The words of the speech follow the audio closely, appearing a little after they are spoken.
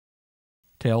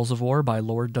Tales of War by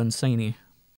Lord Dunsany.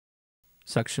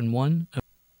 Section 1.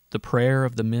 The Prayer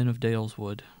of the Men of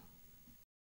Daleswood.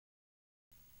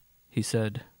 He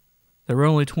said, "There were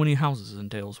only 20 houses in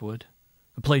Daleswood,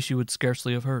 a place you would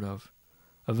scarcely have heard of,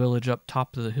 a village up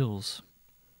top of the hills.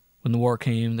 When the war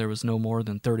came, there was no more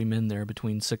than 30 men there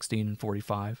between 16 and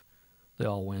 45. They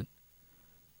all went.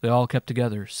 They all kept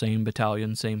together, same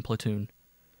battalion, same platoon.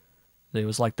 They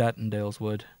was like that in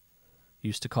Daleswood.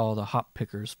 Used to call the hop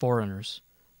pickers foreigners,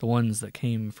 the ones that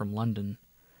came from London.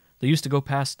 They used to go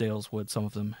past Daleswood, some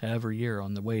of them, every year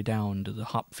on the way down to the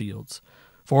hop fields.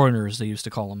 Foreigners, they used to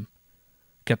call them.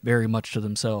 Kept very much to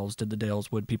themselves, did the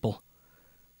Daleswood people.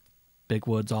 Big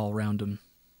woods all round 'em.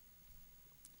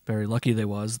 Very lucky they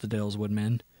was, the Daleswood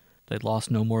men. They'd lost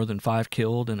no more than 5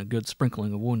 killed and a good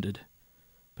sprinkling of wounded.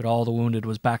 But all the wounded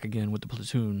was back again with the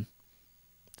platoon.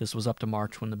 This was up to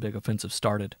March when the big offensive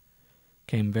started.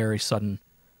 Came very sudden.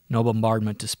 No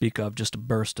bombardment to speak of, just a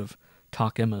burst of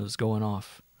Talk Emmas going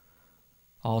off.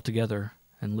 All together,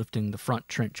 and lifting the front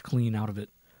trench clean out of it.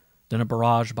 Then a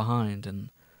barrage behind, and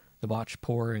the Boche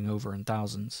pouring over in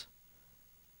thousands.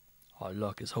 Our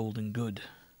luck is holding good,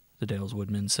 the Daleswood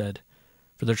men said,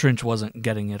 for their trench wasn't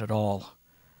getting it at all.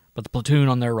 But the platoon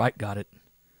on their right got it,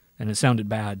 and it sounded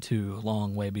bad, too, a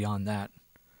long way beyond that.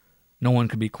 No one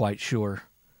could be quite sure,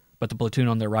 but the platoon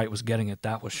on their right was getting it,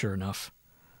 that was sure enough.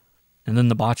 And then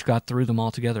the Boche got through them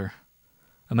altogether.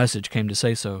 A message came to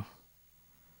say so.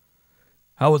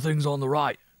 "How are things on the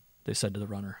right?" they said to the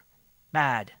runner.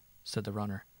 "Bad," said the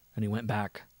runner, and he went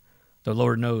back. The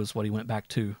Lord knows what he went back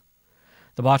to.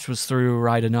 The Boche was through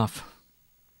right enough.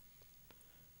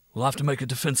 "We'll have to make a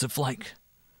defensive flank,"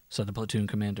 said the platoon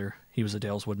commander. He was a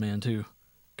Daleswood man, too.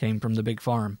 Came from the big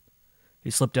farm. He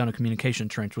slipped down a communication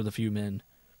trench with a few men,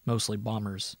 mostly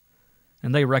bombers,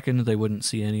 and they reckoned they wouldn't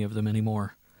see any of them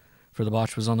anymore, for the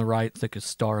Boche was on the right, thick as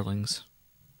starlings.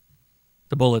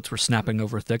 The bullets were snapping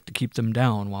over thick to keep them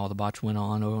down while the Boche went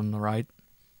on the right.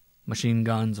 Machine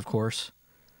guns, of course.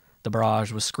 The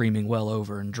barrage was screaming well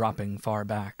over and dropping far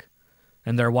back,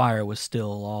 and their wire was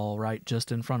still all right just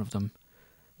in front of them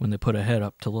when they put a head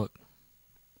up to look.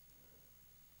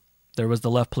 There was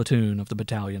the left platoon of the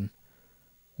battalion.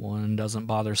 One doesn't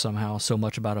bother somehow so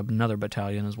much about another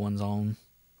battalion as one's own.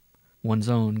 One's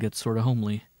own gets sort of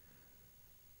homely.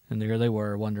 And there they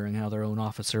were, wondering how their own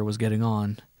officer was getting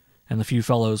on, and the few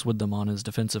fellows with them on his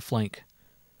defensive flank.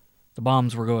 The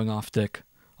bombs were going off thick.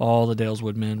 All the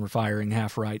Daleswood men were firing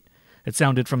half right. It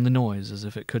sounded from the noise as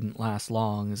if it couldn't last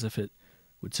long, as if it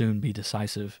would soon be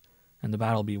decisive, and the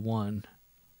battle be won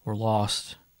or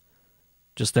lost.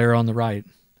 Just there on the right,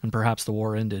 and perhaps the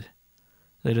war ended.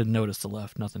 They didn't notice the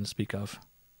left, nothing to speak of.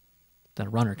 Then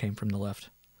a runner came from the left.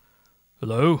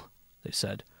 "Hello," they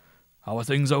said. "How are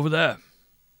things over there?"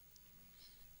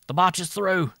 "The Boche is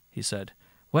through," he said.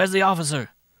 "Where's the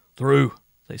officer?" "Through,"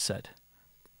 they said.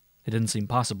 It didn't seem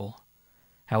possible.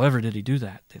 However did he do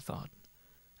that, they thought.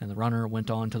 And the runner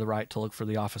went on to the right to look for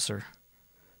the officer.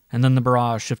 And then the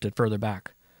barrage shifted further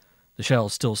back. The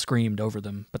shells still screamed over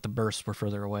them, but the bursts were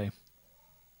further away.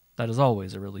 That is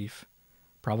always a relief.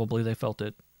 Probably they felt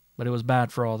it, but it was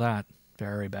bad for all that.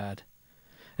 Very bad.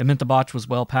 It meant the Boche was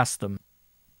well past them.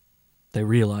 They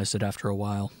realized it after a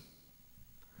while.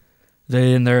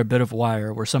 They and their bit of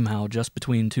wire were somehow just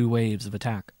between 2 waves of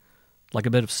attack, like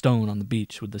a bit of stone on the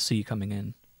beach with the sea coming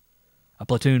in. A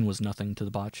platoon was nothing to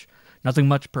the Boche, nothing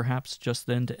much perhaps just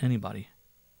then to anybody.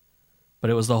 But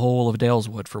it was the whole of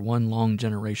Daleswood for one long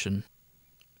generation.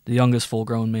 The youngest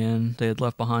full-grown man they had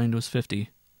left behind was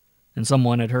 50, and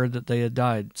someone had heard that they had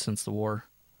died since the war.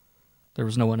 There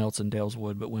was no one else in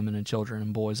Daleswood but women and children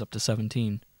and boys up to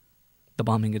 17. The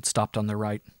bombing had stopped on their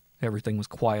right. Everything was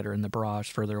quieter in the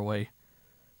barrage further away.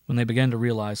 When they began to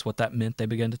realize what that meant, they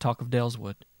began to talk of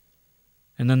Daleswood.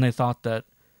 And then they thought that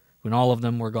when all of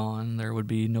them were gone, there would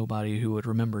be nobody who would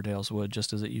remember Daleswood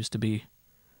just as it used to be.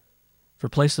 For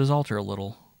places alter a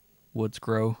little. Woods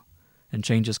grow, and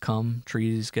changes come,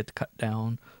 trees get cut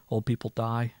down, old people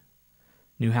die.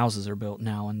 New houses are built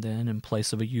now and then in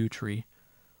place of a yew tree,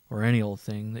 or any old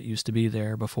thing that used to be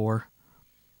there before.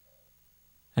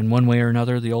 And one way or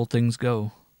another, the old things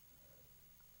go.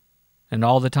 And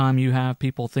all the time you have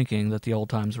people thinking that the old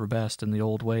times were best and the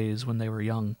old ways when they were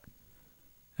young.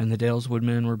 And the Daleswood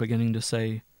men were beginning to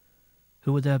say,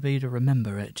 who would there be to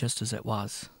remember it just as it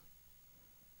was?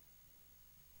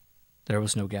 There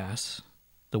was no gas,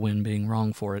 the wind being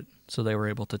wrong for it, so they were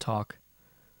able to talk.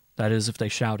 That is, if they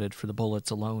shouted, for the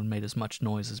bullets alone made as much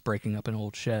noise as breaking up an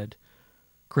old shed.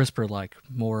 Crisper-like,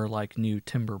 more like new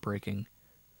timber breaking.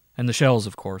 And the shells,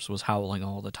 of course, was howling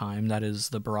all the time, that is,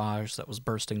 the barrage that was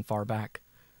bursting far back.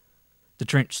 The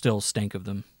trench still stank of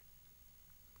them.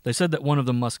 They said that one of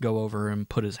them must go over and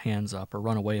put his hands up, or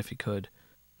run away if he could,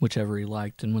 whichever he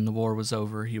liked, and when the war was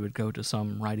over he would go to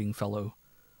some writing fellow,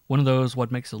 one of those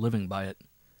what makes a living by it,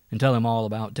 and tell him all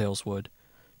about Daleswood,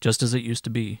 just as it used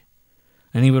to be,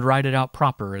 and he would write it out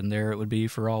proper, and there it would be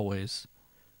for always.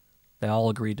 They all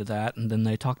agreed to that, and then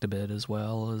they talked a bit as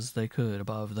well as they could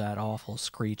above that awful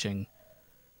screeching,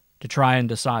 to try and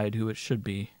decide who it should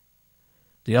be.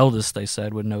 The eldest, they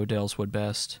said, would know Daleswood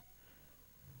best.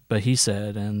 But he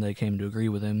said, and they came to agree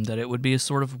with him, that it would be a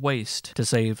sort of waste to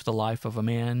save the life of a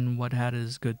man what had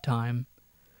his good time.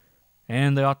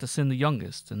 And they ought to send the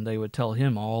youngest, and they would tell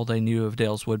him all they knew of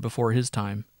Daleswood before his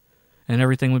time, and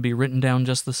everything would be written down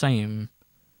just the same,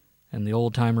 and the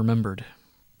old time remembered.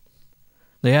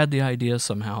 They had the idea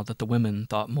somehow that the women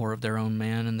thought more of their own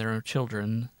man and their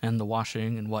children, and the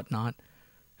washing and what-not,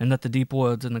 and that the deep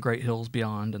woods and the great hills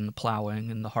beyond, and the plowing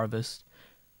and the harvest,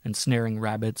 and snaring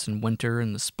rabbits in winter,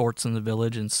 and the sports in the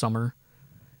village in summer,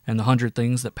 and the 100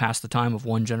 things that passed the time of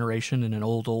one generation in an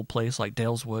old place like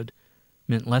Daleswood,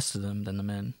 meant less to them than the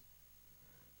men.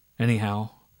 Anyhow,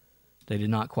 they did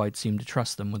not quite seem to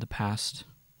trust them with the past.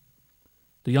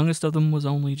 The youngest of them was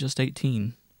only just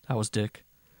 18. That was Dick.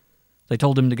 They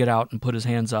told him to get out and put his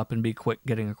hands up and be quick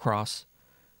getting across,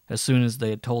 as soon as they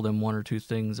had told him 1 or 2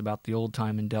 things about the old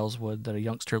time in Daleswood that a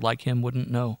youngster like him wouldn't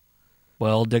know.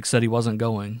 Well, Dick said he wasn't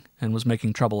going, and was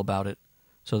making trouble about it,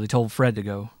 so they told Fred to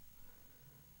go.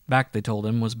 Back, they told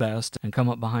him, was best, and come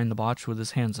up behind the botch with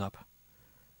his hands up.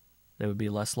 They would be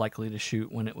less likely to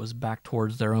shoot when it was back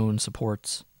towards their own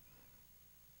supports.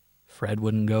 Fred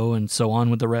wouldn't go, and so on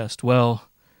with the rest. Well,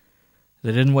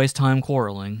 they didn't waste time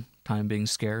quarreling, time being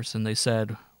scarce, and they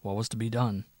said what was to be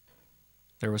done.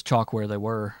 There was chalk where they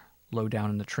were, low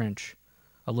down in the trench,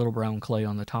 a little brown clay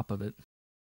on the top of it.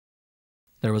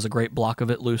 There was a great block of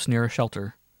it loose near a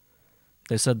shelter.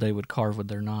 They said they would carve with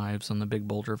their knives on the big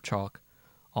boulder of chalk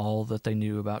all that they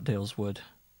knew about Daleswood.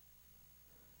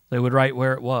 They would write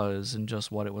where it was and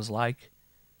just what it was like,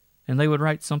 and they would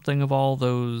write something of all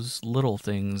those little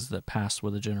things that passed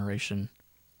with a generation.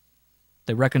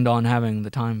 They reckoned on having the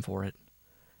time for it.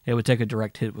 It would take a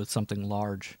direct hit with something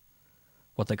large,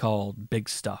 what they called big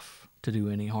stuff, to do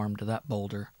any harm to that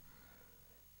boulder.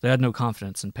 They had no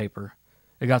confidence in paper.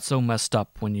 It got so messed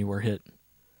up when you were hit.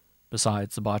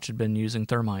 Besides, the botch had been using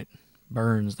thermite.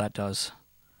 Burns, that does.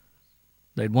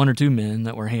 They'd 1 or 2 men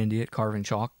that were handy at carving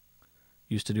chalk.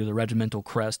 Used to do the regimental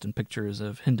crest and pictures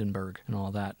of Hindenburg and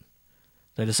all that.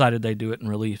 They decided they'd do it in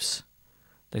reliefs.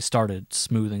 They started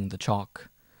smoothing the chalk.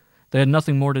 They had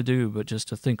nothing more to do but just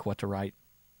to think what to write.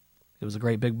 It was a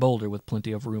great big boulder with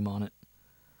plenty of room on it.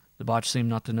 The botch seemed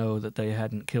not to know that they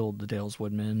hadn't killed the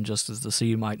Daleswood men, just as the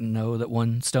sea mightn't know that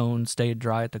one stone stayed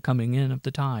dry at the coming in of the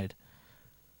tide.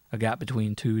 A gap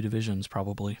between 2 divisions,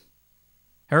 probably.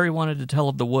 Harry wanted to tell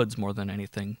of the woods more than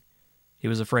anything. He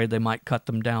was afraid they might cut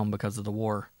them down because of the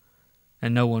war,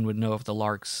 and no one would know of the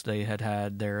larks they had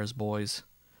had there as boys.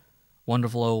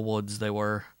 Wonderful old woods they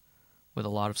were, with a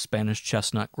lot of Spanish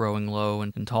chestnut growing low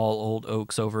and tall old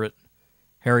oaks over it.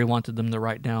 Harry wanted them to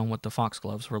write down what the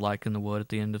foxgloves were like in the wood at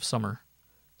the end of summer,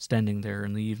 standing there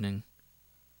in the evening.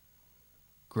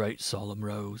 "Great solemn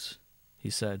rose," he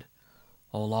said,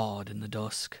 "all odd in the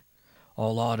dusk,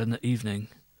 all odd in the evening.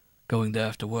 Going there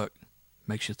after work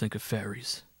makes you think of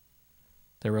fairies."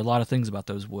 There were a lot of things about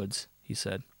those woods, he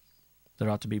said, that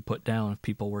ought to be put down if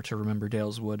people were to remember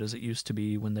Daleswood as it used to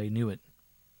be when they knew it.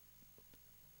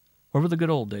 Where were the good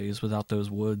old days without those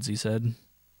woods, he said.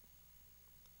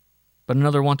 But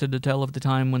another wanted to tell of the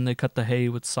time when they cut the hay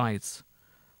with scythes,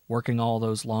 working all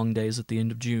those long days at the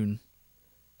end of June.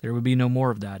 There would be no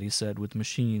more of that, he said, with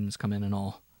machines come in and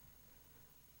all.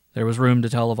 There was room to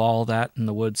tell of all that in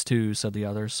the woods, too, said the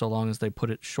others, so long as they put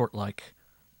it short-like.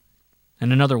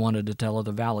 And another wanted to tell of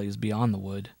the valleys beyond the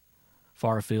wood,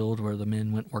 far afield where the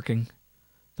men went working.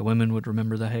 The women would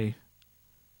remember the hay.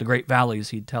 The great valleys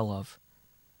he'd tell of.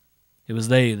 It was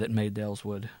they that made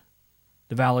Daleswood.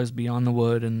 The valleys beyond the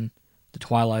wood and the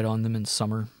twilight on them in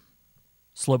summer.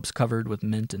 Slopes covered with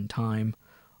mint and thyme,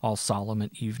 all solemn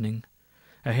at evening.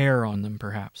 A hare on them,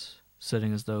 perhaps,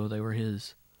 sitting as though they were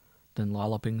his, then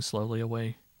lolloping slowly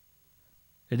away.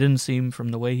 It didn't seem from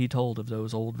the way he told of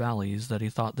those old valleys that he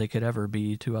thought they could ever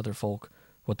be to other folk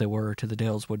what they were to the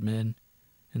Daleswood men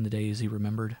in the days he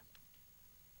remembered.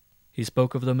 He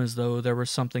spoke of them as though there was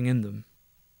something in them,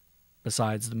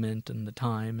 besides the mint and the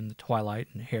thyme and the twilight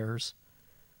and hares,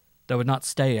 that would not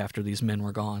stay after these men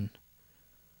were gone,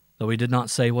 though he did not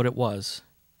say what it was,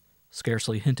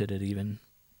 scarcely hinted it even.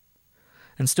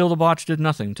 And still the botch did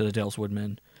nothing to the Daleswood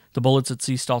men. The bullets had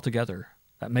ceased altogether.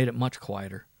 That made it much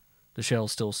quieter. The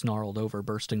shells still snarled over,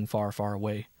 bursting far, far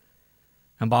away.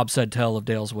 And Bob said tell of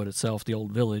Daleswood itself, the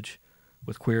old village,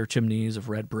 with queer chimneys of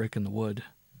red brick in the wood.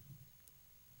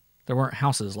 There weren't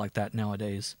houses like that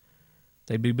nowadays.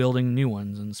 They'd be building new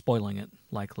ones and spoiling it,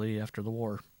 likely, after the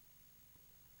war.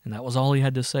 And that was all he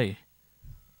had to say.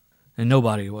 And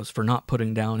nobody was for not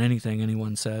putting down anything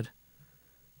anyone said.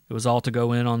 It was all to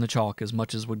go in on the chalk as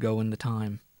much as would go in the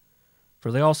time.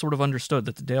 For they all sort of understood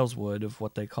that the Daleswood of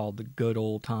what they called the good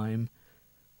old time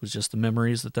was just the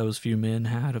memories that those few men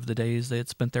had of the days they had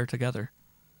spent there together.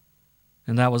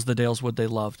 And that was the Daleswood they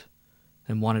loved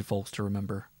and wanted folks to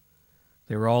remember.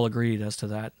 They were all agreed as to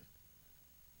that.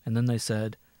 And then they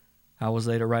said, how was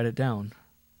they to write it down?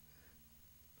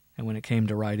 And when it came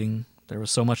to writing, there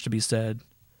was so much to be said,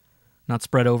 not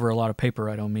spread over a lot of paper,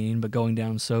 I don't mean, but going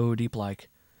down so deep-like,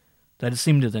 that it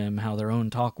seemed to them how their own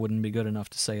talk wouldn't be good enough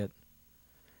to say it.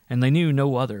 And they knew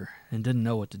no other, and didn't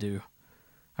know what to do.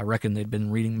 I reckon they'd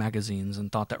been reading magazines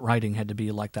and thought that writing had to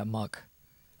be like that muck.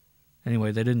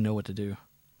 Anyway, they didn't know what to do.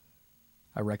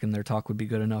 I reckon their talk would be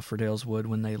good enough for Daleswood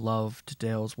when they loved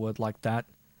Daleswood like that,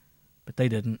 but they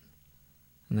didn't,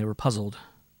 and they were puzzled.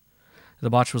 The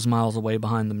Botch was miles away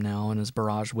behind them now, and his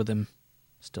barrage with him.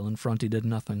 Still in front, he did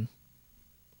nothing.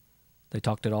 They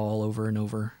talked it all over and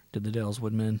over, did the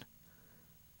Daleswood men.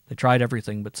 They tried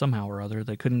everything, but somehow or other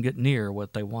they couldn't get near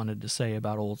what they wanted to say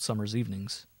about old summer's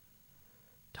evenings.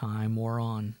 Time wore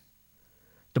on.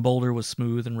 The boulder was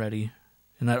smooth and ready,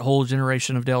 and that whole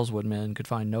generation of Daleswood men could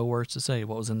find no words to say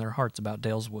what was in their hearts about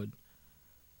Daleswood.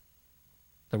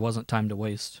 There wasn't time to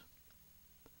waste.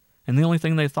 And the only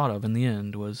thing they thought of in the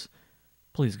end was,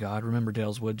 please God, remember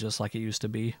Daleswood just like it used to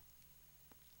be.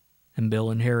 And Bill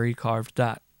and Harry carved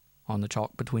that on the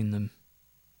chalk between them.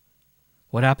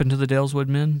 What happened to the Daleswood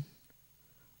men?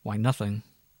 Why, nothing.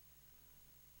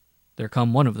 There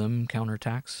come one of them,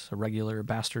 counterattacks, a regular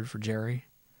bastard for Jerry.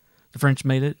 The French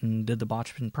made it and did the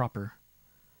botchman proper.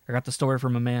 I got the story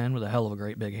from a man with a hell of a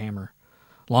great big hammer.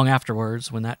 Long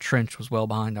afterwards, when that trench was well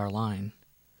behind our line,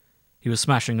 he was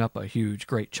smashing up a huge,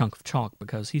 great chunk of chalk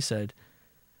because he said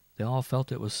they all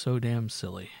felt it was so damn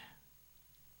silly.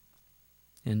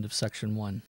 End of Section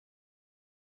 1.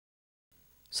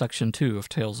 Section 2 of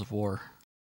Tales of War.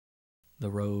 The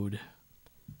Road.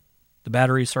 The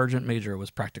battery sergeant major was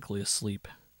practically asleep.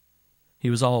 He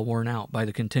was all worn out by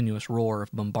the continuous roar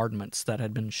of bombardments that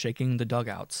had been shaking the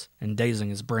dugouts and dazing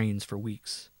his brains for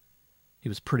weeks. He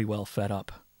was pretty well fed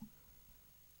up.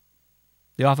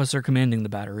 The officer commanding the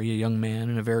battery, a young man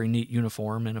in a very neat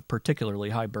uniform and of particularly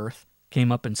high birth,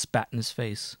 came up and spat in his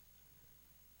face.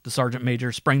 The sergeant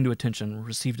major sprang to attention,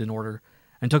 received an order,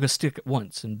 and took a stick at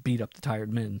once and beat up the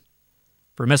tired men.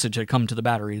 For a message had come to the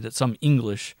battery that some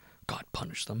English, God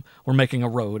punish them, were making a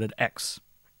road at X.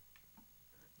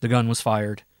 The gun was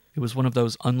fired. It was one of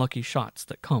those unlucky shots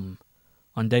that come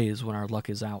on days when our luck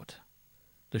is out.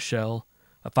 The shell,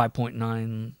 a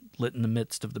 5.9, lit in the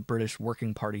midst of the British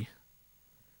working party.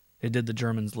 It did the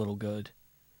Germans little good.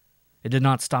 It did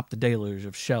not stop the deluge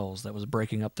of shells that was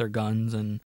breaking up their guns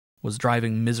and was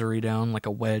driving misery down like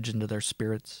a wedge into their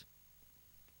spirits.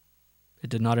 It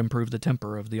did not improve the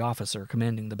temper of the officer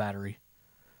commanding the battery,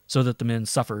 so that the men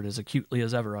suffered as acutely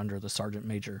as ever under the sergeant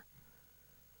major.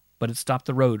 But it stopped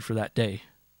the road for that day.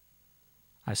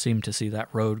 I seemed to see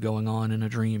that road going on in a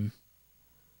dream.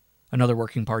 Another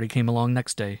working party came along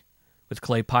next day, with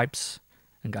clay pipes,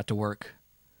 and got to work.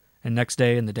 And next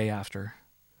day and the day after.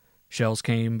 Shells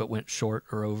came but went short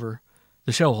or over.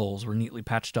 The shell holes were neatly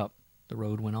patched up. The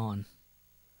road went on.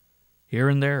 Here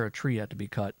and there a tree had to be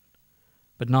cut,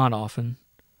 but not often.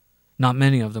 Not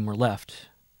many of them were left.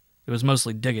 It was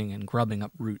mostly digging and grubbing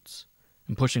up roots,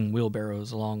 and pushing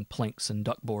wheelbarrows along planks and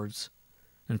duckboards,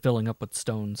 and filling up with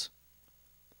stones.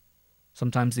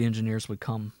 Sometimes the engineers would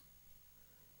come.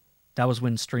 That was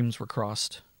when streams were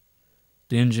crossed.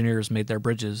 The engineers made their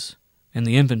bridges, and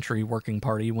the infantry working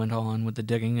party went on with the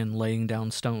digging and laying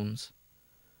down stones.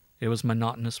 It was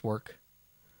monotonous work.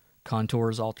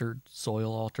 Contours altered,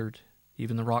 soil altered,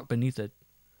 even the rock beneath it.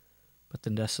 But the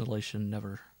desolation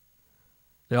never.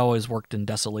 They always worked in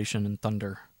desolation and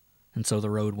thunder, and so the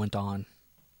road went on.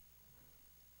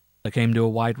 They came to a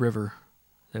wide river.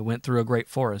 They went through a great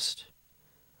forest.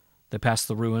 They passed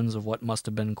the ruins of what must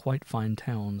have been quite fine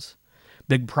towns,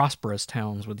 big prosperous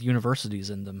towns with universities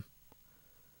in them.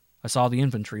 I saw the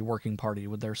infantry working party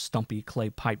with their stumpy clay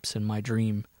pipes in my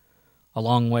dream, a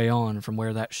long way on from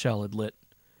where that shell had lit,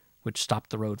 which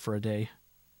stopped the road for a day.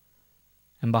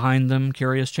 And behind them,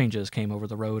 curious changes came over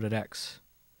the road at X.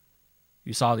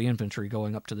 You saw the infantry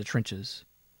going up to the trenches,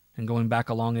 and going back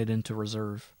along it into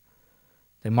reserve.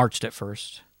 They marched at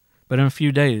first, but in a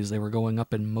few days they were going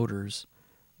up in motors,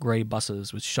 gray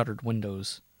buses with shuttered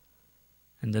windows.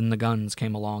 And then the guns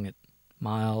came along it,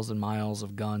 miles and miles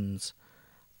of guns,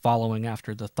 following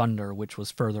after the thunder which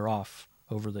was further off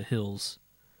over the hills.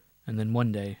 And then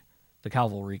one day the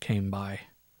cavalry came by.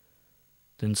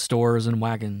 Then stores and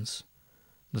wagons,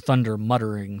 the thunder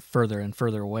muttering further and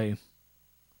further away.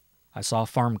 I saw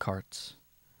farm carts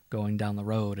going down the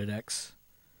road at X.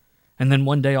 And then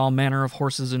one day all manner of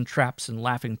horses and traps and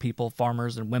laughing people,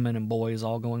 farmers and women and boys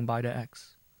all going by to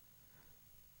X.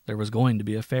 There was going to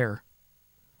be a fair.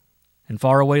 And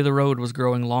far away the road was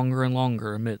growing longer and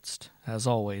longer amidst, as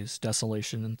always,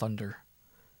 desolation and thunder.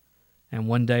 And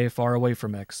one day far away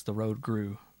from X the road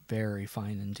grew very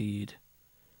fine indeed.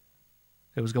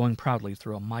 It was going proudly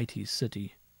through a mighty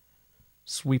city,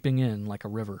 sweeping in like a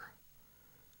river.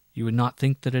 You would not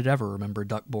think that it ever remembered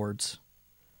duckboards.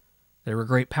 There were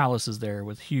great palaces there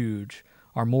with huge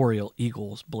armorial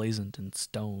eagles blazoned in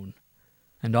stone,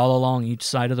 and all along each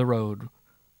side of the road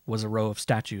was a row of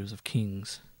statues of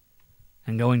kings.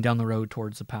 And going down the road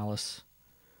towards the palace,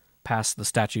 past the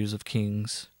statues of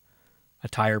kings, a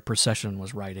tired procession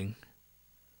was riding,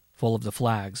 full of the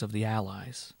flags of the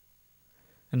Allies.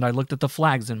 And I looked at the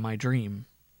flags in my dream,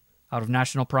 out of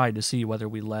national pride to see whether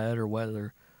we led or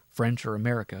whether French or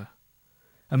America.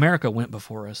 America went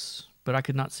before us, but I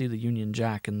could not see the Union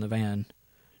Jack in the van,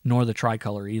 nor the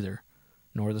tricolor either,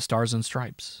 nor the stars and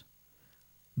stripes.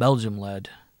 Belgium led,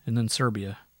 and then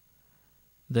Serbia,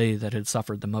 they that had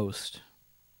suffered the most.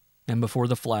 And before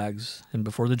the flags, and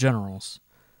before the generals,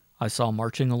 I saw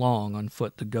marching along on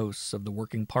foot the ghosts of the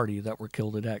working party that were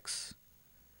killed at X,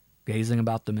 gazing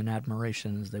about them in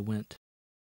admiration as they went,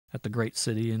 at the great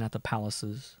city and at the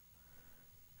palaces,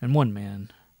 and one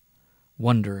man,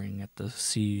 wondering at the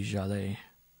siege allée,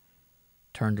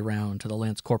 turned around to the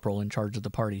lance corporal in charge of the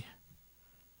party.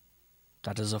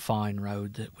 "That is a fine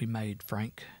road that we made,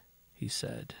 Frank," he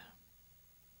said.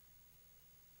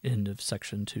 End of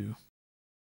Section 2.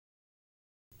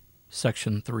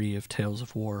 Section 3 of Tales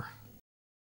of War.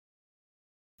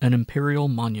 An Imperial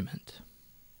Monument.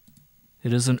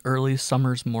 It is an early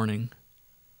summer's morning.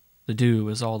 The dew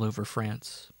is all over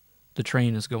France. The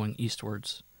train is going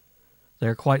eastwards. They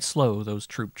are quite slow, those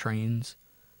troop trains,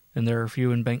 and there are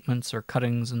few embankments or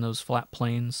cuttings in those flat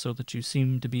plains, so that you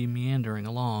seem to be meandering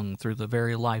along through the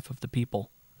very life of the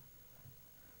people.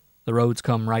 The roads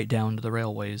come right down to the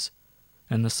railways,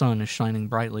 and the sun is shining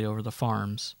brightly over the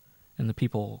farms, and the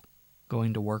people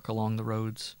going to work along the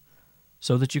roads,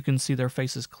 so that you can see their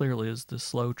faces clearly as the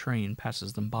slow train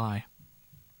passes them by.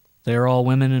 They are all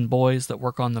women and boys that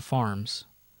work on the farms.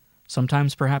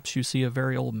 Sometimes perhaps you see a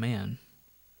very old man,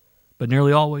 but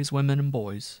nearly always women and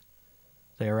boys.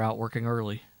 They are out working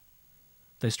early.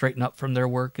 They straighten up from their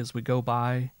work as we go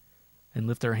by and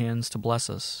lift their hands to bless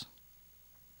us.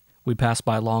 We pass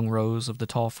by long rows of the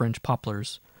tall French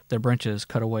poplars, their branches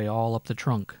cut away all up the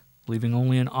trunk, leaving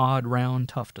only an odd round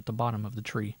tuft at the bottom of the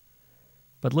tree.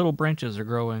 But little branches are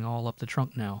growing all up the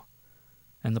trunk now,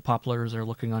 and the poplars are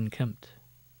looking unkempt.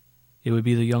 It would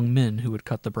be the young men who would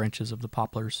cut the branches of the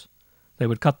poplars. They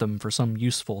would cut them for some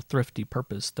useful, thrifty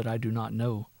purpose that I do not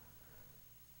know.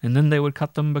 And then they would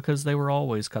cut them because they were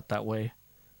always cut that way,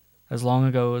 as long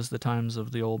ago as the times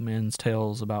of the old men's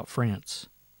tales about France.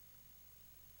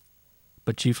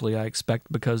 But chiefly, I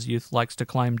expect, because youth likes to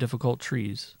climb difficult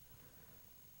trees.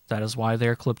 That is why they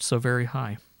are clipped so very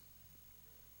high.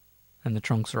 And the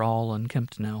trunks are all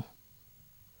unkempt now.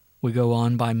 We go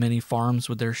on by many farms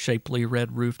with their shapely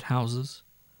red-roofed houses.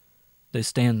 They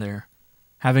stand there,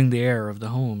 having the air of the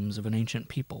homes of an ancient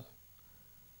people.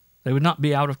 They would not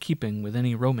be out of keeping with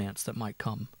any romance that might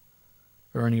come,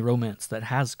 or any romance that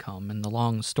has come in the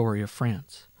long story of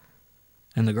France.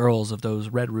 And the girls of those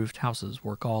red-roofed houses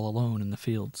work all alone in the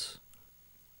fields.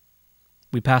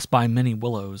 We pass by many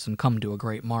willows and come to a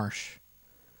great marsh.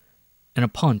 In a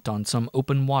punt on some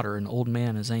open water an old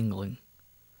man is angling.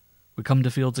 We come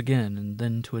to fields again, and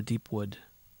then to a deep wood.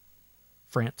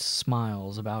 France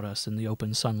smiles about us in the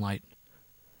open sunlight.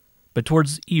 But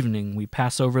towards evening we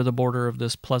pass over the border of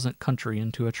this pleasant country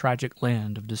into a tragic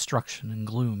land of destruction and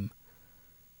gloom.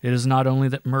 It is not only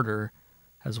that murder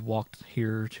has walked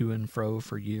here to and fro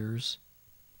for years,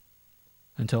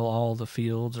 until all the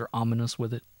fields are ominous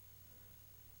with it,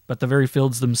 but the very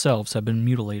fields themselves have been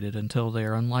mutilated until they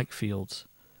are unlike fields.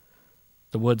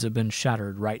 The woods have been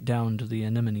shattered right down to the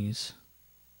anemones,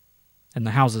 and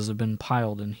the houses have been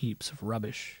piled in heaps of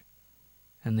rubbish,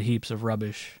 and the heaps of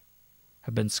rubbish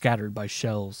have been scattered by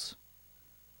shells.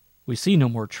 We see no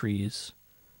more trees,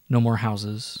 no more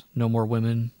houses, no more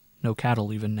women, no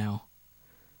cattle even now.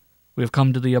 We have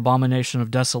come to the abomination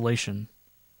of desolation,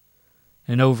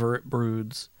 and over it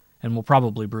broods, and will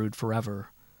probably brood forever,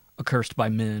 accursed by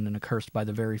men and accursed by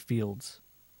the very fields.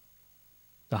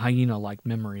 the hyena-like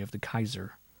memory of the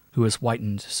Kaiser, who has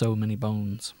whitened so many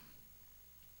bones.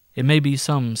 It may be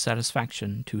some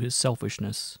satisfaction to his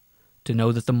selfishness to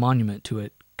know that the monument to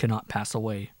it cannot pass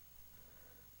away,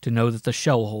 to know that the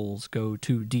shell holes go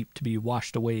too deep to be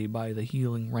washed away by the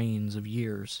healing rains of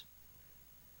years,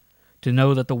 to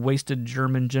know that the wasted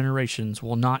German generations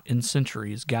will not in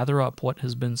centuries gather up what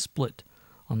has been split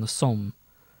on the Somme,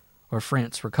 or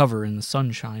France recover in the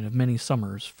sunshine of many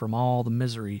summers from all the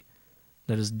misery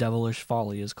that his devilish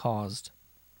folly has caused.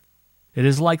 It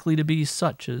is likely to be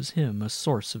such as him a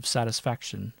source of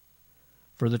satisfaction,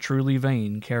 for the truly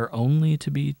vain care only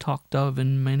to be talked of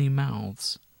in many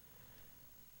mouths.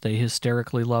 They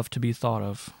hysterically love to be thought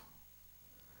of,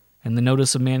 and the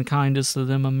notice of mankind is to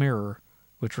them a mirror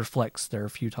which reflects their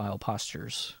futile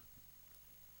postures.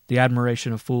 The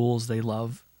admiration of fools they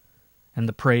love, and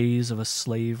the praise of a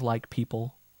slave-like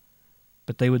people,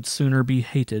 but they would sooner be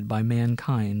hated by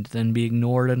mankind than be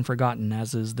ignored and forgotten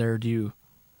as is their due,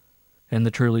 and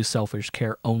the truly selfish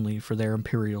care only for their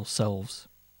imperial selves.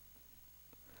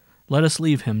 Let us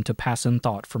leave him to pass in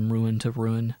thought from ruin to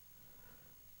ruin,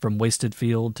 from wasted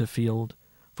field to field,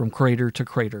 from crater to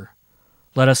crater.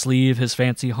 Let us leave his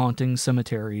fancy-haunting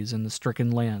cemeteries in the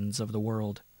stricken lands of the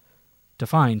world, to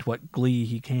find what glee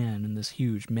he can in this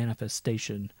huge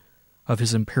manifestation of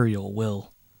his imperial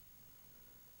will.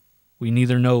 We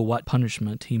neither know what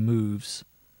punishment he moves,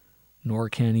 nor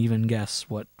can even guess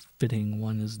what fitting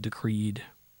one is decreed.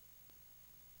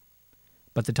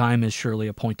 But the time is surely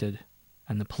appointed,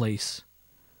 and the place.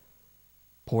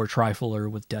 Poor trifler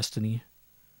with destiny,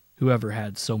 who ever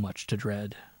had so much to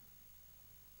dread.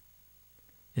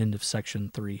 End of Section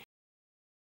 3.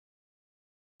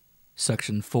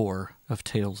 Section 4 of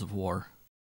Tales of War.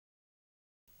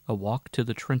 A Walk to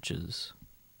the Trenches.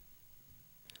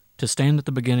 To stand at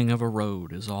the beginning of a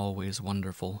road is always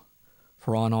wonderful,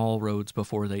 for on all roads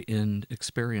before they end,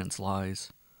 experience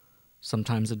lies,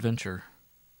 sometimes adventure,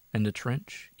 and a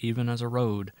trench, even as a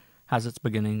road, has its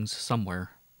beginnings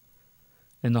somewhere.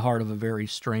 In the heart of a very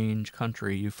strange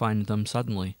country you find them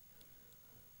suddenly.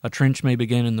 A trench may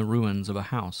begin in the ruins of a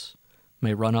house,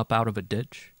 may run up out of a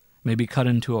ditch, may be cut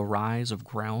into a rise of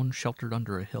ground sheltered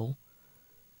under a hill,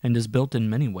 and is built in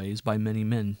many ways by many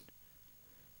men.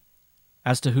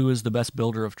 As to who is the best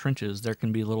builder of trenches there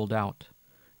can be little doubt,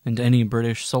 and any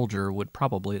British soldier would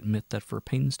probably admit that for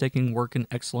painstaking work and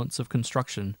excellence of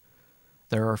construction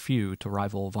there are few to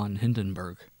rival von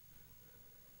Hindenburg.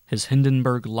 His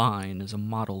Hindenburg line is a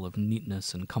model of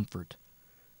neatness and comfort,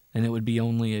 and it would be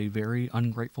only a very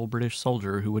ungrateful British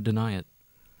soldier who would deny it.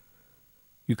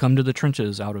 You come to the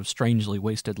trenches out of strangely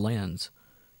wasted lands.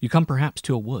 You come perhaps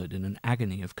to a wood in an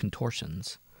agony of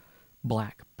contortions,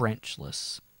 black,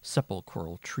 branchless,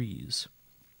 sepulchral trees.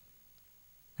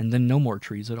 And then no more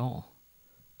trees at all.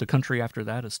 The country after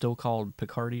that is still called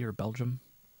Picardy or Belgium,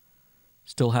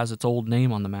 still has its old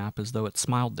name on the map as though it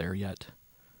smiled there yet,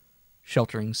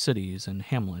 sheltering cities and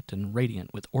hamlet and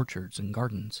radiant with orchards and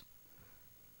gardens.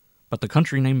 But the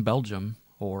country named Belgium,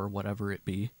 or whatever it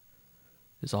be,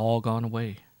 is all gone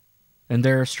away, and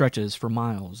there stretches for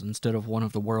miles, instead of one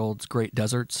of the world's great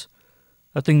deserts,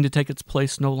 a thing to take its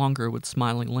place no longer with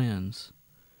smiling lands,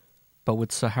 but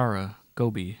with Sahara,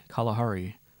 Gobi,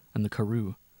 Kalahari, and the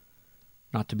Karoo,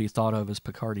 not to be thought of as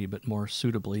Picardy, but more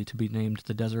suitably to be named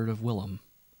the Desert of Willem.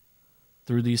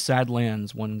 Through these sad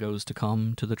lands one goes to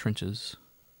come to the trenches.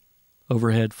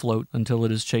 Overhead float until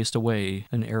it is chased away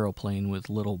an aeroplane with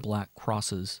little black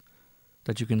crosses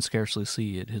that you can scarcely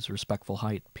see at his respectful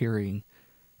height, peering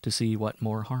to see what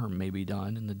more harm may be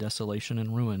done in the desolation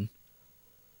and ruin.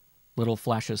 Little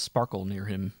flashes sparkle near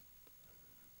him.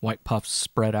 White puffs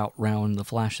spread out round the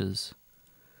flashes.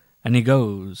 And he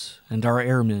goes, and our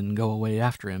airmen go away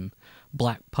after him.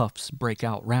 Black puffs break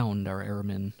out round our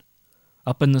airmen.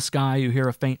 Up in the sky you hear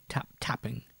a faint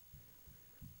tap-tapping.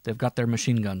 They've got their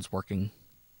machine guns working.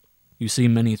 You see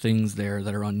many things there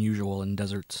that are unusual in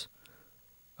deserts.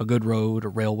 A good road, a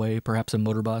railway, perhaps a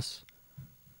motor bus.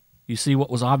 You see what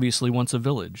was obviously once a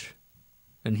village,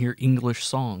 and hear English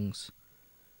songs.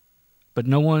 But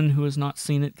no one who has not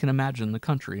seen it can imagine the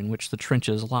country in which the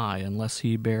trenches lie unless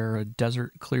he bear a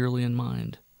desert clearly in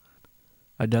mind.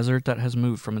 A desert that has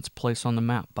moved from its place on the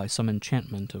map by some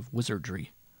enchantment of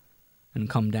wizardry, and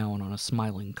come down on a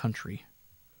smiling country.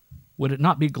 Would it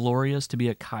not be glorious to be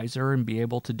a Kaiser and be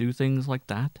able to do things like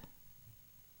that?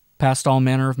 Past all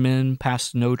manner of men,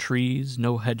 past no trees,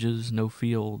 no hedges, no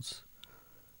fields,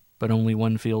 but only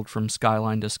one field from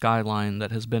skyline to skyline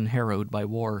that has been harrowed by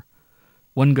war.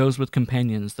 One goes with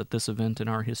companions that this event in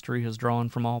our history has drawn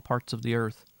from all parts of the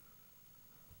earth.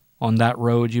 On that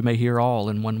road you may hear all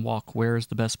in one walk where is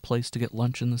the best place to get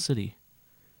lunch in the city,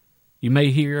 You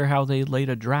may hear how they laid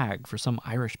a drag for some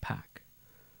Irish pack,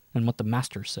 and what the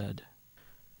master said.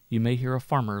 You may hear a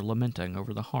farmer lamenting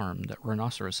over the harm that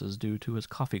rhinoceroses do to his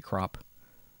coffee crop.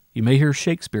 You may hear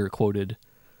Shakespeare quoted,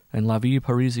 and La Vie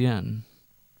Parisienne.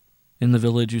 In the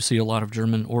village you see a lot of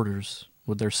German orders,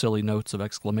 with their silly notes of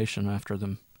exclamation after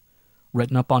them,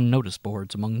 written up on notice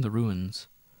boards among the ruins.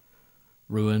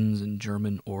 Ruins and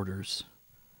German orders.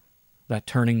 That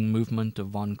turning movement of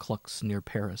von Kluck's near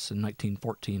Paris in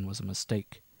 1914 was a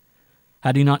mistake.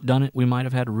 Had he not done it, we might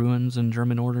have had ruins and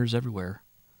German orders everywhere.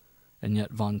 And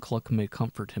yet von Kluck may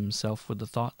comfort himself with the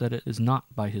thought that it is not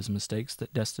by his mistakes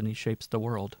that destiny shapes the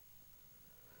world.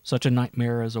 Such a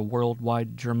nightmare as a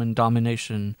worldwide German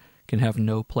domination can have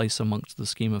no place amongst the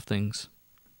scheme of things.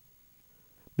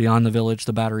 Beyond the village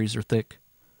the batteries are thick.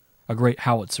 A great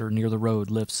howitzer near the road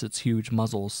lifts its huge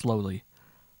muzzle slowly,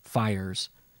 fires,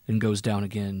 and goes down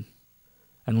again,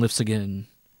 and lifts again,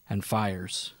 and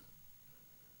fires.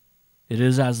 It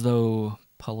is as though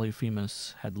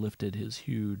Polyphemus had lifted his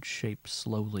huge shape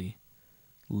slowly,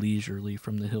 leisurely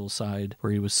from the hillside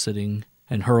where he was sitting,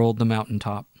 and hurled the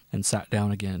mountaintop, and sat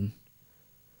down again.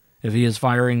 If he is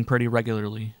firing pretty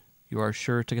regularly, you are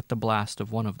sure to get the blast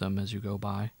of one of them as you go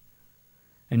by,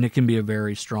 and it can be a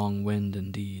very strong wind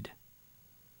indeed.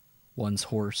 One's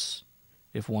horse,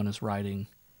 if one is riding,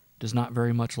 does not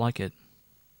very much like it.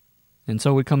 And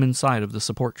so we come inside of the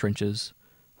support trenches,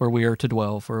 where we are to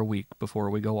dwell for a week before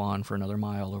we go on for another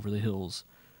mile over the hills,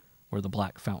 where the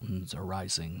black fountains are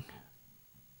rising.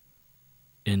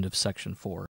 End of Section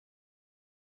 4.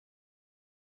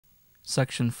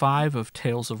 Section 5 of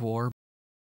Tales of War.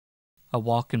 A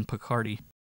Walk in Picardy.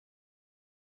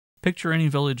 Picture any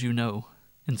village you know.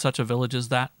 In such a village as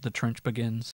that, the trench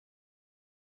begins.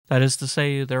 That is to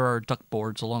say, there are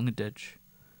duckboards along a ditch,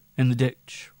 and the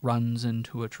ditch runs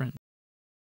into a trench.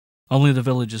 Only the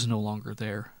village is no longer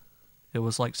there. It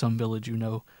was like some village you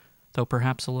know, though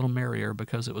perhaps a little merrier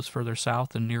because it was further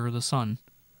south and nearer the sun.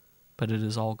 But it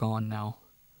is all gone now,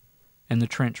 and the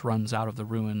trench runs out of the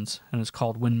ruins and is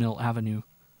called Windmill Avenue.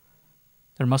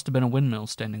 There must have been a windmill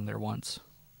standing there once.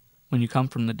 When you come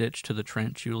from the ditch to the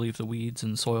trench, you leave the weeds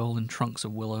and soil and trunks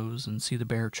of willows and see the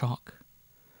bare chalk.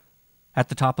 At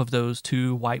the top of those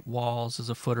 2 white walls is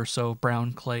a foot or so of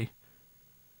brown clay.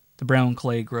 The brown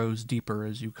clay grows deeper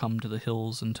as you come to the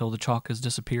hills until the chalk has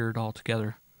disappeared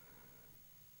altogether.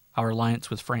 Our alliance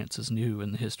with France is new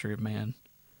in the history of man.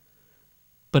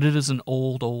 But it is an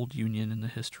old, old union in the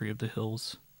history of the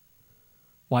hills.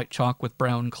 White chalk with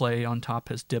brown clay on top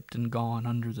has dipped and gone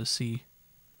under the sea,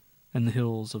 and the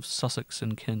hills of Sussex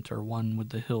and Kent are one with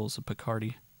the hills of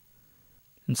Picardy.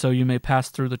 And so you may pass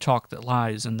through the chalk that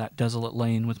lies in that desolate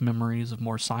lane with memories of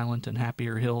more silent and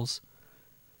happier hills.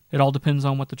 It all depends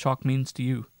on what the chalk means to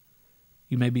you.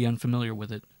 You may be unfamiliar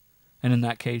with it, and in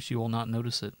that case you will not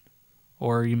notice it.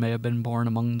 Or you may have been born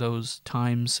among those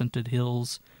time-scented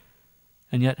hills,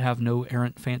 and yet have no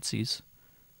errant fancies,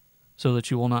 so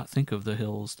that you will not think of the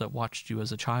hills that watched you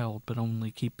as a child, but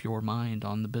only keep your mind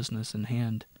on the business in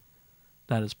hand.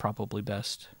 That is probably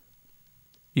best.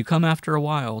 You come after a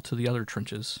while to the other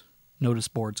trenches. Notice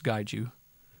boards guide you,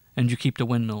 and you keep to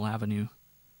Windmill Avenue.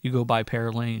 You go by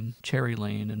Pear Lane, Cherry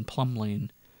Lane, and Plum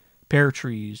Lane. Pear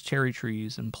trees, cherry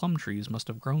trees, and plum trees must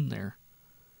have grown there.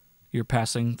 You're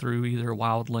passing through either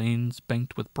wild lanes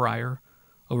banked with briar,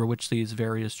 over which these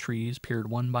various trees peered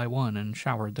one by one and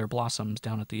showered their blossoms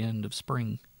down at the end of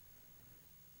spring.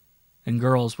 And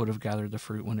girls would have gathered the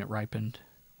fruit when it ripened,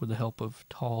 with the help of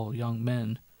tall young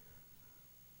men.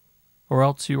 Or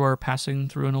else you are passing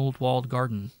through an old walled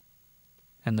garden,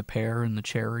 and the pear and the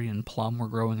cherry and plum were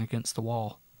growing against the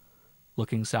wall,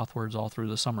 looking southwards all through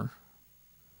the summer.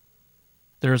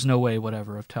 There is no way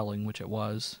whatever of telling which it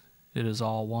was. It is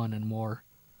all one and more.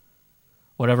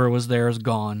 Whatever was there is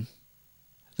gone.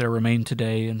 There remain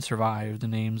today and survive the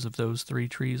names of those 3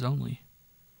 trees only.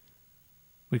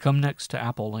 We come next to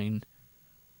Apple Lane.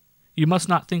 You must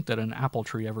not think that an apple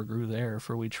tree ever grew there,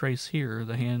 for we trace here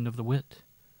the hand of the wit,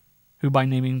 who by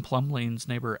naming Plum Lane's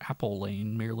neighbor Apple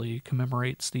Lane merely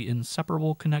commemorates the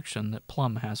inseparable connection that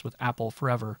plum has with apple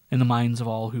forever in the minds of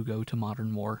all who go to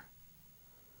modern war.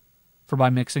 For by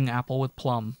mixing apple with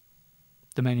plum,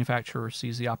 the manufacturer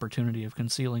sees the opportunity of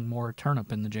concealing more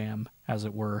turnip in the jam, as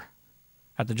it were,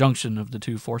 at the junction of the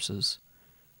 2 forces,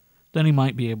 than he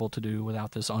might be able to do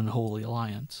without this unholy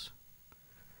alliance.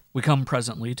 We come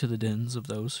presently to the dens of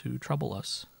those who trouble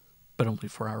us, but only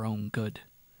for our own good.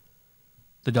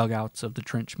 The dugouts of the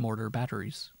trench mortar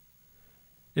batteries.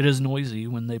 It is noisy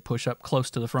when they push up close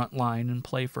to the front line and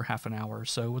play for half an hour or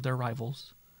so with their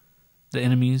rivals. The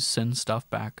enemies send stuff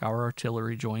back, our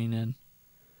artillery join in.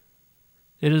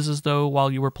 It is as though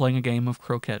while you were playing a game of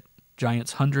croquet,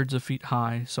 giants hundreds of feet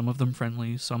high, some of them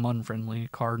friendly, some unfriendly,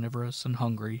 carnivorous and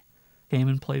hungry, came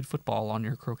and played football on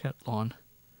your croquet lawn.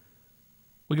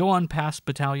 We go on past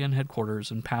battalion headquarters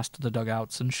and past the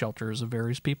dugouts and shelters of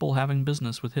various people having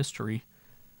business with history,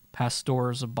 past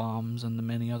stores of bombs and the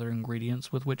many other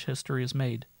ingredients with which history is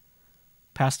made,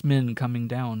 past men coming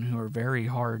down who are very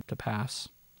hard to pass.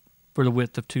 For the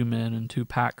width of 2 men and 2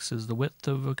 packs is the width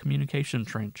of a communication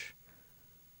trench,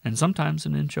 and sometimes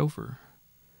an inch over.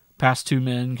 Past 2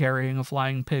 men carrying a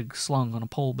flying pig slung on a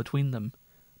pole between them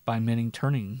by many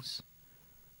turnings,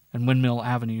 and Windmill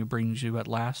Avenue brings you at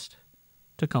last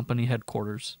to company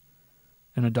headquarters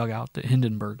in a dugout that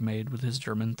Hindenburg made with his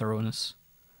German thoroughness.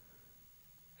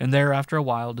 And there, after a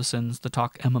while, descends the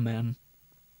Emma man,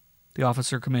 the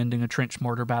officer commanding a trench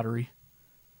mortar battery,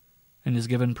 and is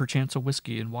given perchance a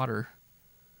whiskey and water,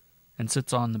 and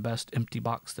sits on the best empty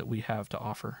box that we have to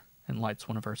offer, and lights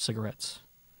one of our cigarettes.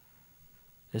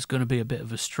 "There's going to be a bit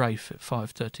of a strife at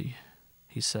 5:30,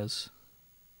 he says.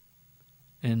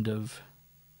 End of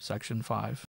Section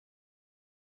 5.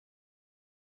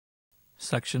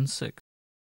 Section 6.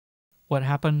 What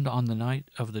happened on the night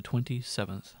of the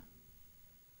 27th?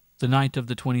 The night of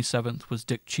the 27th was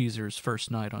Dick Cheeser's first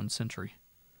night on sentry.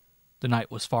 The night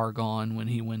was far gone when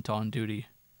he went on duty.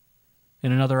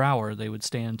 In another hour they would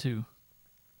stand to.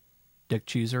 Dick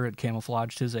Cheeser had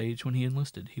camouflaged his age when he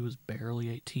enlisted. He was barely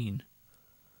 18.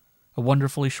 A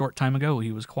wonderfully short time ago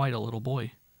he was quite a little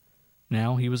boy.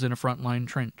 Now he was in a front-line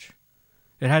trench.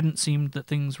 It hadn't seemed that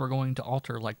things were going to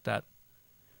alter like that.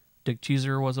 Dick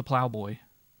Cheeser was a plowboy.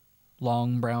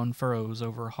 Long brown furrows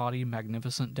over haughty,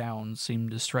 magnificent downs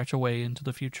seemed to stretch away into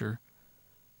the future,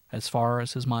 as far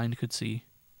as his mind could see.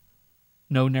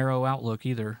 No narrow outlook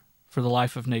either, for the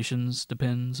life of nations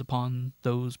depends upon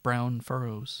those brown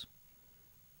furrows.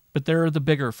 But there are the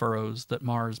bigger furrows that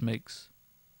Mars makes,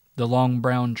 the long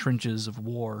brown trenches of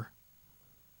war.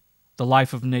 The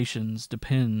life of nations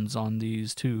depends on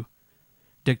these too.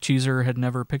 Dick Cheeser had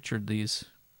never pictured these.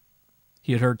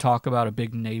 He had heard talk about a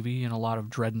big navy and a lot of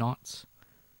dreadnoughts.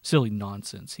 Silly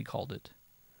nonsense, he called it.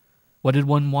 What did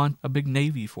one want a big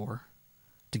navy for?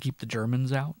 To keep the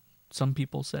Germans out, some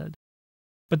people said.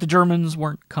 But the Germans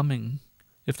weren't coming.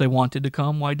 If they wanted to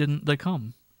come, why didn't they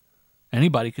come?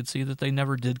 Anybody could see that they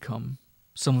never did come.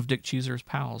 Some of Dick Cheeser's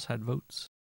pals had votes.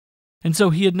 And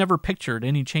so he had never pictured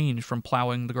any change from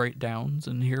plowing the Great Downs,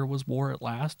 and here was war at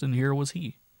last, and here was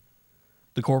he.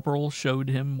 The corporal showed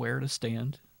him where to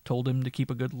stand, told him to keep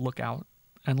a good lookout,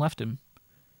 and left him.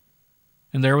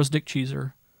 And there was Dick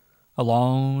Cheeser,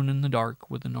 alone in the dark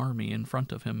with an army in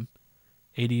front of him,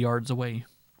 80 yards away.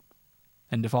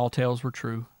 And if all tales were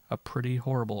true, a pretty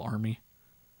horrible army.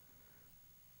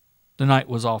 The night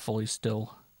was awfully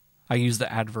still. I use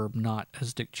the adverb not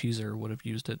as Dick Cheeser would have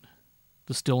used it.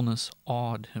 The stillness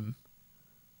awed him.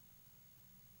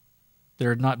 There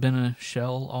had not been a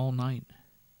shell all night.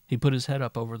 He put his head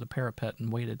up over the parapet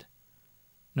and waited.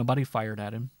 Nobody fired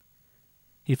at him.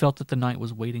 He felt that the night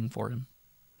was waiting for him.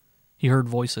 He heard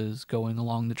voices going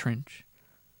along the trench.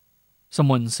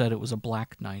 Someone said it was a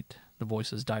black night. The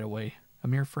voices died away. A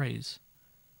mere phrase.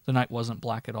 The night wasn't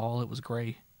black at all, it was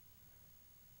gray.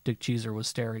 Dick Cheeser was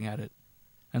staring at it,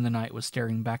 and the night was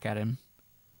staring back at him,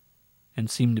 and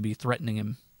seemed to be threatening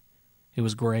him. It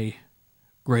was gray.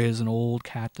 Gray as an old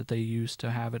cat that they used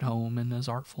to have at home, and as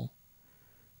artful.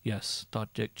 Yes,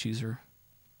 thought Dick Cheeser.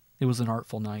 It was an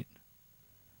artful night.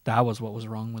 That was what was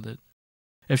wrong with it.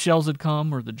 If shells had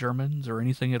come, or the Germans, or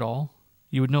anything at all,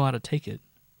 you would know how to take it.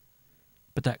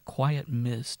 But that quiet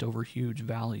mist over huge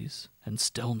valleys, and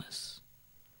stillness.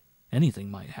 Anything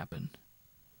might happen.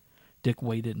 Dick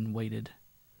waited and waited.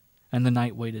 And the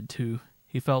night waited too.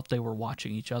 He felt they were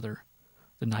watching each other,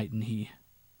 the night and he.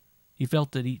 He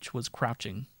felt that each was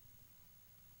crouching.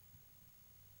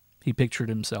 He pictured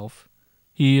himself,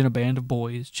 he and a band of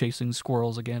boys, chasing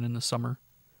squirrels again in the summer.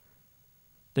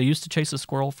 They used to chase a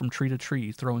squirrel from tree to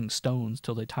tree, throwing stones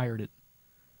till they tired it.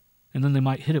 And then they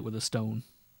might hit it with a stone.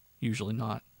 Usually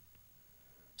not.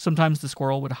 Sometimes the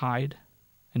squirrel would hide,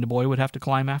 and the boy would have to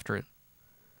climb after it.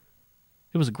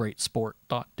 It was a great sport,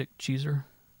 thought Dick Cheeser.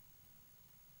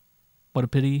 What a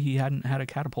pity he hadn't had a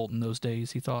catapult in those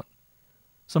days, he thought.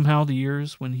 Somehow the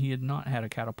years when he had not had a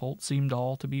catapult seemed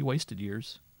all to be wasted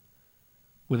years.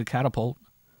 With a catapult,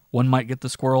 one might get the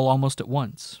squirrel almost at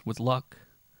once, with luck.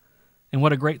 And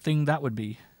what a great thing that would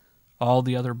be. All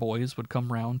the other boys would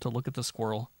come round to look at the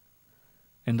squirrel,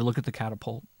 and to look at the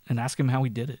catapult, and ask him how he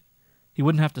did it. He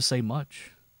wouldn't have to say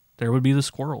much. There would be the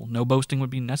squirrel. No boasting would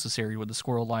be necessary with the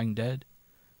squirrel lying dead.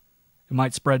 It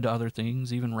might spread to other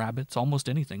things, even rabbits, almost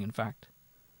anything, in fact.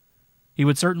 He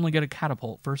would certainly get a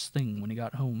catapult first thing when he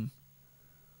got home.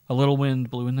 A little wind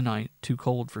blew in the night, too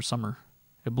cold for summer.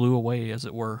 It blew away, as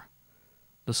it were,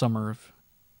 the summer of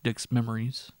Dick's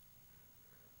memories.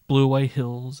 Blew away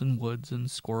hills and woods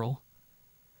and squirrel.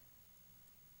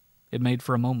 It made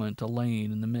for a moment a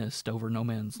lane in the mist over no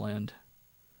man's land.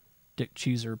 Dick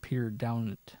Cheeser peered down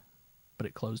it, but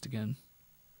it closed again.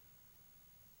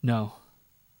 No.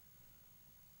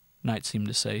 Night seemed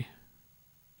to say,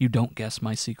 "You don't guess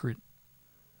my secret."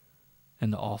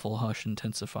 And the awful hush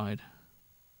intensified.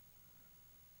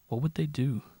 What would they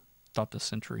do? Thought the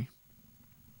sentry.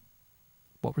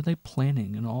 What were they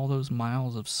planning in all those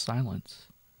miles of silence?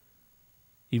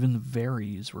 Even the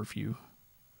Veries were few.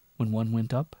 When one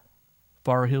went up,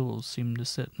 far hills seemed to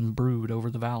sit and brood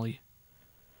over the valley.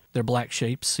 Their black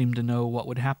shapes seemed to know what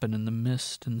would happen in the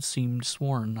mist and seemed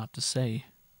sworn not to say.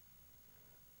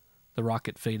 The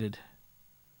rocket faded,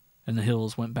 and the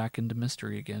hills went back into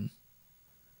mystery again,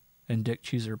 and Dick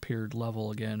Cheeser peered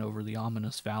level again over the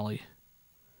ominous valley.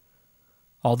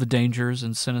 All the dangers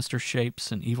and sinister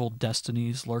shapes and evil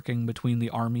destinies lurking between the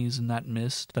armies in that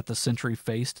mist that the sentry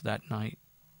faced that night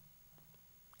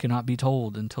cannot be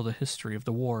told until the history of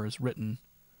the war is written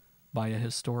by a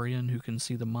historian who can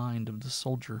see the mind of the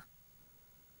soldier.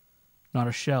 Not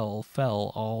a shell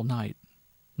fell all night.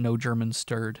 No German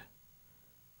stirred.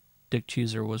 Dick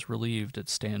Cheeser was relieved at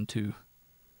stand 2,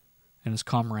 and his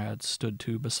comrades stood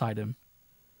 2 beside him.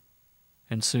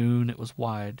 And soon it was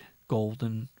wide,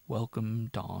 golden, welcome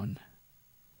dawn.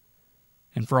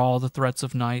 And for all the threats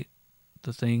of night,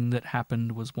 the thing that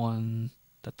happened was one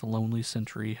that the lonely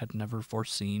sentry had never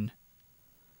foreseen.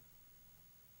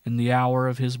 In the hour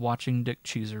of his watching, Dick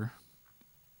Cheeser,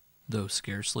 though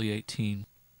scarcely 18,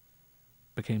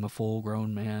 became a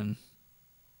full-grown man.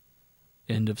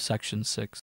 End of Section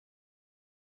 6.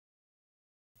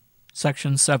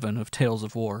 Section 7 of Tales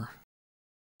of War.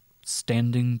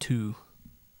 Standing To.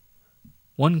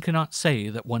 One cannot say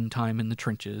that one time in the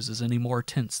trenches is any more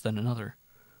tense than another.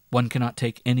 One cannot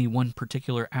take any one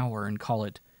particular hour and call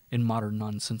it, in modern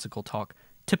nonsensical talk,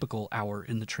 typical hour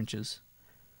in the trenches.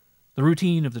 The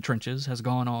routine of the trenches has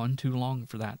gone on too long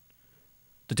for that.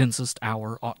 The tensest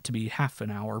hour ought to be half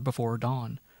an hour before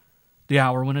dawn, the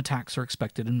hour when attacks are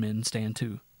expected and men stand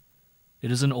to.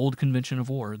 It is an old convention of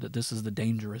war that this is the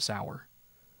dangerous hour,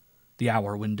 the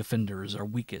hour when defenders are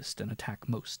weakest and attack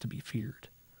most to be feared.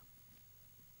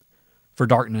 For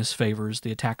darkness favors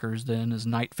the attackers then as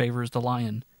night favors the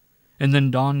lion, and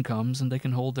then dawn comes and they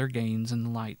can hold their gains in the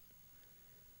light.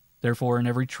 Therefore in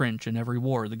every trench and every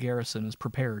war the garrison is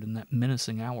prepared in that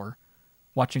menacing hour,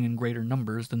 watching in greater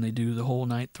numbers than they do the whole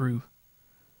night through.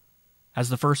 As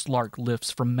the first lark lifts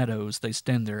from meadows, they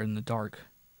stand there in the dark.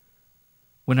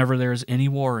 Whenever there is any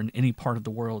war in any part of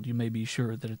the world, you may be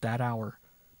sure that at that hour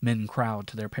men crowd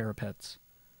to their parapets.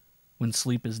 When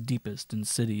sleep is deepest in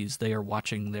cities, they are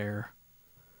watching there.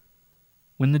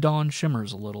 When the dawn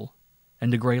shimmers a little,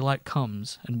 and the gray light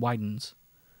comes and widens,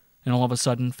 and all of a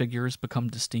sudden figures become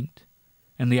distinct,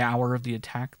 and the hour of the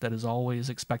attack that is always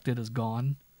expected is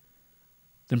gone,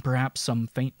 then perhaps some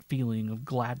faint feeling of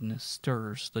gladness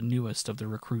stirs the newest of the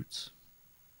recruits.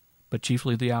 But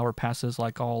chiefly the hour passes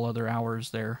like all other hours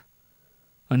there,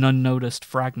 an unnoticed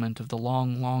fragment of the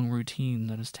long, long routine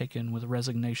that is taken with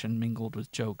resignation mingled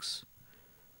with jokes.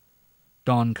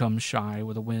 Dawn comes shy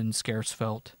with a wind scarce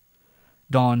felt,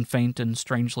 dawn faint and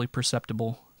strangely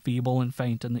perceptible, feeble and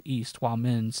faint in the east while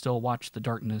men still watch the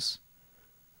darkness.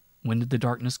 When did the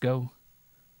darkness go?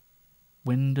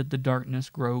 When did the darkness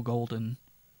grow golden?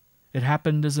 It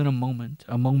happened as in a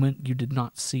moment you did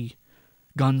not see.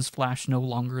 Guns flash no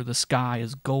longer, the sky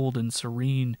is gold and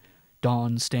serene.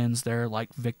 Dawn stands there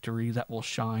like victory that will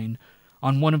shine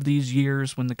on one of these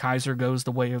years when the Kaiser goes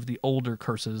the way of the older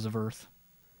curses of earth.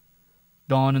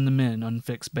 Dawn and the men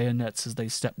unfix bayonets as they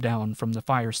step down from the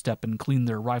fire step and clean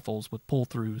their rifles with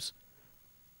pull-throughs.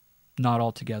 Not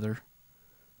altogether,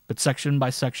 but section by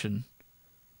section,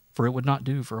 for it would not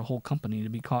do for a whole company to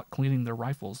be caught cleaning their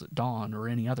rifles at dawn or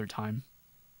any other time.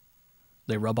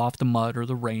 They rub off the mud or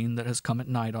the rain that has come at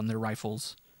night on their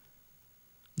rifles.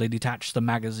 They detach the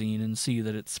magazine and see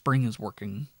that its spring is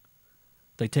working.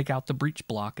 They take out the breech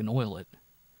block and oil it,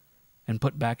 and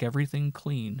put back everything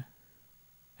clean,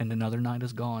 and another night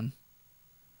is gone.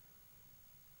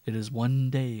 It is one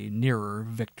day nearer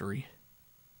victory.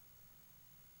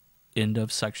 End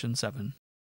of Section 7.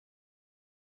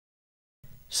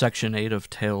 Section 8 of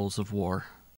Tales of War.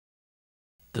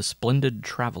 The Splendid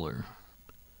Traveler.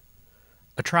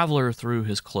 A traveler threw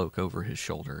his cloak over his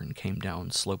shoulder and came down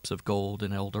slopes of gold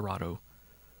in El Dorado.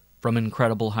 From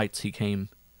incredible heights he came.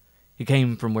 He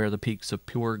came from where the peaks of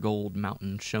pure gold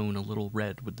mountain shone a little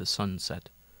red with the sunset.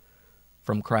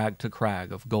 From crag to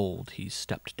crag of gold he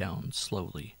stepped down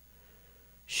slowly.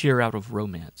 Sheer out of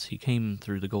romance he came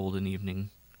through the golden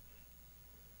evening.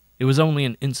 It was only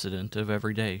an incident of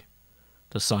every day.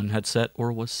 The sun had set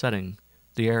or was setting,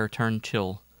 the air turned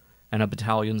chill, and a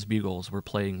battalion's bugles were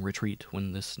playing retreat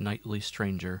when this nightly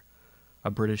stranger,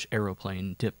 a British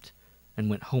aeroplane, dipped and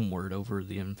went homeward over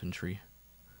the infantry.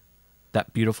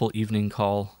 That beautiful evening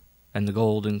call, and the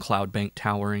golden cloud bank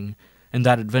towering, and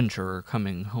that adventurer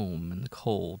coming home in the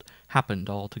cold, happened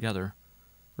all together,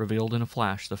 revealed in a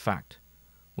flash the fact,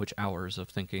 which hours of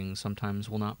thinking sometimes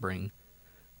will not bring,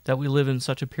 that we live in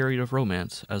such a period of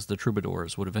romance as the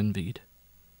troubadours would have envied.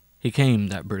 He came,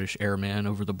 that British airman,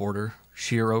 over the border,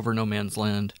 sheer over no man's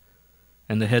land,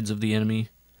 and the heads of the enemy,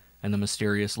 and the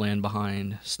mysterious land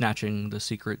behind, snatching the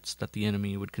secrets that the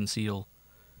enemy would conceal.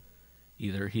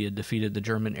 Either he had defeated the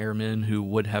German airmen who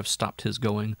would have stopped his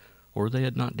going, or they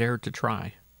had not dared to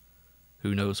try.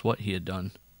 Who knows what he had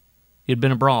done? He had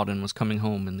been abroad and was coming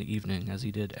home in the evening, as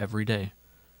he did every day.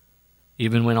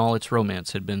 Even when all its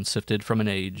romance had been sifted from an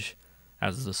age,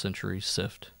 as the centuries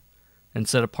sift, and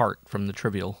set apart from the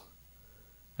trivial,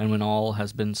 and when all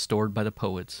has been stored by the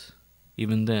poets,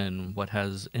 even then what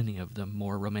has any of them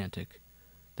more romantic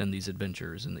than these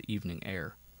adventures in the evening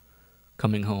air,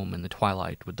 coming home in the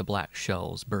twilight with the black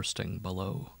shells bursting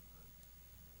below?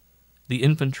 The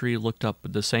infantry looked up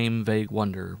with the same vague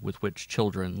wonder with which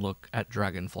children look at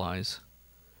dragonflies.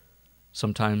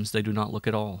 Sometimes they do not look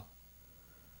at all,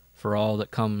 for all that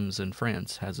comes in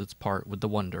France has its part with the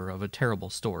wonder of a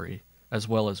terrible story, as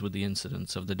well as with the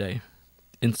incidents of the day.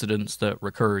 Incidents that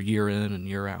recur year in and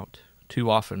year out,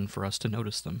 too often for us to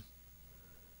notice them.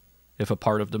 If a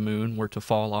part of the moon were to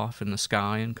fall off in the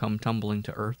sky and come tumbling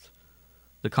to earth,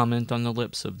 the comment on the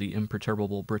lips of the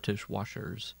imperturbable British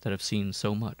watchers that have seen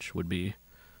so much would be,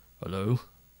 "Hello,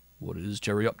 what is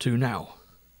Jerry up to now?"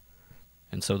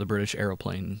 And so the British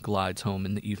aeroplane glides home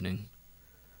in the evening,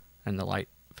 and the light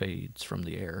fades from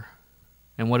the air,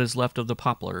 and what is left of the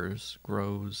poplars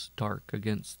grows dark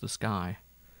against the sky,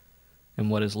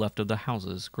 and what is left of the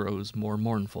houses grows more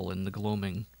mournful in the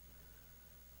gloaming.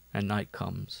 And night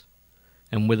comes,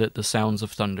 and with it the sounds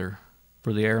of thunder,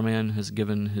 for the airman has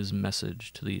given his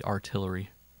message to the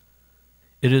artillery.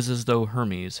 It is as though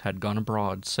Hermes had gone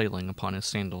abroad sailing upon his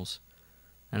sandals,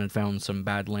 and had found some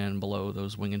bad land below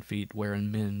those winged feet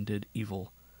wherein men did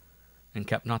evil, and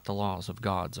kept not the laws of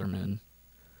gods or men.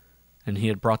 And he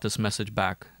had brought this message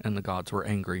back, and the gods were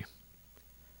angry.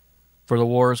 For the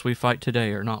wars we fight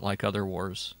today are not like other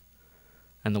wars,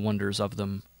 and the wonders of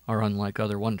them are unlike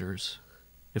other wonders.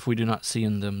 If we do not see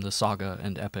in them the saga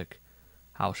and epic,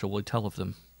 how shall we tell of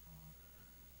them?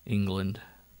 England.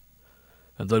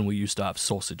 And then we used to have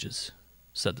sausages,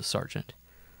 said the sergeant.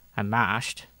 And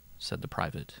mashed, said the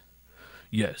private.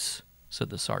 Yes, said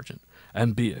the sergeant,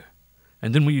 and beer.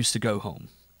 And then we used to go home.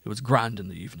 It was grand in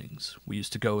the evenings. We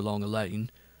used to go along a lane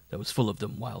that was full of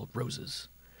them wild roses.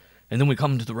 And then we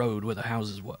come to the road where the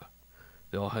houses were.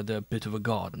 They all had their bit of a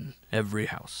garden, every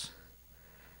house.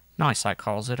 Nice, I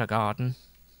calls it, a garden,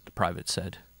 the private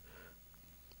said.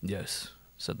 Yes,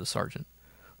 said the sergeant.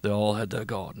 They all had their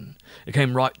garden. It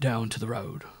came right down to the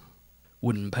road.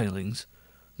 Wooden palings,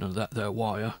 none of that there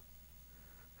wire.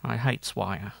 I hates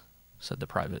wire, said the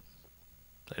private.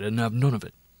 They didn't have none of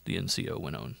it, the NCO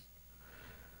went on.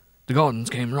 The gardens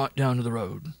came right down to the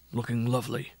road, looking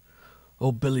lovely.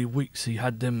 Old Billy Weeks, he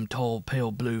had them tall,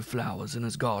 pale blue flowers in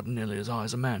his garden nearly as high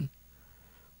as a man.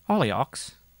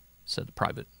 Hollyhocks, said the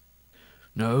private.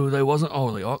 No, they wasn't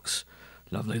hollyhocks.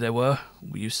 Lovely they were.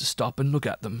 We used to stop and look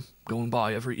at them, going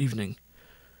by every evening.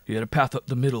 He had a path up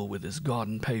the middle with his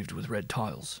garden paved with red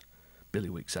tiles, Billy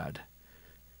Weeks had,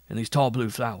 and these tall blue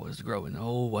flowers growing the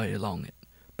whole way along it,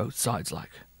 both sides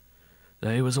like.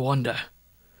 They was a wonder.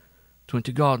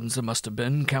 20 gardens there must have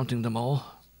been, counting them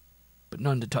all, but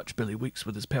none to touch Billy Weeks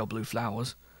with his pale blue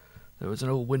flowers. There was an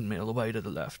old windmill away to the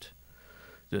left.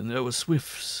 Then there was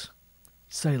swifts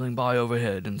sailing by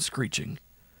overhead and screeching,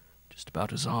 just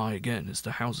about as high again as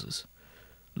the houses.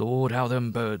 Lord, how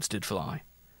them birds did fly.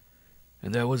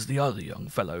 And there was the other young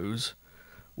fellows,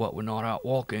 what were not out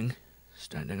walking,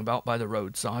 standing about by the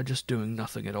roadside, just doing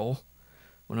nothing at all.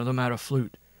 One of them had a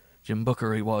flute. Jim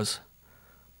Booker he was.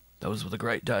 Those were the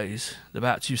great days. The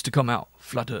bats used to come out,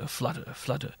 flutter, flutter,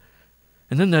 flutter,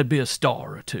 and then there'd be a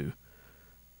star or two,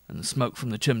 and the smoke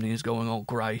from the chimneys going all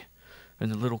grey,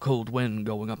 and the little cold wind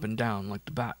going up and down like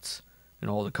the bats, and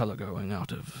all the colour going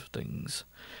out of things,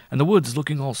 and the woods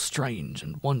looking all strange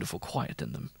and wonderful quiet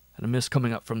in them, and a mist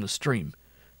coming up from the stream.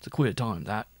 It's a queer time,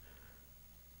 that.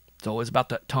 It's always about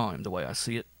that time, the way I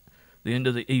see it. The end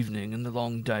of the evening and the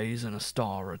long days and a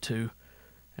star or two,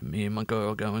 and me and my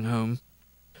girl going home.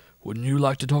 Wouldn't you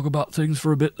like to talk about things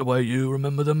for a bit the way you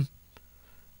remember them?"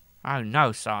 "Oh,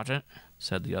 no, Sergeant,"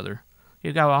 said the other.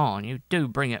 "You go on. You do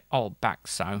bring it all back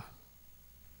so."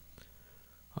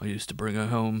 "I used to bring her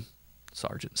home," the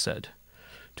sergeant said,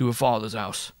 "to her father's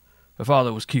house. Her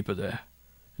father was keeper there,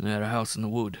 and they had a house in the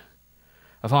wood.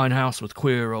 A fine house with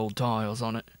queer old tiles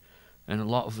on it, and a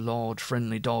lot of large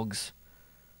friendly dogs.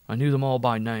 I knew them all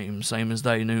by name, same as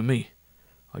they knew me.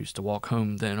 I used to walk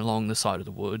home then along the side of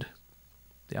the wood.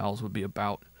 The owls would be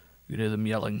about. You'd hear them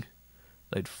yelling.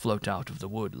 They'd float out of the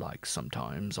wood like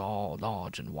sometimes, all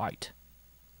large and white."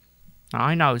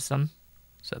 "I knows them,"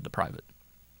 said the private.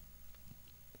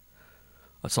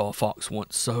 "I saw a fox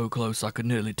once so close I could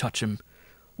nearly touch him,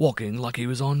 walking like he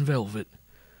was on velvet.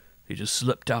 He just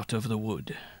slipped out of the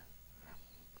wood."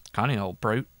 "Cunning old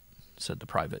brute," said the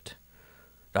private.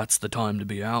 "That's the time to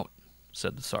be out,"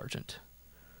 said the sergeant.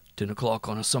 10 o'clock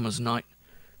on a summer's night,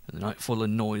 and the night full of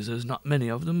noises, not many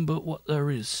of them, but what there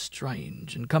is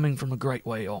strange, and coming from a great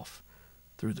way off,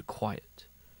 through the quiet,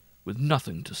 with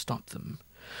nothing to stop them.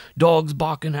 Dogs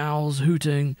barking, owls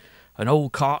hooting, an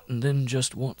old cart, and then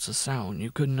just once a sound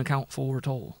you couldn't account for at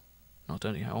all. Not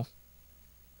anyhow.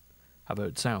 I've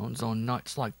heard sounds on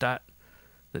nights like that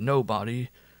nobody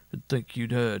would think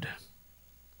you'd heard.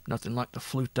 Nothing like the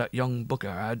flute that young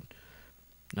Booker had.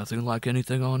 Nothing like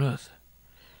anything on earth."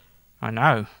 "I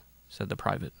know," said the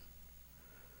private.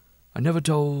 "I never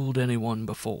told anyone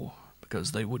before,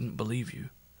 because they wouldn't believe you.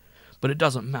 But it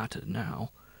doesn't matter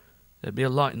now. There'd be a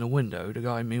light in the window to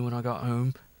guide me when I got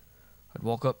home. I'd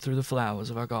walk up through the flowers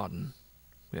of our garden.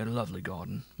 We had a lovely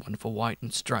garden, wonderful white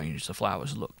and strange the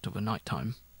flowers looked of a night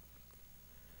time."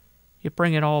 "You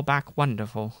bring it all back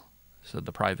wonderful," said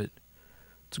the private.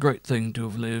 "It's a great thing to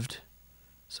have lived,"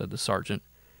 said the sergeant.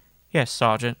 "Yes,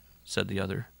 Sergeant," said the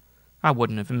other. "I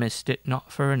wouldn't have missed it,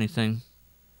 not for anything."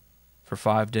 For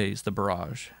 5 days the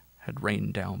barrage had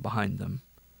rained down behind them.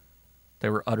 They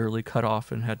were utterly cut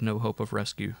off and had no hope of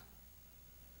rescue.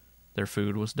 Their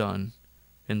food was done,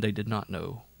 and they did not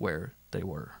know where they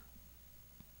were.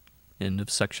 End of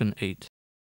Section 8.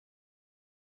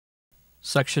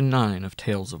 Section 9 of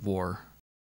Tales of War.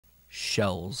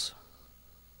 Shells.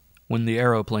 When the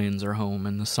aeroplanes are home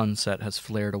and the sunset has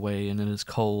flared away and it is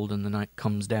cold and the night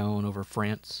comes down over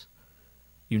France,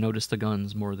 you notice the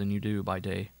guns more than you do by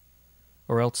day,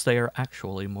 or else they are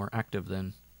actually more active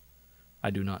then.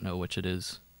 I do not know which it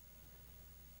is.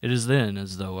 It is then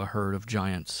as though a herd of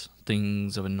giants,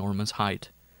 things of enormous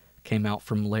height, came out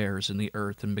from lairs in the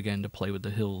earth and began to play with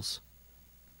the hills.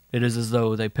 It is as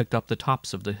though they picked up the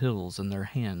tops of the hills in their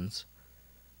hands,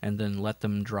 and then let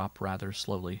them drop rather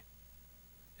slowly.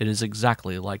 It is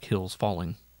exactly like hills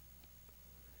falling.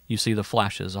 You see the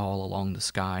flashes all along the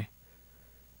sky,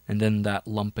 and then that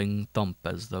lumping thump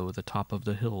as though the top of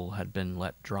the hill had been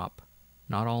let drop,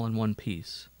 not all in one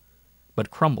piece,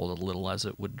 but crumbled a little as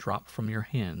it would drop from your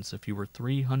hands if you were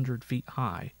 300 feet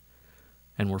high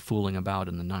and were fooling about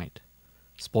in the night,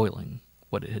 spoiling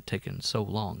what it had taken so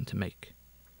long to make.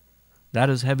 That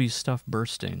is heavy stuff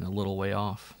bursting a little way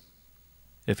off.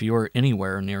 If you are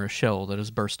anywhere near a shell that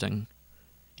is bursting,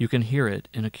 you can hear it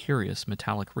in a curious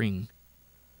metallic ring.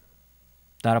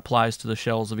 That applies to the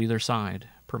shells of either side,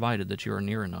 provided that you are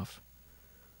near enough,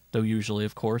 though usually,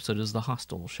 of course, it is the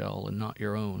hostile shell and not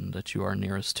your own that you are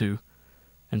nearest to,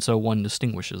 and so one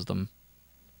distinguishes them.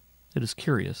 It is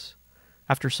curious,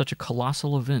 after such a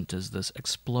colossal event as this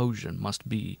explosion must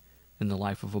be in the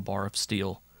life of a bar of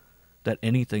steel, that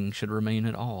anything should remain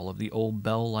at all of the old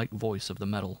bell-like voice of the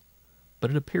metal,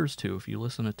 but it appears to if you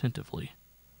listen attentively.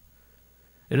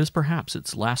 It is perhaps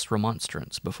its last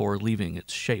remonstrance before leaving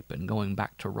its shape and going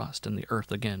back to rust in the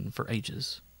earth again for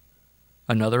ages.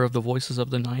 Another of the voices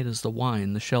of the night is the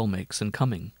whine the shell makes in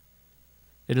coming.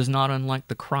 It is not unlike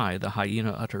the cry the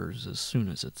hyena utters as soon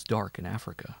as it's dark in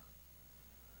Africa.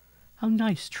 "How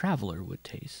nice traveler would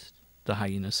taste," the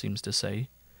hyena seems to say,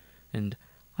 and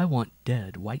 "I want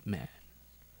dead white man."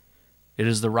 It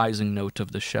is the rising note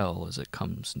of the shell as it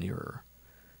comes nearer,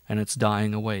 and its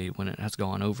dying away when it has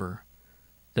gone over,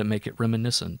 that make it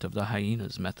reminiscent of the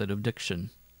hyena's method of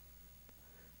diction.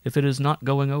 If it is not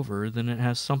going over, then it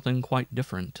has something quite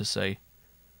different to say.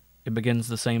 It begins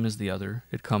the same as the other.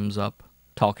 It comes up,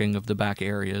 talking of the back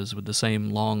areas with the same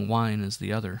long whine as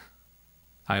the other.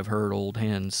 I have heard old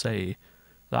hands say,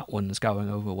 "That one's going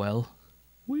over well."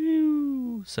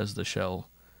 "Whew," says the shell,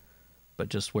 but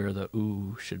just where the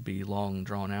ooh should be long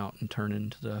drawn out and turn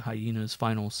into the hyena's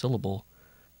final syllable,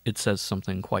 it says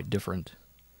something quite different.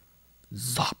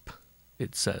 "Zop,"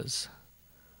 it says.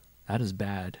 That is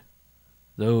bad.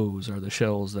 Those are the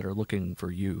shells that are looking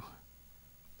for you.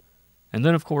 And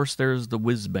then, of course, there's the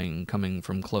whiz-bang coming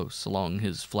from close along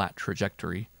his flat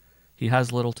trajectory. He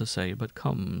has little to say, but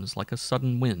comes like a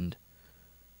sudden wind,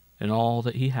 and all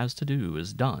that he has to do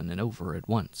is done and over at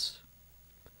once.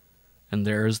 And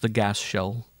there's the gas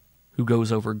shell, who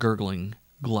goes over gurgling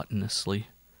gluttonously,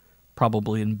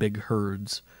 probably in big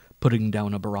herds, putting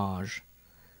down a barrage.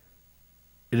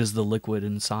 It is the liquid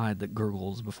inside that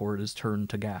gurgles before it is turned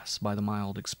to gas by the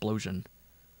mild explosion.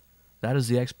 That is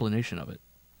the explanation of it.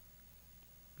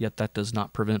 Yet that does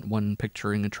not prevent one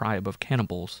picturing a tribe of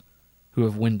cannibals who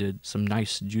have winded some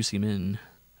nice juicy men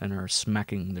and are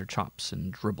smacking their chops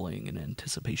and dribbling in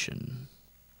anticipation.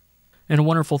 And a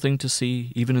wonderful thing to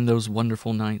see, even in those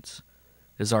wonderful nights,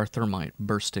 is our thermite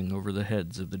bursting over the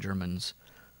heads of the Germans.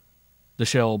 The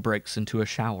shell breaks into a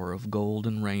shower of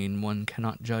golden rain. One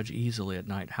cannot judge easily at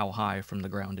night how high from the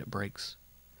ground it breaks,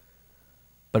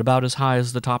 but about as high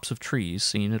as the tops of trees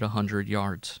seen at 100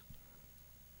 yards.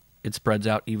 It spreads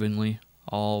out evenly,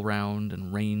 all round,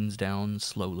 and rains down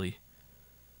slowly.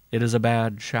 It is a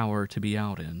bad shower to be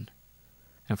out in,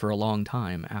 and for a long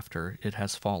time after it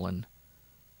has fallen,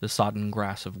 the sodden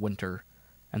grass of winter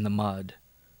and the mud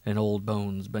and old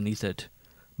bones beneath it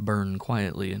burn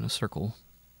quietly in a circle.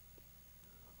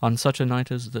 On such a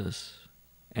night as this,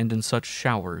 and in such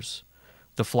showers,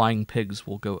 the flying pigs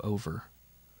will go over,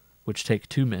 which take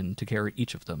 2 men to carry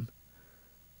each of them.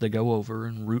 They go over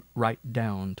and root right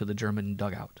down to the German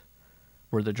dugout,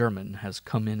 where the German has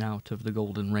come in out of the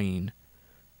golden rain,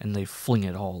 and they fling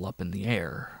it all up in the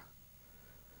air.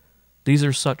 These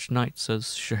are such nights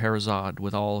as Scheherazade,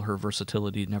 with all her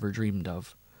versatility, never dreamed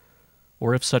of.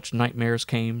 Or if such nightmares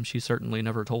came, she certainly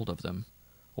never told of them,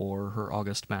 or her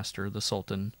august master, the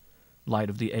Sultan, Light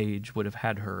of the Age, would have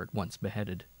had her at once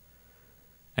beheaded,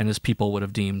 and his people would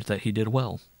have deemed that he did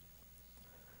well.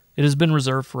 It has been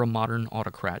reserved for a modern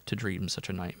autocrat to dream such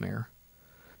a nightmare,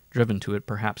 driven to it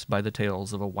perhaps by the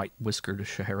tales of a white-whiskered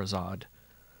Scheherazade,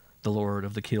 the lord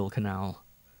of the Kiel Canal,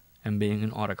 and being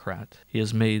an autocrat, he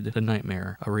has made the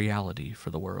nightmare a reality for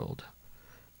the world.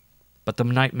 But the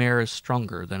nightmare is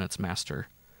stronger than its master,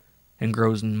 and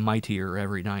grows mightier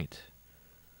every night,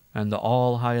 and the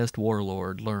all-highest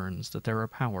warlord learns that there are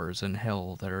powers in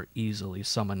hell that are easily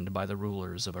summoned by the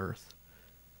rulers of earth,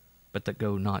 but that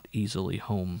go not easily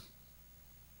home.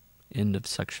 End of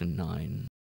Section 9.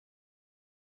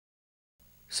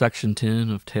 Section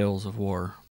 10 of Tales of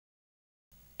War.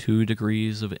 2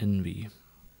 Degrees of Envy.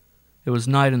 It was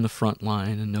night in the front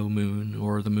line, and no moon,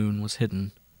 or the moon was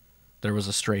hidden. There was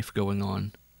a strafe going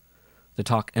on. The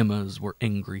Tok Emmas were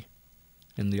angry,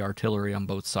 and the artillery on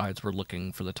both sides were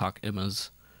looking for the Tok Emmas.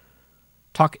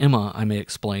 Tok Emma, I may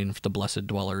explain for the blessed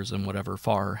dwellers in whatever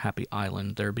far happy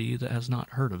island there be that has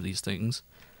not heard of these things,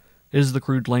 is the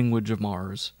crude language of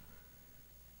Mars.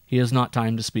 He has not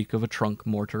time to speak of a trunk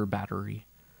mortar battery,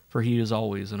 for he is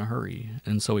always in a hurry,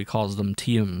 and so he calls them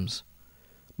TMs.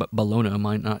 But Bellona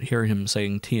might not hear him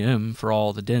saying TM for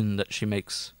all the din that she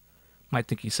makes. Might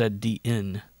think he said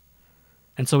DN.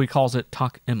 And so he calls it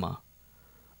Tok Emma.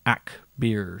 Ak,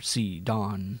 beer, sea,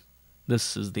 dawn.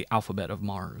 This is the alphabet of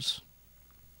Mars.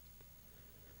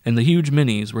 And the huge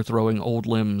minis were throwing old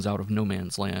limbs out of no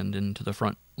man's land into the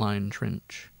front line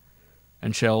trench,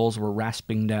 and shells were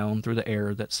rasping down through the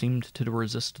air that seemed to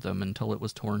resist them until it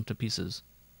was torn to pieces.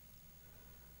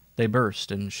 They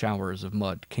burst, and showers of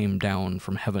mud came down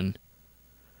from heaven.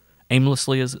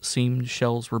 Aimlessly as it seemed,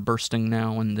 shells were bursting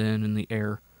now and then in the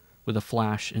air with a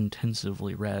flash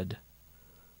intensively red.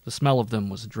 The smell of them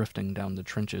was drifting down the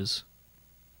trenches.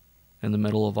 In the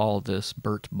middle of all this,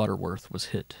 Bert Butterworth was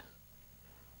hit.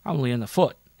 "Only in the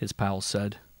foot," his pals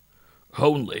said.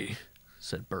 "Only,"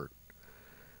 said Bert.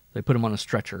 They put him on a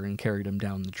stretcher and carried him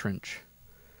down the trench.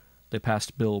 They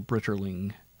passed Bill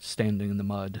Britterling, standing in the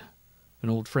mud, an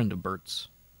old friend of Bert's.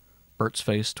 Bert's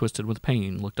face, twisted with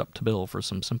pain, looked up to Bill for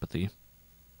some sympathy.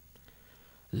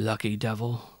 "Lucky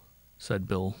devil," said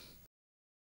Bill.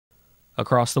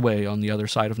 Across the way, on the other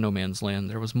side of no man's land,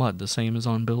 there was mud the same as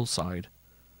on Bill's side.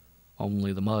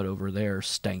 Only the mud over there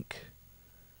stank.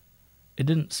 It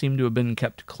didn't seem to have been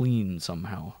kept clean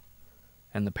somehow,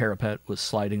 and the parapet was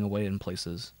sliding away in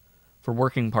places, for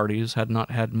working parties had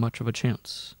not had much of a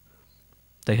chance.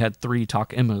 They had 3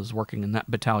 Tok Emmas working in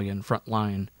that battalion front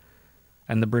line,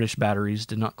 and the British batteries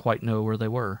did not quite know where they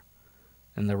were,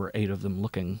 and there were 8 of them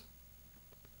looking.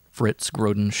 Fritz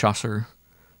Grodenschasser,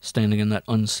 standing in that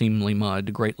unseemly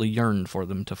mud, greatly yearned for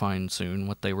them to find soon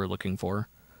what they were looking for.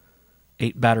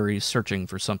 8 batteries searching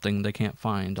for something they can't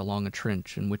find along a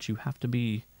trench in which you have to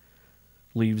be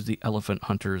leaves the elephant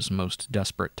hunter's most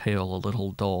desperate tale a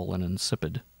little dull and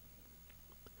insipid.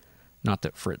 Not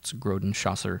that Fritz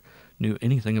Grodenschasser knew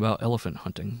anything about elephant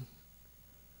hunting.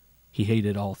 He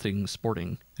hated all things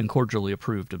sporting, and cordially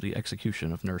approved of the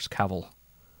execution of Nurse Cavil.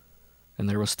 And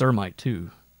there was thermite,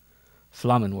 too.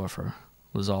 Flammenwerfer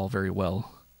was all very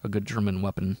well, a good German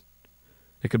weapon.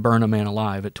 It could burn a man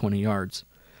alive at 20 yards.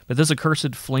 But this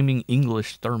accursed flaming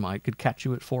English thermite could catch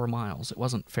you at 4 miles. It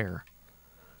wasn't fair.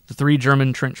 The 3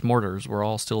 German trench mortars were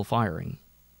all still firing.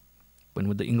 When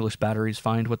would the English batteries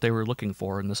find what they were looking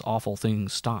for and this awful thing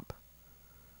stop?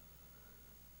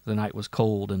 The night was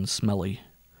cold and smelly.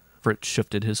 Fritz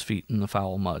shifted his feet in the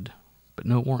foul mud, but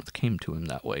no warmth came to him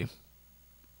that way.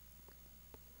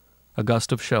 A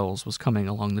gust of shells was coming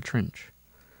along the trench.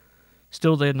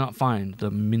 Still they had not found the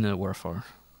Minenwerfer.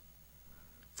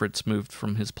 Fritz moved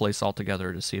from his place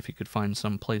altogether to see if he could find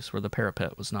some place where the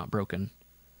parapet was not broken.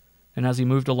 And as he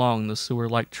moved along the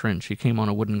sewer-like trench, he came on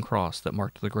a wooden cross that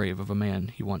marked the grave of a man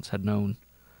he once had known,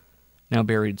 now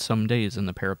buried some days in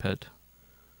the parapet.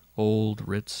 Old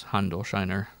Ritz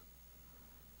Handelscheiner.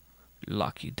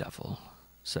 Lucky devil,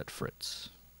 said Fritz.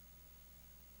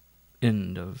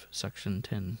 End of Section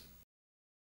 10.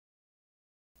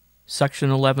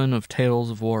 Section 11 of Tales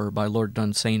of War by Lord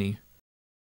Dunsany.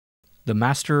 The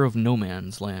Master of No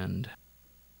Man's Land.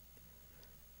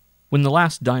 When the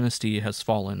last dynasty has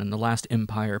fallen and the last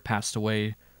empire passed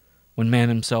away, when man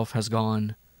himself has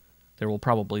gone, there will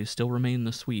probably still remain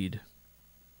the Swede,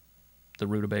 the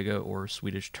rutabaga or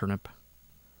Swedish turnip.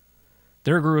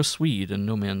 There grew a Swede in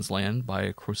No Man's Land by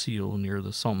a Crosil near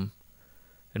the Somme,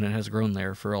 and it has grown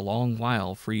there for a long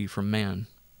while free from man.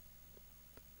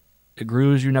 It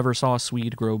grew as you never saw a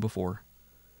Swede grow before.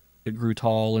 It grew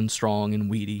tall and strong and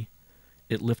weedy.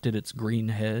 It lifted its green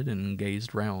head and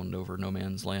gazed round over No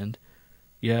Man's Land.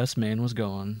 Yes, man was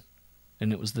gone,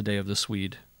 and it was the day of the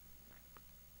Swede.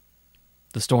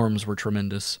 The storms were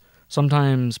tremendous.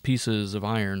 Sometimes pieces of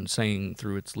iron sang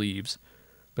through its leaves,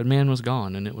 but man was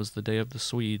gone, and it was the day of the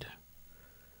Swede.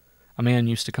 A man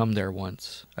used to come there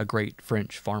once, a great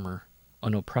French farmer,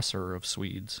 an oppressor of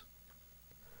Swedes.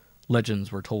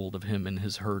 Legends were told of him and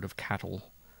his herd of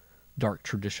cattle, dark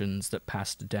traditions that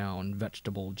passed down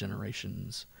vegetable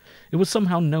generations. It was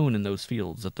somehow known in those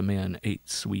fields that the man ate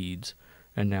Swedes,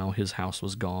 and now his house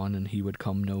was gone and he would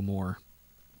come no more.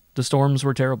 The storms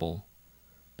were terrible,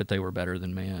 but they were better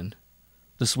than man.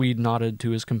 The Swede nodded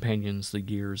to his companions. The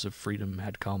years of freedom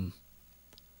had come.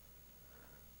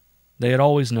 They had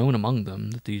always known among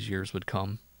them that these years would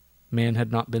come. Man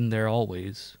had not been there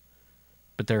always,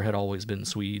 but there had always been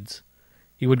Swedes.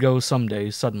 He would go some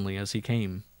day suddenly as he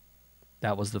came.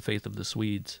 That was the faith of the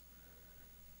Swedes.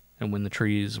 And when the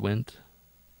trees went,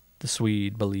 the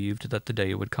Swede believed that the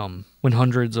day would come, when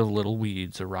hundreds of little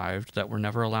weeds arrived that were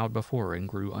never allowed before and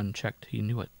grew unchecked. He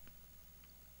knew it.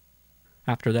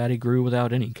 After that he grew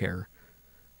without any care,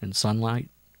 and sunlight,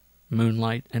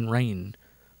 moonlight, and rain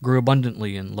grew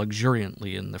abundantly and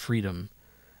luxuriantly in the freedom,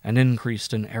 and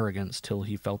increased in arrogance till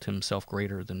he felt himself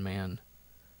greater than man.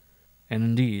 And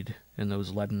indeed, in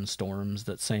those leaden storms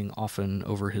that sang often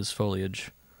over his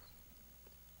foliage,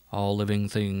 all living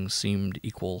things seemed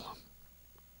equal.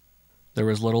 There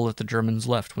was little that the Germans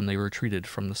left when they retreated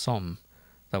from the Somme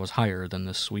that was higher than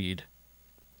this Swede.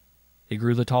 He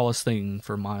grew the tallest thing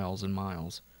for miles and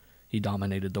miles. He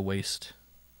dominated the waste.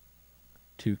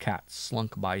 2 cats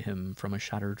slunk by him from a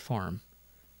shattered farm.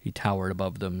 He towered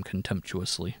above them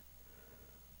contemptuously.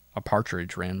 A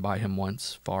partridge ran by him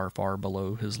once, far, far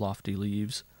below his lofty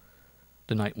leaves.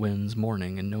 The night winds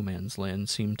mourning in No Man's Land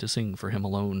seemed to sing for him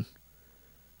alone.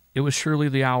 It was surely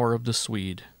the hour of the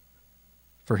Swede.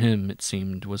 For him, it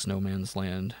seemed, was No Man's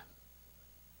Land.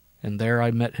 And there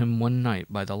I met him one night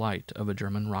by the light of a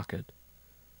German rocket,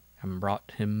 and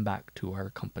brought him back to our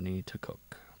company to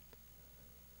cook.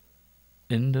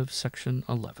 End of Section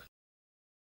 11.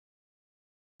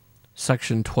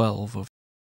 Section 12 of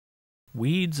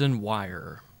Weeds and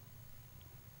Wire.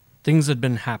 Things had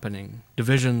been happening.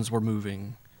 Divisions were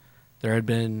moving. There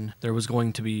was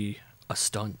going to be a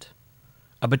stunt.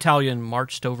 A battalion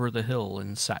marched over the hill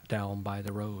and sat down by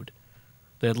the road.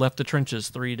 They had left the trenches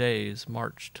 3 days,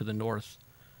 marched to the north,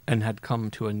 and had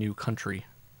come to a new country.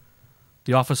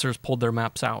 The officers pulled their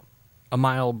maps out. A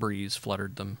mild breeze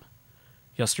fluttered them.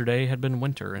 Yesterday had been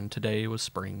winter, and today was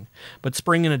spring, but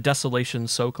spring in a desolation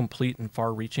so complete and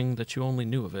far-reaching that you only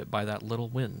knew of it by that little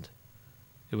wind.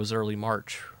 It was early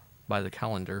March by the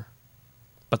calendar,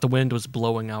 but the wind was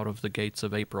blowing out of the gates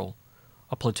of April.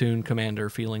 A platoon commander,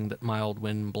 feeling that mild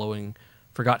wind blowing,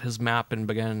 forgot his map and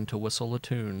began to whistle a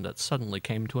tune that suddenly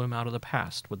came to him out of the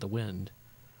past with the wind.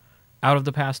 Out of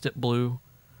the past it blew,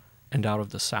 and out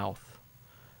of the south,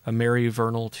 a merry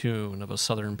vernal tune of a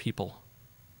southern people.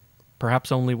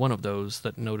 Perhaps only one of those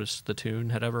that noticed the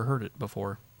tune had ever heard it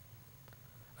before.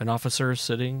 An officer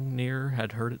sitting near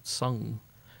had heard it sung.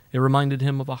 It reminded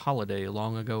him of a holiday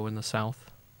long ago in the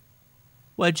South.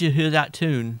 "Where'd you hear that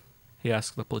tune?" he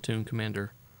asked the platoon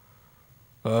commander.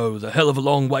 "Oh, the hell of a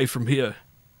long way from here,"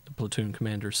 the platoon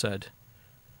commander said.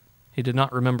 He did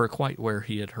not remember quite where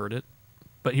he had heard it,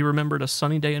 but he remembered a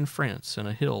sunny day in France and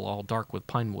a hill all dark with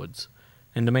pine woods,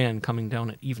 and a man coming down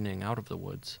at evening out of the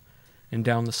woods, and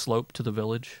down the slope to the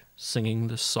village, singing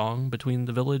this song. Between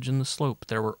the village and the slope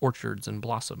there were orchards in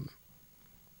blossom,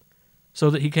 so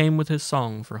that he came with his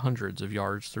song for hundreds of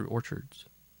yards through orchards.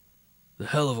 "The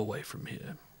hell of a way from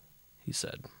here," he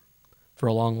said. For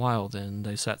a long while then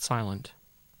they sat silent.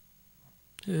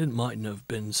 "It mightn't have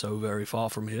been so very far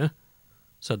from here,"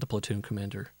 said the platoon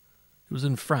commander. "It was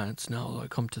in France, now I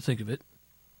come to think of it.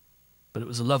 But it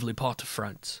was a lovely part of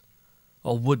France.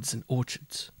 All woods and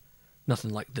orchards.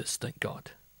 Nothing like this, thank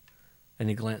God." And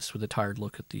he glanced with a tired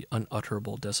look at the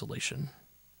unutterable desolation.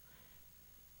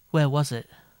 "Where was it?"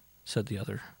 said the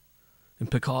other. "In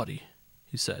Picardy,"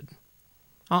 he said.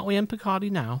 "Aren't we in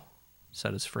Picardy now?"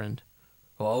 said his friend.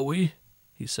 "Are we?"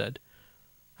 he said.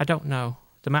 "I don't know.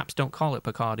 The maps don't call it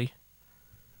Picardy."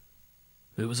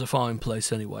 "It was a fine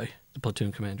place anyway," the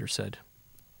platoon commander said.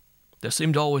 "There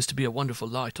seemed always to be a wonderful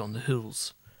light on the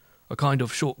hills. A kind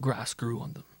of short grass grew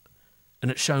on them, and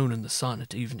it shone in the sun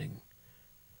at evening.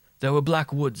 There were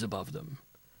black woods above them.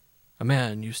 A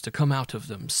man used to come out of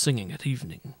them singing at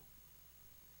evening."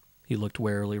 He looked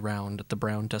warily round at the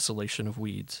brown desolation of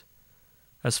weeds.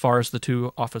 As far as the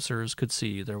two officers could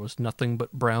see, there was nothing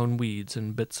but brown weeds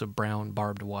and bits of brown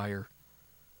barbed wire.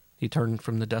 He turned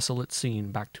from the desolate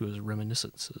scene back to his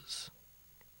reminiscences.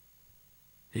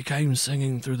 "He came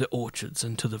singing through the orchards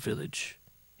into the village,"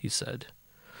 he said.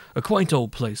 "A quaint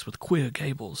old place with queer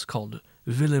gables called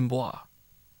Ville-en-Bois."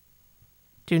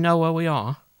 "Do you know where we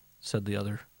are?" said the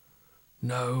other.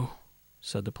 "No,"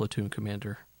 said the platoon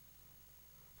commander.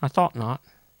 "I thought not,"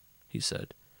 he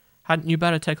said. "Hadn't you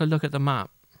better take a look at the map?"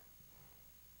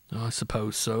 "I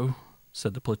suppose so,"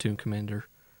 said the platoon commander,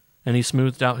 and he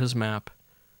smoothed out his map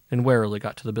and warily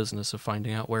got to the business of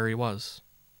finding out where he was.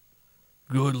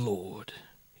 "Good Lord,"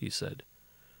 he said.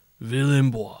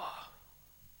 "Ville-en-Bois."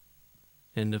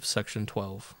 End of section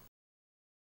 12.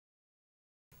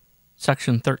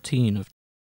 Section 13 of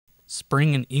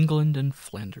Spring in England and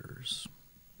Flanders.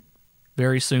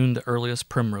 Very soon the earliest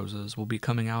primroses will be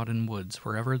coming out in woods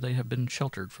wherever they have been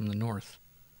sheltered from the north.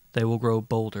 They will grow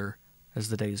bolder as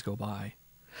the days go by,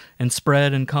 and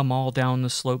spread and come all down the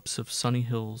slopes of sunny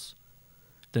hills.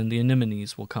 Then the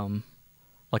anemones will come,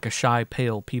 like a shy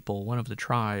pale people, one of the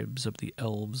tribes of the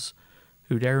elves,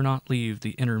 who dare not leave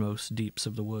the innermost deeps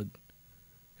of the wood.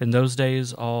 In those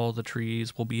days all the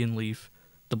trees will be in leaf,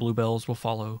 the bluebells will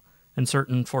follow, and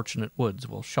certain fortunate woods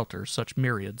will shelter such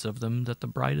myriads of them that the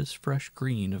brightest fresh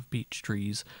green of beech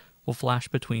trees will flash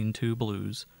between two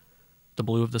blues, the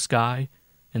blue of the sky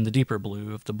and the deeper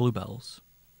blue of the bluebells.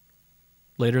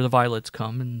 Later the violets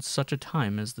come, and such a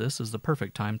time as this is the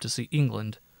perfect time to see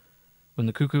England, when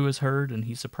the cuckoo is heard and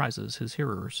he surprises his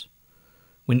hearers,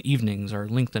 when evenings are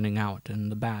lengthening out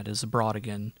and the bat is abroad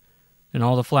again, and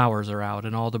all the flowers are out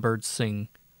and all the birds sing.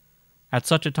 At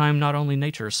such a time not only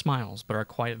nature smiles, but our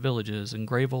quiet villages and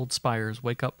grave old spires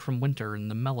wake up from winter in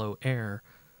the mellow air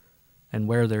and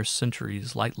wear their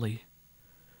centuries lightly.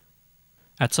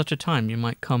 At such a time you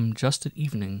might come just at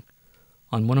evening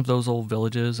on one of those old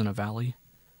villages in a valley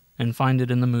and find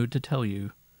it in the mood to tell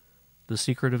you the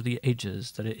secret of the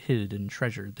ages that it hid and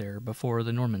treasured there before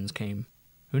the Normans came.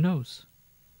 Who knows?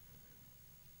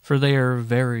 For they are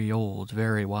very old,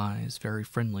 very wise, very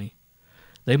friendly.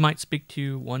 They might speak to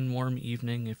you one warm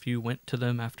evening. If you went to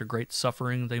them after great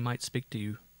suffering, they might speak to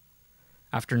you.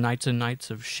 After nights and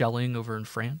nights of shelling over in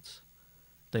France,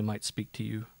 they might speak to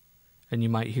you, and you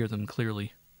might hear them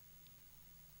clearly.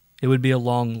 It would be a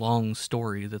long, long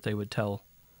story that they would tell,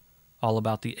 all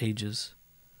about the ages,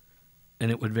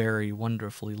 and it would vary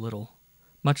wonderfully little,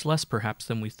 much less perhaps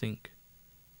than we think,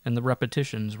 and the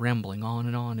repetitions rambling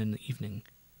on in the evening,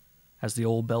 as the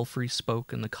old belfry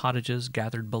spoke and the cottages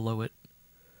gathered below it,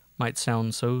 might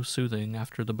sound so soothing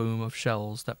after the boom of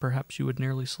shells that perhaps you would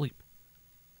nearly sleep.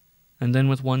 And then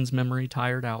with one's memory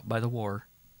tired out by the war,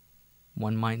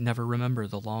 one might never remember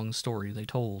the long story they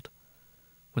told,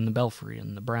 when the belfry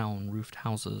and the brown-roofed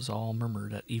houses all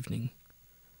murmured at evening.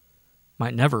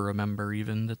 Might never remember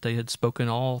even that they had spoken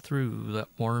all through that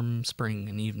warm spring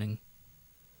and evening.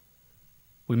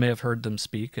 We may have heard them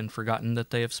speak and forgotten that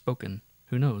they have spoken.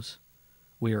 Who knows?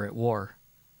 We are at war,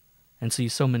 and see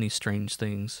so many strange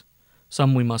things.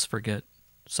 Some we must forget,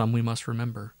 some we must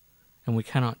remember, and we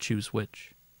cannot choose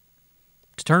which.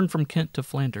 To turn from Kent to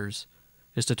Flanders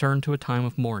is to turn to a time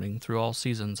of mourning through all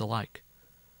seasons alike.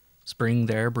 Spring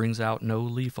there brings out no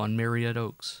leaf on myriad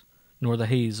oaks, nor the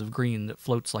haze of green that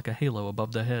floats like a halo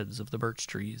above the heads of the birch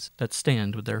trees that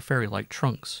stand with their fairy-like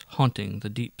trunks haunting the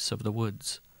deeps of the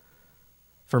woods.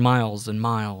 For miles and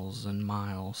miles and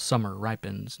miles summer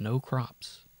ripens no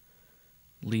crops,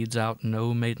 leads out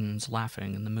no maidens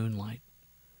laughing in the moonlight,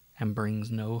 and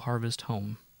brings no harvest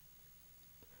home.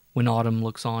 When autumn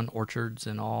looks on orchards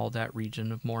and all that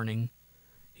region of morning,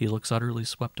 he looks utterly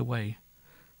swept away,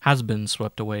 has been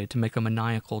swept away to make a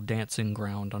maniacal dancing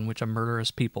ground on which a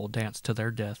murderous people dance to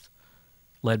their death,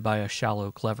 led by a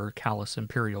shallow, clever, callous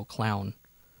imperial clown.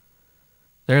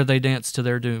 There they dance to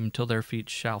their doom till their feet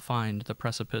shall find the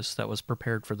precipice that was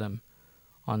prepared for them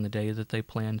on the day that they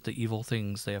planned the evil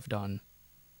things they have done.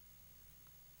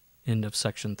 End of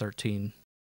section 13.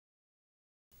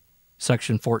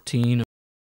 Section 14.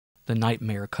 The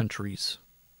Nightmare Countries.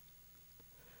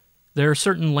 There are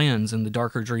certain lands in the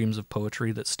darker dreams of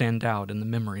poetry that stand out in the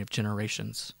memory of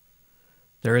generations.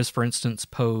 There is, for instance,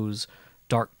 Poe's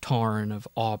dark tarn of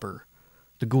Auber,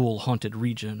 the ghoul-haunted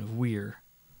region of Weir.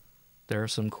 There are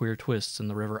some queer twists in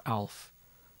the river Alf,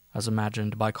 as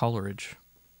imagined by Coleridge.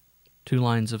 2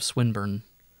 lines of Swinburne,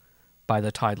 by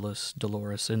the tideless,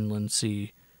 dolorous inland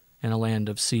sea, in a land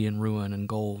of sea and ruin and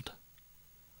gold,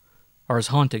 are as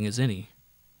haunting as any.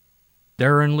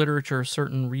 There are in literature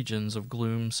certain regions of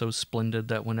gloom so splendid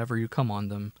that whenever you come on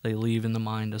them, they leave in the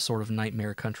mind a sort of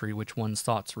nightmare country which one's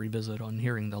thoughts revisit on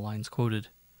hearing the lines quoted.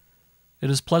 It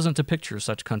is pleasant to picture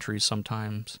such countries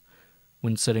sometimes,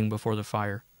 when sitting before the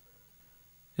fire.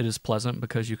 It is pleasant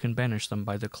because you can banish them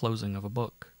by the closing of a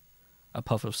book. A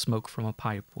puff of smoke from a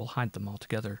pipe will hide them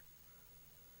altogether.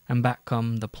 And back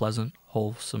come the pleasant,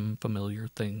 wholesome, familiar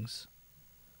things.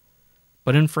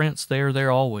 But in France they are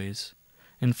there always.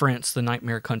 In France the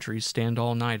nightmare countries stand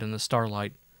all night in the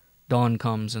starlight. Dawn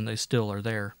comes and they still are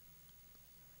there.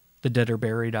 The dead are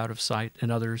buried out of sight,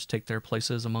 and others take their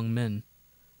places among men.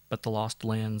 But the lost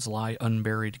lands lie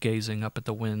unburied gazing up at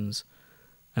the winds,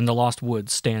 and the lost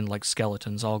woods stand like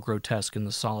skeletons, all grotesque in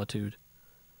the solitude.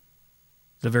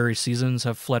 The very seasons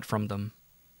have fled from them.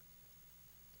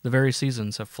 The very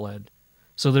seasons have fled,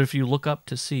 so that if you look up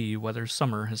to see whether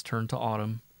summer has turned to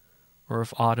autumn, or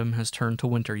if autumn has turned to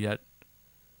winter yet,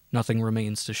 nothing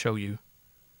remains to show you.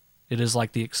 It is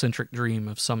like the eccentric dream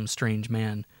of some strange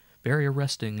man, very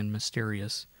arresting and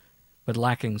mysterious, but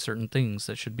lacking certain things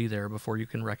that should be there before you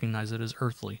can recognize it as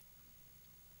earthly.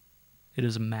 It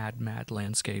is a mad, mad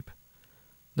landscape.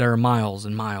 There are miles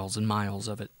and miles and miles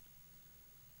of it.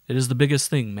 It is the biggest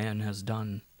thing man has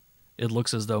done. It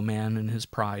looks as though man in his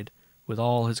pride, with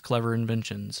all his clever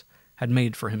inventions, had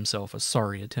made for himself a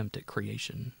sorry attempt at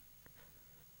creation.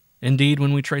 Indeed,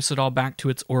 when we trace it all back to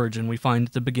its origin, we find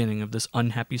at the beginning of this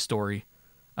unhappy story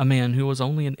a man who was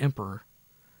only an emperor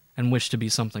and wished to be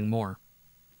something more.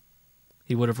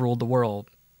 He would have ruled the world,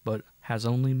 but has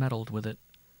only meddled with it,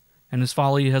 and his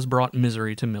folly has brought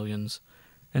misery to millions,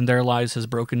 and there lies his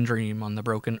broken dream on the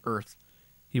broken earth.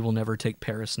 He will never take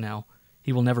Paris now.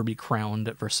 He will never be crowned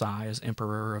at Versailles as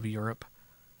Emperor of Europe.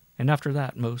 And after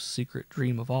that most secret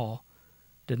dream of all,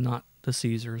 did not the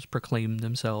Caesars proclaim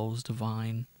themselves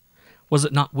divine? Was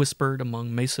it not whispered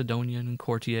among Macedonian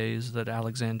courtiers that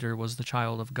Alexander was the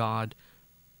child of God,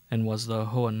 and was the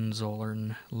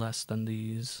Hohenzollern less than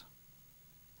these?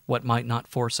 What might not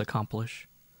force accomplish?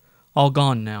 All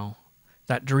gone now,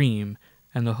 that dream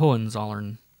and the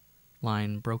Hohenzollern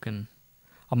line broken.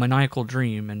 A maniacal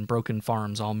dream and broken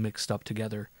farms all mixed up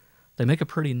together. They make a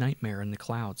pretty nightmare, and the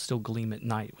clouds still gleam at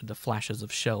night with the flashes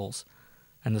of shells,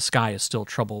 and the sky is still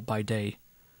troubled by day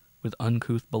with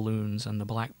uncouth balloons and the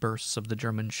black bursts of the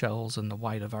German shells and the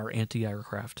white of our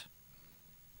anti-aircraft.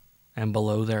 And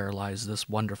below there lies this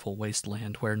wonderful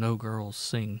wasteland where no girls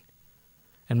sing,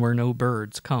 and where no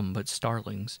birds come but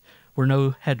starlings, where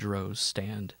no hedgerows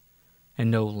stand,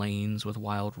 and no lanes with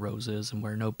wild roses, and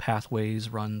where no pathways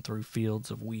run through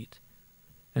fields of wheat.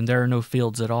 And there are no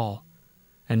fields at all,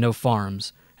 and no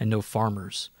farms, and no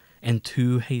farmers, and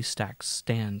 2 haystacks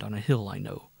stand on a hill I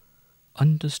know,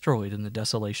 undestroyed in the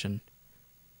desolation,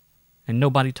 and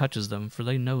nobody touches them, for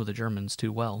they know the Germans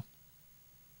too well.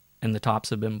 And the tops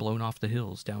have been blown off the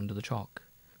hills down to the chalk,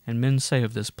 and men say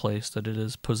of this place that it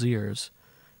is Pozières,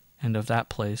 and of that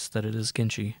place that it is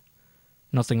Ginchy.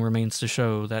 Nothing remains to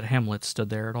show that Hamlet stood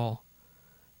there at all,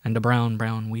 and a brown,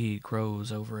 brown weed grows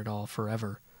over it all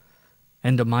forever,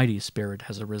 and a mighty spirit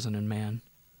has arisen in man,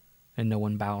 and no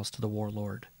one bows to the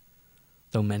warlord,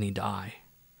 though many die.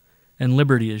 And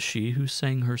Liberty is she who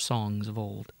sang her songs of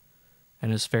old,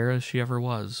 and as fair as she ever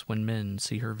was when men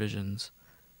see her visions,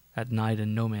 at night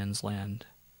in no man's land,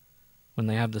 when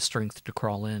they have the strength to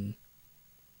crawl in.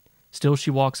 Still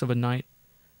she walks of a night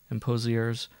in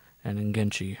Posiers and in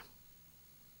Genchi.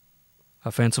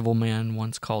 A fanciful man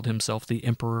once called himself the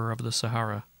Emperor of the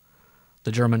Sahara.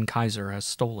 The German Kaiser has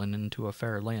stolen into a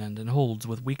fair land and holds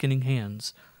with weakening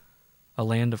hands a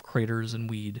land of craters and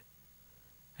weed,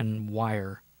 and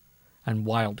wire, and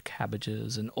wild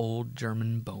cabbages and old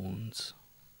German bones.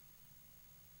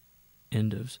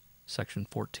 End of section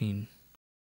 14.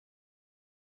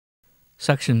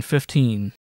 Section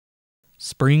 15.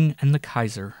 Spring and the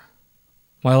Kaiser.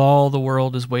 While all the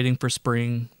world is waiting for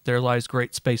spring, there lies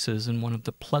great spaces in one of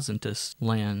the pleasantest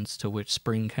lands to which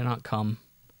spring cannot come.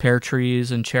 Pear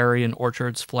trees and cherry and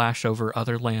orchards flash over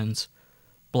other lands,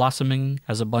 blossoming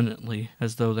as abundantly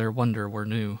as though their wonder were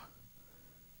new,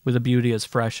 with a beauty as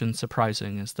fresh and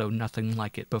surprising as though nothing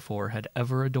like it before had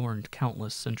ever adorned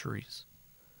countless centuries.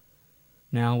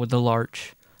 Now with the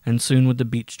larch, and soon with the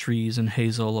beech trees and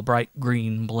hazel, a bright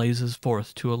green blazes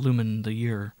forth to illumine the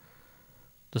year.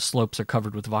 The slopes are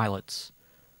covered with violets.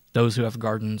 Those who have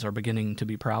gardens are beginning to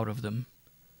be proud of them,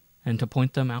 and to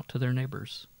point them out to their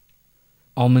neighbors.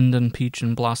 Almond and peach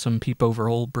and blossom peep over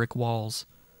old brick walls.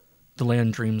 The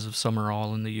land dreams of summer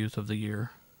all in the youth of the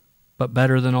year. But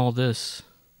better than all this,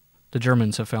 the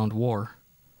Germans have found war.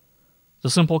 The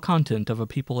simple content of a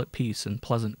people at peace in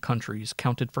pleasant countries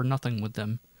counted for nothing with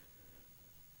them.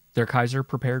 Their Kaiser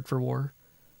prepared for war,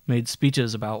 made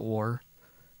speeches about war,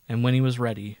 and when he was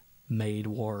ready, made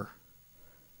war.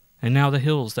 And now the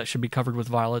hills that should be covered with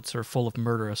violets are full of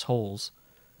murderous holes,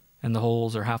 and the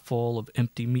holes are half full of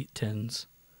empty meat tins.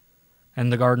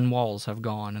 And the garden walls have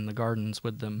gone, and the gardens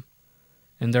with them,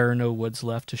 and there are no woods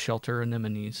left to shelter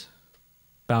anemones.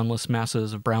 Boundless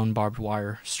masses of brown barbed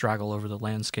wire straggle over the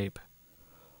landscape.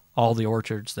 All the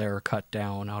orchards there are cut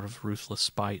down out of ruthless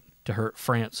spite, to hurt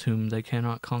France whom they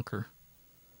cannot conquer.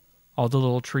 All the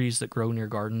little trees that grow near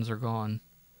gardens are gone.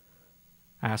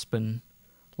 Aspen,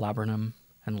 laburnum,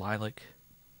 and lilac.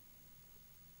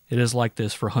 It is like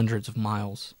this for hundreds of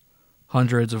miles.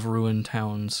 Hundreds of ruined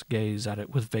towns gaze at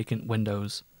it with vacant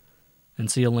windows, and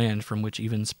see a land from which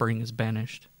even spring is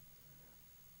banished.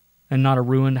 And not a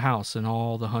ruined house in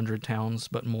all the 100 towns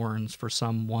but mourns for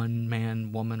some one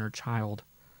man, woman, or child.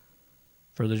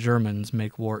 For the Germans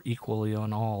make war equally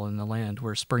on all in the land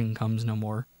where spring comes no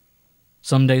more.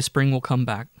 Some day spring will come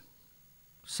back.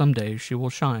 Some day she will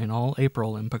shine all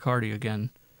April in Picardy again,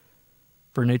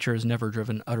 for nature is never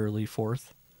driven utterly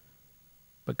forth,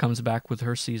 but comes back with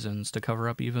her seasons to cover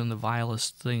up even the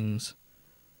vilest things.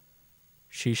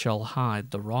 She shall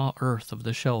hide the raw earth of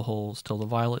the shell holes till the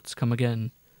violets come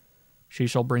again. She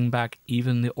shall bring back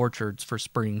even the orchards for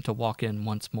spring to walk in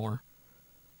once more.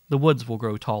 The woods will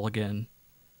grow tall again,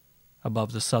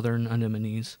 above the southern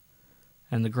anemones,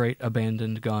 and the great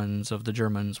abandoned guns of the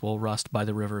Germans will rust by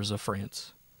the rivers of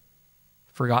France.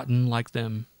 Forgotten like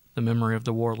them, the memory of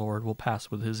the warlord will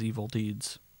pass with his evil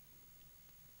deeds.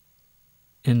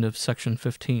 End of section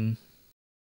 15.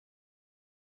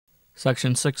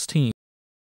 Section 16.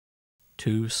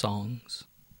 2 songs.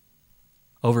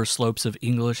 Over slopes of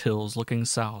English hills looking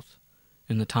south,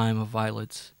 in the time of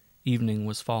violets, evening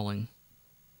was falling.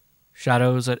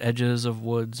 Shadows at edges of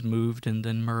woods moved and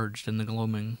then merged in the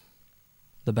gloaming.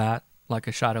 The bat, like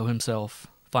a shadow himself,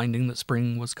 finding that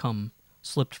spring was come,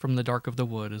 slipped from the dark of the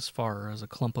wood as far as a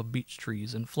clump of beech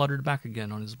trees and fluttered back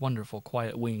again on his wonderful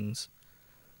quiet wings.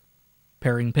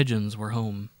 Pairing pigeons were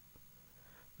home.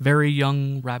 Very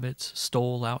young rabbits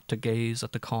stole out to gaze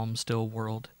at the calm, still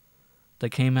world. They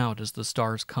came out as the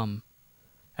stars come.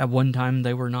 At one time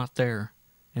they were not there,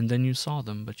 and then you saw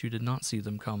them, but you did not see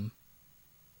them come.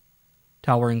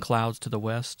 Towering clouds to the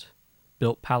west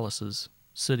built palaces,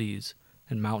 cities,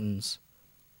 and mountains.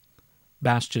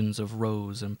 Bastions of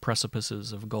rose and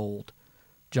precipices of gold.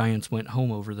 Giants went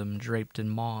home over them, draped in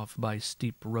mauve by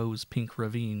steep rose-pink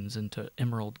ravines into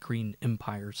emerald-green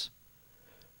empires.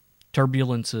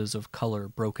 Turbulences of color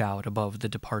broke out above the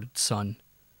departed sun.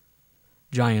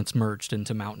 Giants merged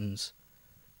into mountains,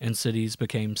 and cities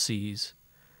became seas,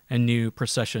 and new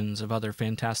processions of other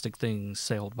fantastic things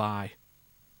sailed by.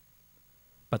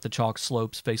 But the chalk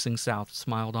slopes facing south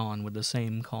smiled on with the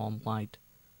same calm light,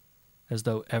 as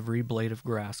though every blade of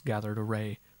grass gathered a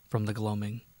ray from the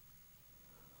gloaming.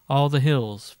 All the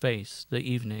hills faced the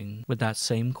evening with that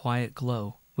same quiet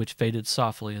glow, which faded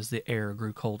softly as the air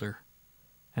grew colder,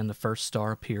 and the first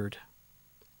star appeared.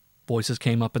 Voices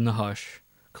came up in the hush,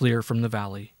 clear from the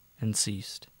valley, and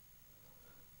ceased.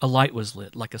 A light was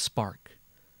lit like a spark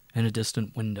in a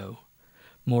distant window.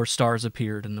 More stars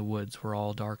appeared, and the woods were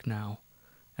all dark now,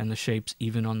 and the shapes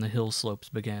even on the hill slopes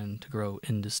began to grow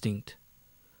indistinct.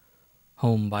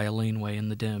 Home by a laneway in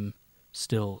the dim,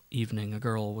 still evening a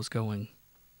girl was going,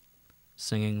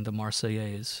 singing the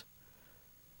Marseillaise.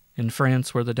 In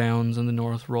France, where the downs in the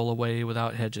north roll away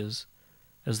without hedges,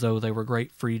 as though they were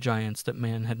great free giants that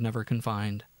man had never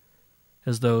confined,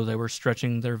 as though they were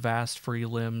stretching their vast free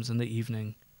limbs in the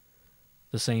evening,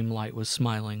 the same light was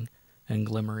smiling and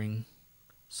glimmering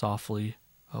softly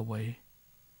away.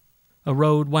 A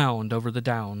road wound over the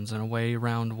downs and away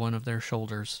round one of their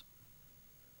shoulders.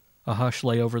 A hush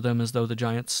lay over them as though the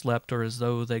giants slept or as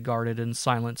though they guarded in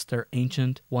silence their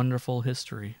ancient, wonderful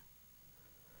history.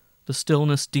 The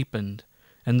stillness deepened,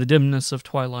 and the dimness of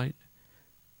twilight,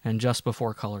 and just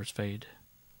before colors fade,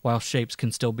 while shapes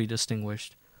can still be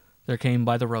distinguished, there came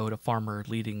by the road a farmer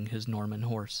leading his Norman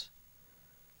horse.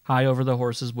 High over the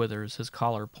horse's withers, his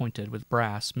collar pointed with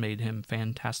brass made him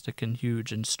fantastic and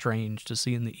huge and strange to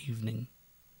see in the evening.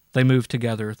 They moved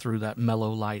together through that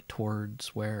mellow light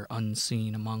towards where,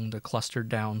 unseen among the clustered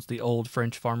downs, the old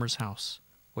French farmer's house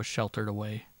was sheltered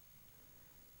away.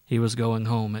 He was going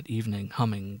home at evening,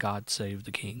 humming God Save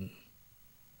the King.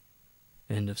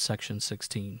 End of section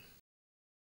 16.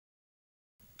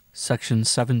 Section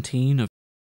 17 of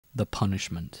The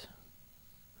Punishment.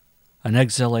 An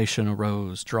exhalation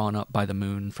arose, drawn up by the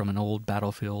moon from an old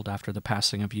battlefield after the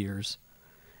passing of years.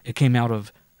 It came out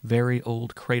of very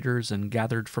old craters and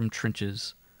gathered from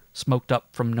trenches, smoked up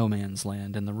from no man's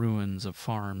land and the ruins of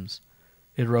farms.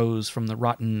 It rose from the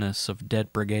rottenness of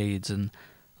dead brigades and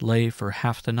lay for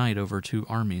half the night over 2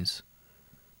 armies.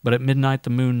 But at midnight the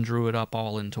moon drew it up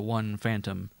all into one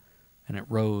phantom, and it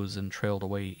rose and trailed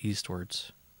away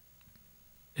eastwards.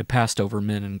 It passed over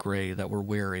men in gray that were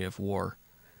weary of war.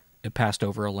 It passed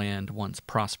over a land once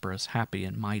prosperous, happy,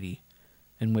 and mighty,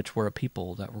 in which were a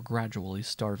people that were gradually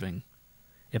starving.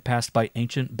 It passed by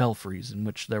ancient belfries in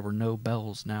which there were no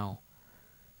bells now.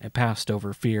 It passed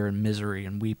over fear and misery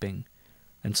and weeping,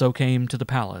 and so came to the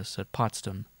palace at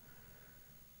Potsdam.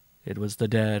 It was the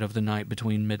dead of the night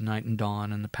between midnight and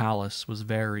dawn, and the palace was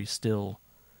very still,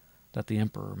 that the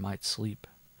emperor might sleep.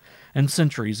 And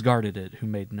sentries guarded it, who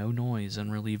made no noise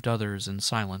and relieved others in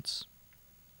silence.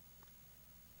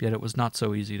 Yet it was not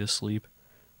so easy to sleep.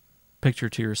 Picture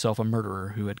to yourself a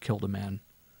murderer who had killed a man.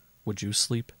 Would you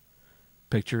sleep?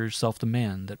 Picture yourself the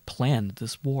man that planned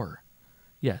this war.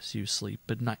 Yes, you sleep,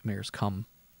 but nightmares come.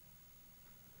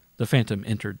 The phantom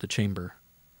entered the chamber.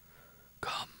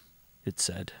 "Come," it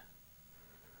said.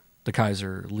 The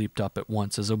Kaiser leaped up at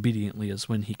once as obediently as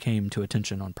when he came to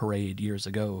attention on parade years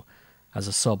ago as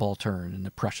a subaltern in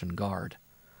the Prussian Guard,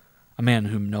 a man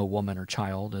whom no woman or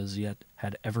child as yet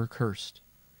had ever cursed.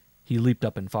 He leaped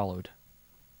up and followed.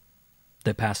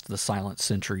 They passed the silent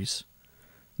sentries.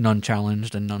 None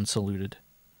challenged and none saluted.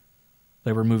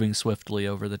 They were moving swiftly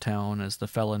over the town as the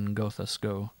felon Gothas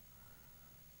go.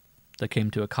 They came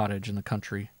to a cottage in the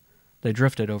country. They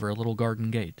drifted over a little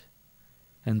garden gate.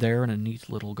 And there in a neat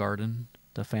little garden,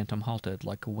 the phantom halted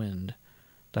like a wind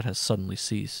that has suddenly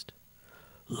ceased.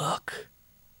 "Look,"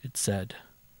 it said.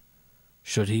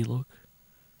 Should he look?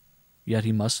 Yet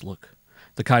he must look.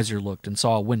 The Kaiser looked and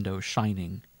saw a window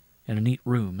shining in a neat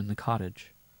room in the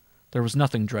cottage. There was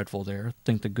nothing dreadful there,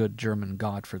 thank the good German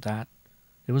God for that.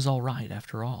 It was all right,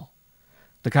 after all.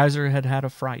 The Kaiser had had a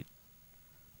fright.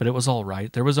 But it was all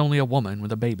right. There was only a woman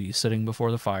with a baby sitting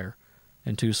before the fire,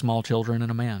 and 2 small children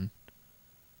and a man.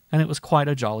 And it was quite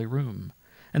a jolly room.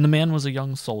 And the man was a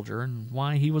young soldier, and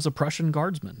why, he was a Prussian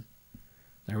guardsman.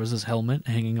 There was his helmet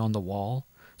hanging on the wall,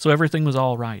 so everything was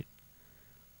all right.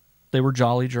 They were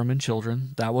jolly German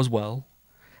children, that was well.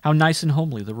 How nice and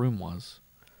homely the room was.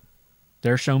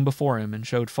 There shone before him and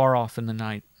showed far off in the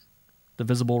night the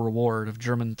visible reward of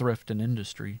German thrift and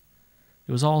industry.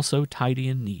 It was all so tidy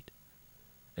and neat.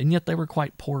 And yet they were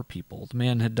quite poor people. The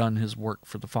man had done his work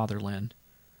for the fatherland,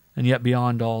 and yet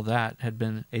beyond all that had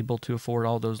been able to afford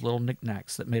all those little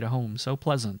knickknacks that made a home so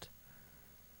pleasant,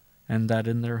 and that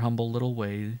in their humble little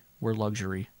way were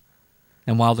luxury.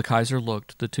 And while the Kaiser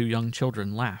looked, the 2 young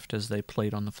children laughed as they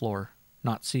played on the floor,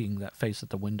 not seeing that face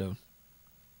at the window.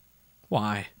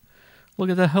 "Why, look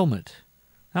at the helmet.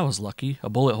 That was lucky, a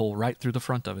bullet hole right through the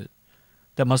front of it.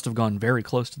 That must have gone very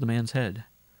close to the man's head.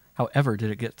 However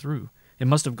did it get through? It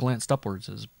must have glanced upwards,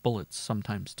 as bullets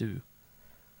sometimes do.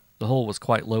 The hole was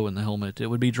quite low in the helmet. It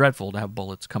would be dreadful to have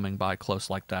bullets coming by close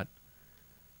like that."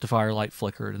 The firelight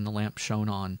flickered and the lamp shone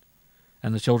on,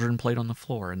 and the children played on the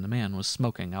floor, and the man was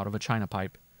smoking out of a china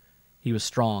pipe. He was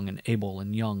strong and able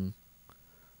and young,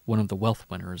 one of the wealth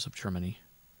winners of Germany.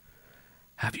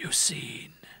 "Have you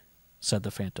seen?" said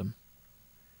the phantom.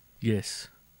 "Yes,"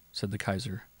 said the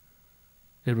Kaiser.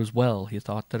 It was well, he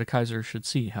thought, that a Kaiser should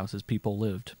see how his people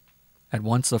lived. At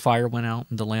once the fire went out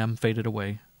and the lamp faded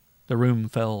away. The room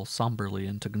fell somberly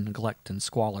into neglect and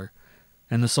squalor,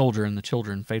 and the soldier and the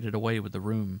children faded away with the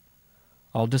room.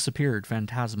 All disappeared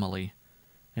phantasmally,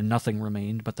 and nothing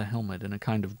remained but the helmet and a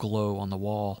kind of glow on the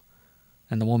wall,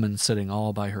 and the woman sitting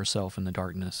all by herself in the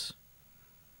darkness.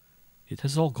 "It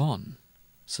has all gone,"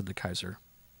 said the Kaiser.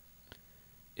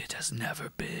 "It has never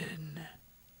been,"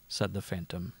 said the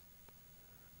phantom.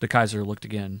 The Kaiser looked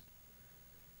again.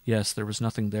 Yes, there was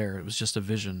nothing there. It was just a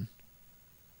vision.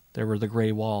 There were the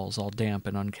gray walls, all damp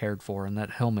and uncared for, and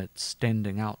that helmet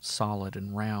standing out solid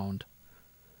and round,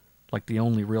 like the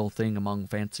only real thing among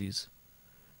fancies.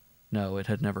 No, it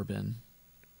had never been.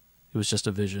 It was just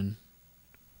a vision.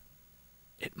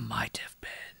 "It might have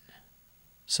been,"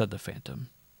 said the phantom.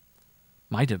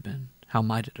 "Might have been? How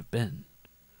might it have been?"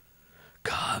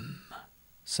 "Come,"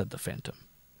 said the phantom.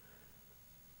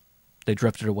 They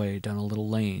drifted away down a little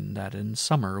lane that in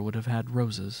summer would have had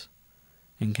roses,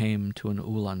 and came to an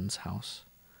Uhlans house.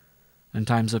 In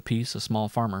times of peace, a small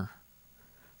farmer.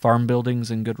 Farm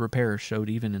buildings in good repair showed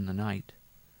even in the night,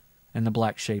 and the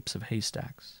black shapes of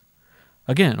haystacks.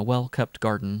 Again, a well-kept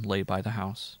garden lay by the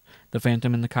house. The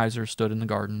phantom and the Kaiser stood in the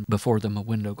garden. Before them a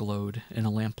window glowed in a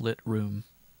lamp-lit room.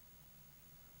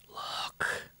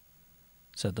 "Look,"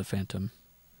 said the phantom.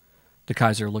 The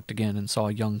Kaiser looked again and saw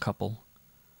a young couple.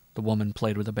 The woman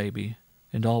played with a baby,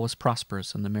 and all was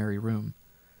prosperous in the merry room.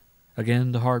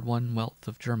 Again the hard-won wealth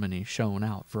of Germany shone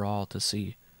out for all to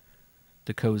see.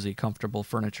 The cozy, comfortable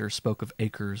furniture spoke of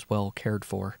acres well cared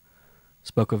for,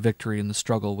 spoke of victory in the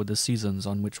struggle with the seasons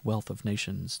on which wealth of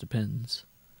nations depends.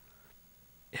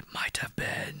 "It might have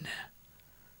been,"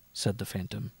 said the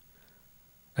phantom.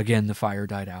 Again the fire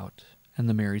died out, and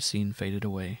the merry scene faded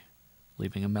away,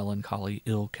 leaving a melancholy,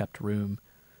 ill-kept room,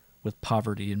 with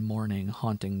poverty and mourning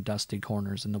haunting dusty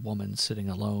corners and the woman sitting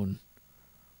alone.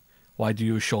 "Why do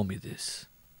you show me this?"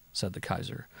 said the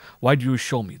Kaiser. "Why do you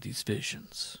show me these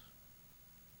visions?"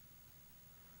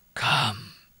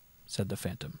 "Come," said the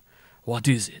phantom. "What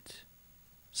is it?"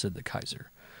 said the Kaiser.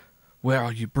 "Where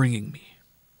are you bringing me?"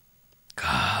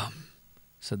 "Come,"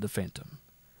 said the phantom.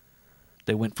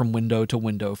 They went from window to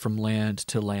window, from land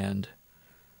to land.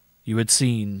 You had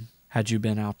seen, had you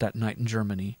been out that night in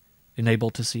Germany,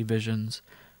 enabled to see visions,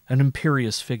 an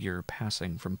imperious figure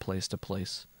passing from place to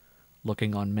place,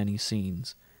 looking on many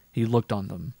scenes. He looked on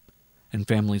them, and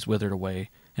families withered away,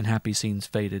 and happy scenes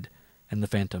faded, and the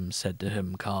phantom said to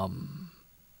him, "Come."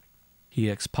 He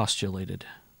expostulated,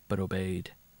 but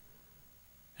obeyed.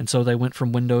 And so they went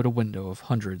from window to window of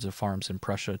hundreds of farms in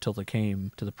Prussia till they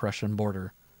came to the Prussian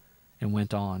border, and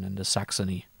went on into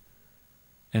Saxony.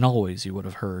 And always you would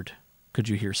have heard, could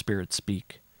you hear spirits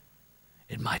speak,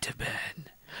 "It might have been,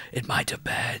 it might have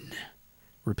been,"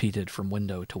 repeated from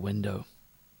window to window.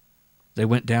 They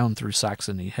went down through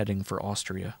Saxony, heading for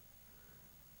Austria.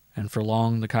 And for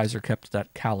long the Kaiser kept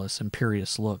that callous,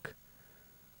 imperious look.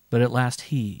 But at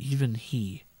last even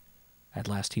he, at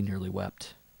last he nearly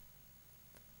wept.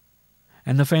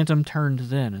 And the phantom turned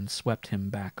then and swept him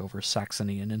back over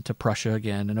Saxony and into Prussia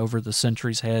again, and over the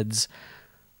centuries' heads,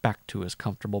 back to his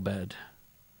comfortable bed,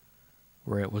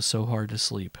 where it was so hard to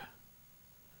sleep.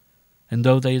 And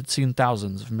though they had seen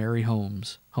thousands of merry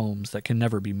homes that can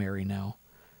never be merry now,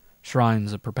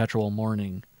 shrines of perpetual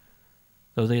mourning,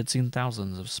 though they had seen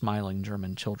thousands of smiling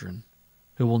German children,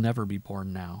 who will never be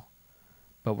born now,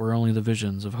 but were only the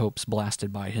visions of hopes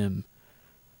blasted by him,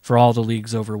 for all the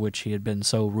leagues over which he had been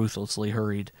so ruthlessly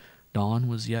hurried, dawn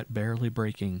was yet barely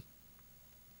breaking.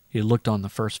 He had looked on the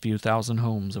first few thousand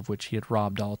homes of which he had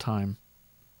robbed all time,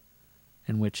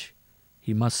 and which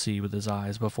he must see with his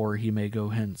eyes before he may go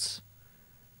hence.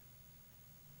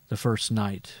 The first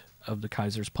night of the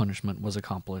Kaiser's punishment was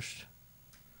accomplished.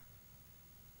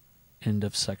 End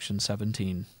of section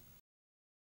 17.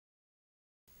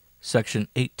 Section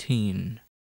 18.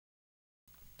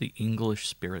 The English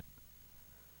Spirit.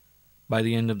 By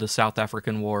the end of the South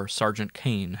African War, Sergeant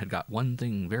Kane had got one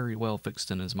thing very well fixed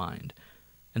in his mind,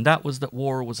 and that was that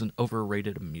war was an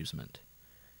overrated amusement.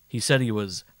 He said he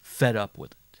was fed up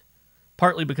with it,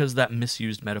 partly because that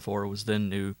misused metaphor was then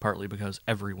new, partly because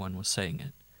everyone was saying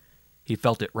it. He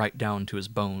felt it right down to his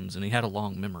bones, and he had a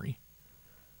long memory.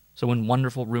 So when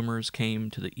wonderful rumors came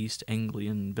to the East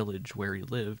Anglian village where he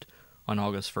lived on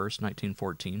August 1st,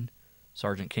 1914,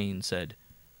 Sergeant Kane said,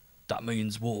 "That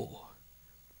means war,"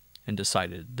 and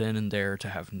decided then and there to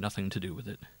have nothing to do with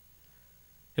it.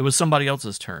 It was somebody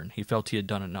else's turn. He felt he had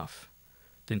done enough.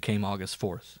 Then came August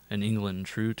 4th, and England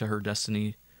true to her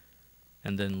destiny,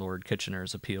 and then Lord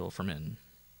Kitchener's appeal from in.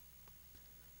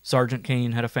 Sergeant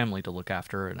Kane had a family to look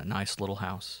after and a nice little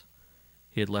house.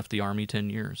 He had left the army 10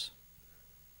 years.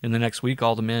 In the next week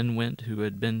all the men went who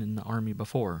had been in the army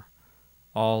before.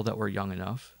 all that were young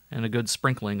enough, and a good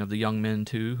sprinkling of the young men,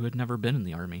 too, who had never been in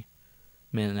the army.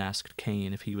 Men asked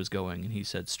Kane if he was going, and he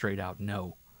said straight out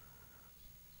no.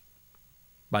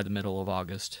 By the middle of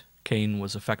August, Kane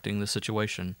was affecting the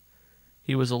situation.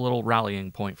 He was a little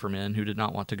rallying point for men who did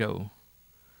not want to go.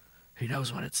 "He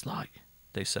knows what it's like,"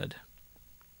 they said.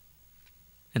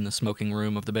 In the smoking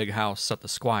room of the big house sat the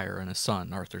squire and his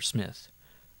son, Arthur Smith,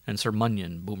 and Sir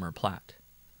Munyon Boomer Platt,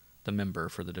 the member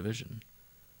for the division.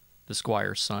 The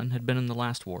squire's son had been in the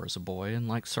last war as a boy, and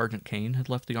like Sergeant Kane, had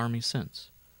left the army since.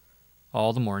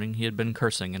 All the morning he had been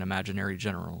cursing an imaginary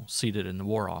general, seated in the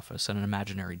war office at an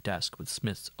imaginary desk with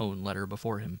Smith's own letter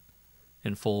before him,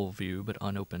 in full view but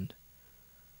unopened.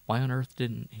 Why on earth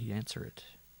didn't he answer it?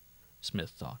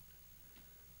 Smith thought.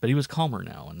 But he was calmer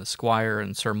now, and the squire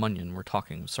and Sir Munyon were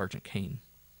talking of Sergeant Kane.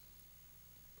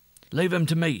 "Leave him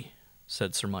to me,"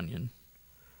 said Sir Munyon.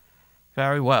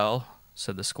 "Very well,"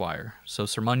 said the squire, so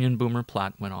Sir Munyon Boomer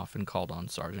Platt went off and called on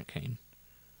Sergeant Kane.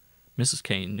 Mrs.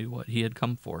 Kane knew what he had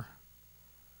come for.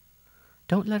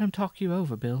 "Don't let him talk you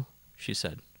over, Bill," she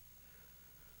said.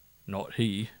 "Not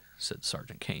he," said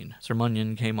Sergeant Kane. Sir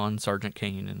Munyon came on Sergeant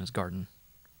Kane in his garden.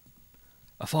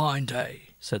 "A fine day,"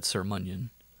 said Sir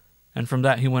Munyon, and from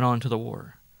that he went on to the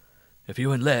war. "If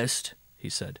you enlist," he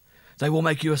said, "they will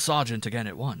make you a sergeant again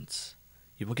at once.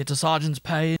 You will get a sergeant's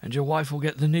pay, and your wife will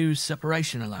get the new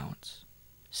separation allowance."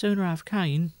 "Sooner have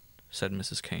Kane," said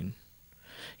Mrs. Kane.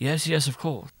 Yes, of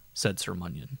course," said Sir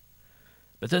Munyon.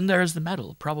 "But then there is the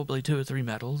medal, probably 2 or 3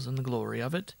 medals, and the glory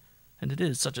of it, and it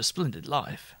is such a splendid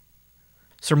life."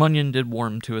 Sir Munyon did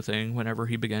warm to a thing whenever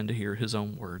he began to hear his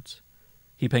own words.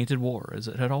 He painted war as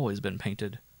it had always been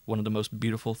painted, one of the most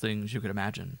beautiful things you could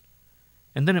imagine.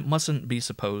 And then it mustn't be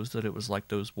supposed that it was like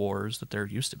those wars that there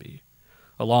used to be,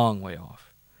 a long way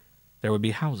off. There would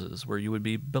be houses where you would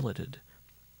be billeted,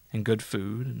 and good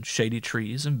food, and shady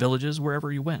trees, and villages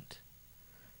wherever you went.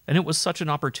 And it was such an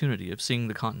opportunity of seeing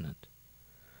the continent.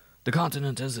 "The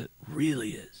continent as it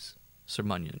really is," Sir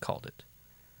Munyon called it,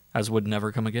 as would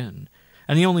never come again,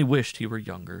 and he only wished he were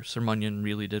younger. Sir Munyon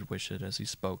really did wish it as he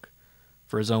spoke,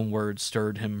 for his own words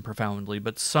stirred him profoundly,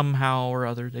 but somehow or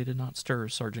other they did not stir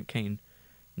Sergeant Kane.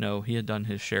 No, he had done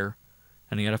his share,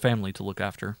 and he had a family to look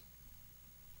after.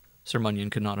 Sir Munyon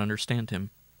could not understand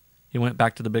him. He went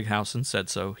back to the big house and said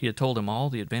so. He had told him all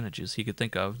the advantages he could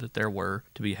think of that there were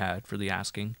to be had for the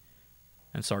asking,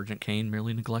 and Sergeant Kane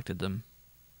merely neglected them.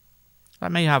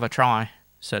 "Let me have a try,"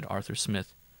 said Arthur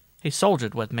Smith. "He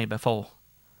soldiered with me before."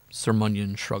 Sir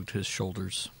Munyon shrugged his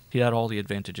shoulders. He had all the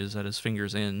advantages at his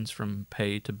fingers' ends, from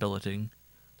pay to billeting.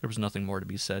 There was nothing more to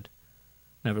be said.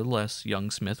 Nevertheless, young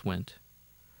Smith went.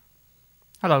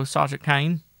 "Hello, Sergeant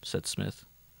Kane," said Smith.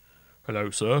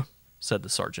 "Hello, sir," said the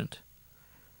sergeant.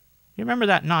 "You remember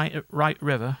that night at Wright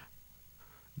River?"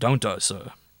 "Don't I,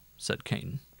 sir?" said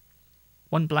Kane.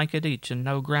 1 blanket each and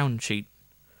no ground sheet."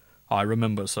 "I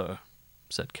remember, sir,"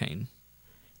 said Kane.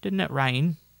 "Didn't it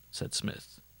rain?" said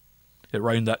Smith. "It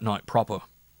rained that night proper."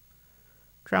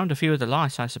 "Drowned a few of the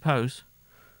lice, I suppose?"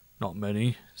 "Not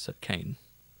many," said Kane.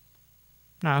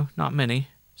 "No, not many,"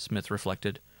 Smith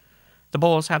reflected. "The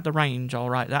boys had the range all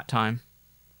right that time."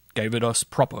 "Gave it us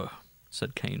proper,"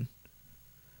 said Kane.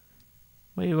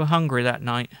 "We were hungry that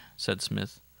night," said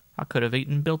Smith. "I could have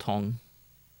eaten biltong."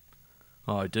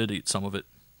 "I did eat some of it,"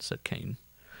 said Kane.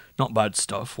 "Not bad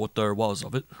stuff, what there was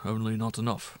of it, only not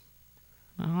enough."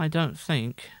 "I don't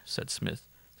think," said Smith,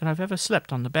 "that I've ever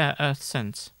slept on the bare earth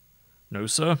since." "No,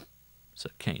 sir,"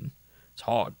 said Kane. "It's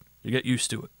hard. You get used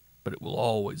to it, but it will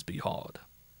always be hard."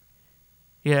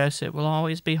 "Yes, it will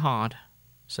always be hard,"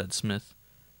 said Smith.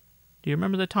 "Do you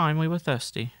remember the time we were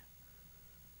thirsty?"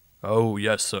 "Oh,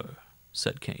 yes, sir,"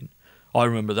 said Kane. "I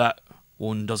remember that.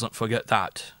 One doesn't forget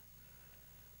that."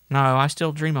 "No, I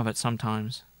still dream of it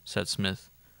sometimes," said Smith.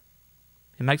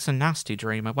 "It makes a nasty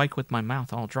dream. I wake with my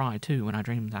mouth all dry, too, when I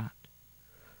dream that."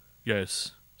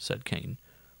 "Yes," said Kane.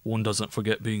 "One doesn't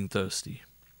forget being thirsty."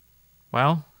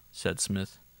 "Well," said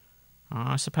Smith,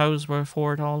 "I suppose we're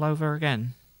for it all over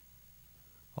again."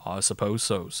 "I suppose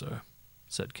so, sir,"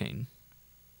 said Kane.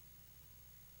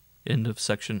 End of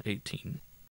section 18.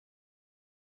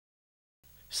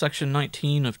 Section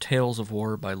 19 of Tales of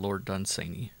War by Lord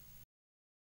Dunsany.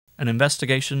 An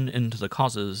investigation into the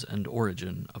causes and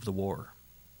origin of the war.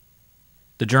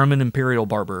 The German imperial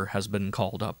barber has been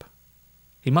called up.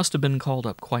 He must have been called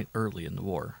up quite early in the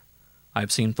war. I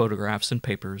have seen photographs and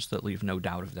papers that leave no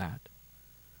doubt of that.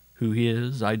 Who he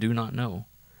is, I do not know.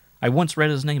 I once read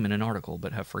his name in an article,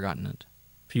 but have forgotten it.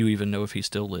 Few even know if he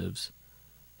still lives.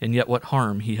 And yet what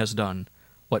harm he has done,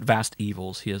 what vast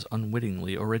evils he has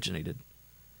unwittingly originated.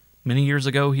 Many years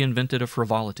ago he invented a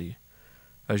frivolity,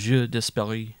 a jeu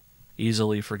d'esprit,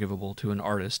 easily forgivable to an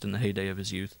artist in the heyday of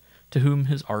his youth, to whom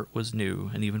his art was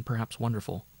new and even perhaps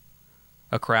wonderful.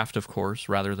 A craft, of course,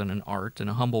 rather than an art, and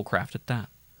a humble craft at that.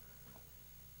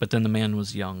 But then the man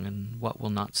was young, and what will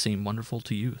not seem wonderful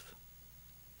to youth?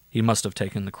 He must have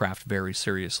taken the craft very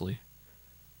seriously,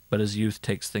 but as youth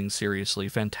takes things seriously,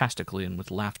 fantastically, and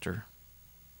with laughter.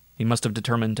 He must have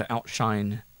determined to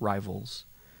outshine rivals.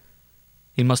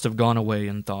 He must have gone away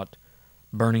and thought,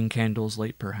 burning candles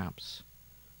late perhaps,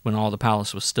 when all the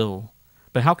palace was still,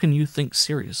 but how can you think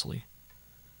seriously?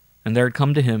 And there had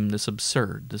come to him this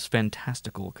absurd, this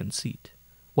fantastical conceit.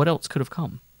 What else could have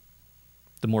come?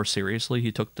 The more seriously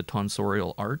he took the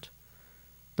tonsorial art,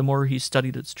 the more he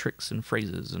studied its tricks and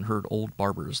phrases and heard old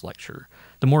barbers lecture,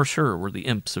 the more sure were the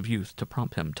imps of youth to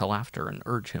prompt him to laughter and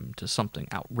urge him to something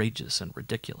outrageous and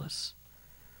ridiculous.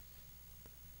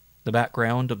 The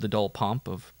background of the dull pomp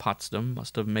of Potsdam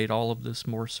must have made all of this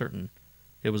more certain.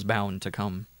 It was bound to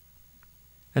come.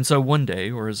 And so one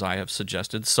day, or as I have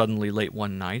suggested, suddenly late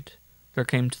one night, there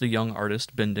came to the young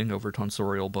artist bending over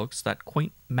tonsorial books that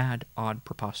quaint, mad, odd,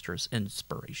 preposterous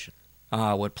inspiration.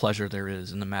 Ah, what pleasure there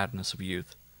is in the madness of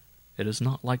youth. It is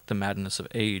not like the madness of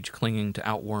age clinging to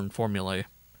outworn formulae.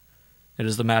 It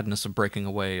is the madness of breaking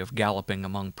away, of galloping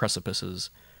among precipices,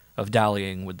 of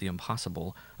dallying with the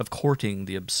impossible, of courting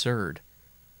the absurd.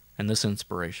 And this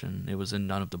inspiration, it was in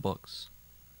none of the books.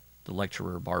 The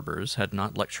lecturer barbers had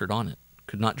not lectured on it,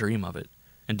 could not dream of it,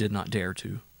 and did not dare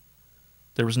to.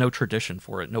 There was no tradition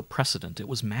for it, no precedent. It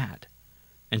was mad.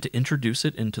 And to introduce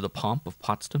it into the pomp of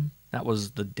Potsdam, that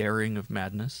was the daring of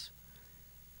madness.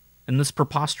 And this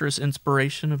preposterous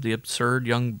inspiration of the absurd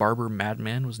young barber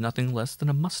madman was nothing less than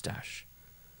a mustache,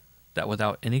 that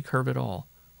without any curve at all,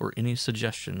 or any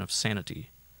suggestion of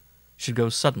sanity, should go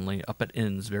suddenly up at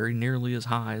ends very nearly as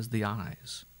high as the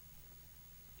eyes.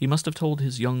 He must have told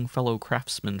his young fellow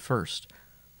craftsmen first,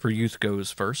 for youth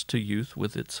goes first to youth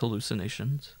with its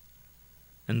hallucinations.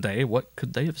 And they, what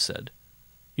could they have said?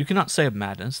 You cannot say of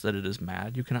madness that it is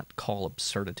mad. You cannot call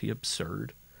absurdity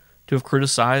absurd. To have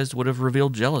criticized would have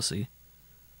revealed jealousy.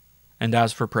 And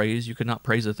as for praise, you could not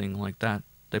praise a thing like that.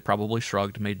 They probably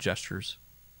shrugged, made gestures.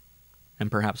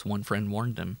 And perhaps one friend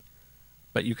warned him.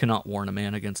 But you cannot warn a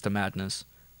man against a madness.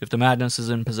 If the madness is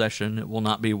in possession, it will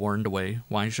not be warned away.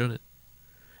 Why should it?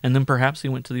 And then perhaps he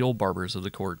went to the old barbers of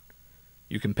the court.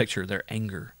 You can picture their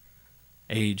anger.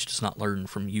 Age does not learn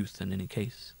from youth in any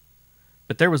case.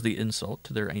 But there was the insult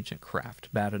to their ancient craft,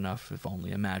 bad enough if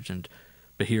only imagined,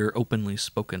 but here openly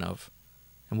spoken of.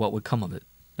 And what would come of it?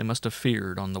 They must have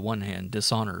feared, on the one hand,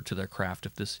 dishonor to their craft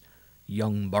if this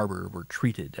young barber were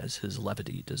treated as his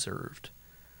levity deserved.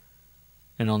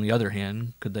 And on the other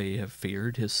hand, could they have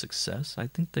feared his success? I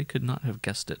think they could not have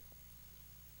guessed it.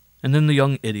 And then the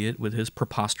young idiot, with his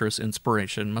preposterous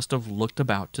inspiration, must have looked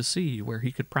about to see where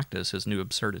he could practice his new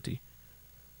absurdity.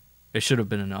 It should have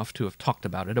been enough to have talked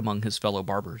about it among his fellow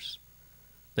barbers.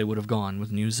 They would have gone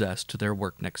with new zest to their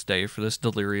work next day for this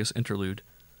delirious interlude,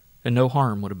 and no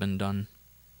harm would have been done.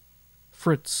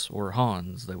 Fritz, or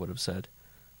Hans, they would have said,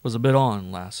 was a bit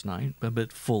on last night, a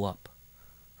bit full up,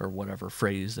 or whatever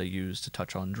phrase they used to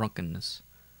touch on drunkenness,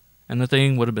 and the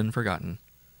thing would have been forgotten.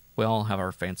 We all have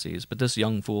our fancies, but this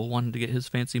young fool wanted to get his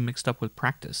fancy mixed up with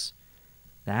practice.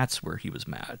 That's where he was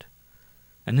mad.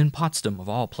 And then Potsdam, of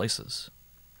all places.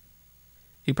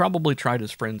 He probably tried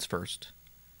his friends first,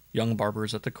 young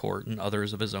barbers at the court and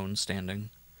others of his own standing.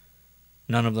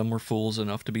 None of them were fools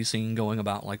enough to be seen going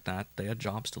about like that. They had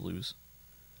jobs to lose.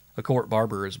 A court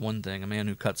barber is one thing, a man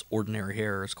who cuts ordinary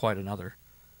hair is quite another.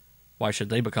 Why should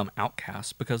they become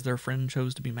outcasts because their friend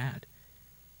chose to be mad?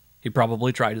 He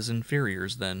probably tried his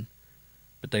inferiors then,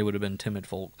 but they would have been timid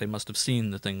folk. They must have seen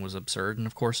the thing was absurd, and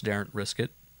of course daren't risk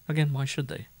it. Again, why should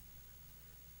they?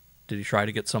 Did he try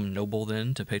to get some noble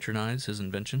then to patronize his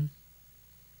invention?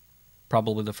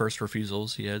 Probably the first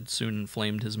refusals he had soon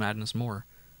inflamed his madness more,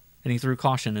 and he threw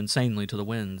caution insanely to the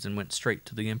winds and went straight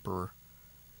to the emperor.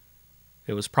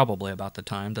 It was probably about the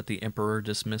time that the emperor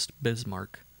dismissed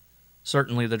Bismarck.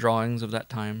 Certainly the drawings of that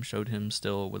time showed him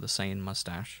still with a sane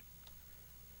mustache.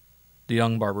 The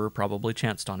young barber probably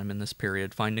chanced on him in this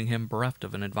period, finding him bereft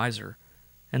of an adviser,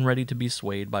 and ready to be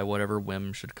swayed by whatever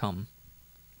whim should come.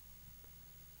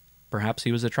 Perhaps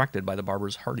he was attracted by the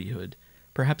barber's hardihood.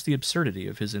 Perhaps the absurdity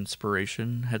of his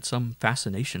inspiration had some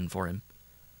fascination for him.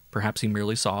 Perhaps he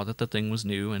merely saw that the thing was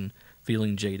new, and,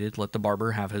 feeling jaded, let the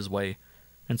barber have his way.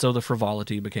 And so the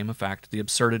frivolity became a fact, the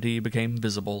absurdity became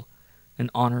visible, and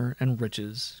honor and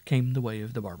riches came the way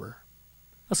of the barber.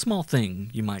 A small thing,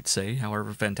 you might say,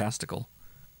 however fantastical.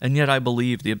 And yet I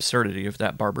believe the absurdity of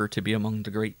that barber to be among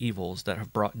the great evils that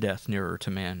have brought death nearer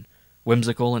to man,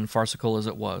 Whimsical and farcical as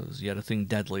it was, yet a thing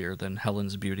deadlier than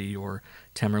Helen's beauty or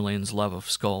Tamerlane's love of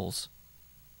skulls.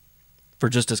 For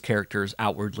just as characters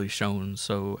outwardly shown,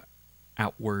 so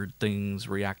outward things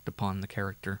react upon the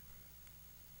character.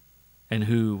 And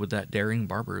who, with that daring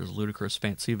barber's ludicrous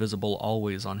fancy visible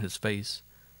always on his face,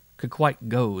 could quite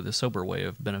go the sober way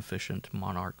of beneficent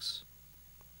monarchs?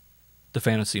 The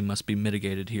fantasy must be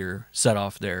mitigated here, set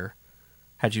off there.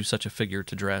 Had you such a figure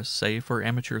to dress, say for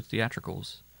amateur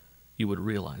theatricals, you would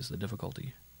realize the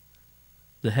difficulty.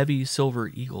 The heavy silver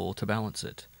eagle to balance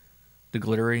it, the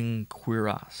glittering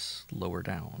cuirass lower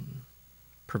down,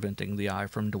 preventing the eye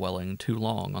from dwelling too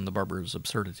long on the barber's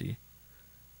absurdity,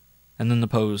 and then the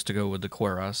pose to go with the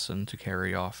cuirass and to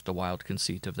carry off the wild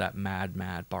conceit of that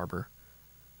mad barber.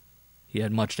 He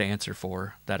had much to answer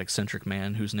for, that eccentric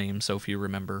man whose name so few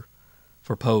remember,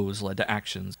 for pose led to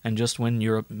actions, and just when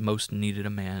Europe most needed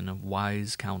a man of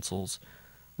wise counsels,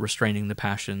 restraining the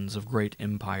passions of great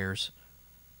empires,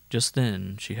 just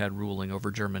then she had ruling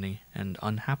over Germany, and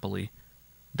unhappily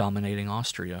dominating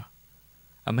Austria,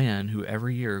 a man who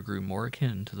every year grew more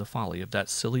akin to the folly of that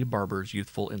silly barber's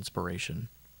youthful inspiration.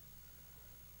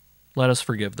 Let us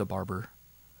forgive the barber.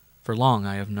 For long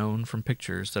I have known from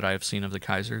pictures that I have seen of the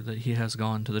Kaiser that he has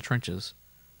gone to the trenches.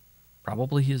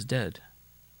 Probably he is dead.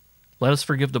 Let us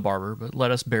forgive the barber, but let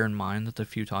us bear in mind that the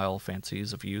futile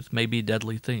fancies of youth may be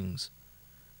deadly things,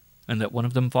 and that one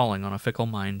of them falling on a fickle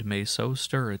mind may so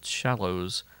stir its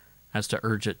shallows as to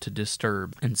urge it to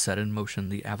disturb and set in motion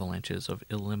the avalanches of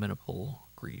illimitable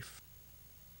grief.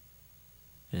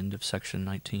 End of section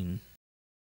 19.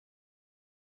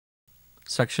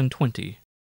 Section 20.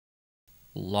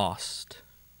 Lost.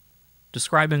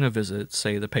 Describing a visit,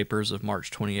 say the papers of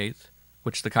March 28th,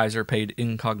 which the Kaiser paid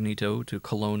incognito to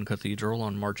Cologne Cathedral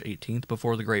on March 18th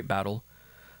before the great battle,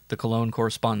 the Cologne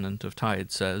correspondent of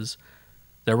Tide says,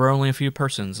 "There were only a few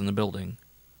persons in the building.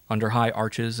 Under high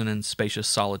arches and in spacious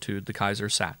solitude the Kaiser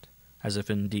sat, as if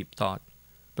in deep thought,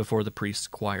 before the priest's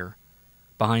choir.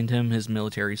 Behind him his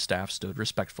military staff stood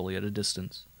respectfully at a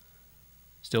distance.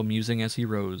 Still musing as he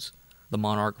rose, the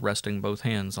monarch resting both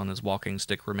hands on his walking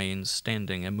stick remains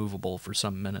standing immovable for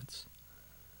some minutes.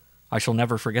 I shall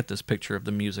never forget this picture of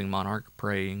the musing monarch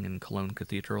praying in Cologne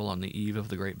Cathedral on the eve of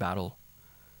the great battle.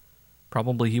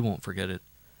 Probably he won't forget it.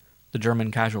 The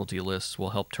German casualty lists will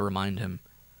help to remind him.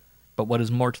 But what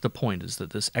is more to the point is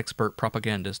that this expert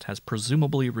propagandist has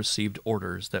presumably received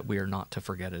orders that we are not to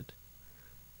forget it,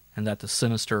 and that the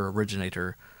sinister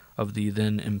originator of the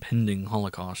then impending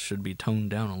Holocaust should be toned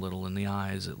down a little in the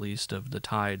eyes, at least, of the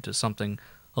Tide to something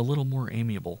a little more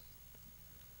amiable.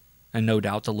 And no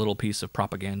doubt the little piece of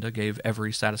propaganda gave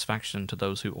every satisfaction to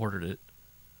those who ordered it,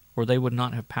 or they would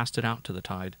not have passed it out to the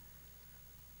Tide,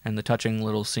 and the touching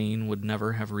little scene would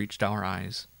never have reached our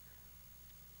eyes.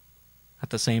 At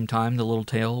the same time, the little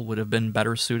tale would have been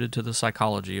better suited to the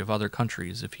psychology of other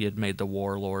countries if he had made the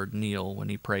warlord kneel when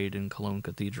he prayed in Cologne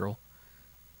Cathedral,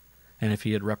 and if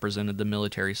he had represented the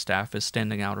military staff as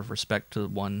standing out of respect to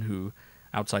one who,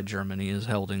 outside Germany, is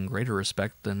held in greater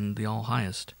respect than the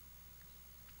All-Highest.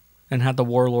 And had the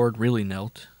warlord really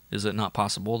knelt, is it not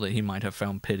possible that he might have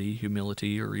found pity,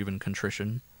 humility, or even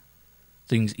contrition,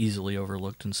 things easily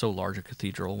overlooked in so large a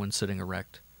cathedral when sitting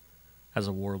erect, as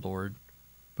a warlord,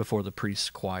 before the priest's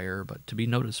choir, but to be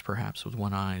noticed perhaps with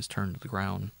one eye turned to the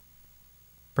ground?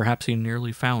 Perhaps he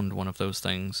nearly found one of those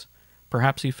things.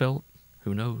 Perhaps he felt,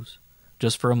 who knows,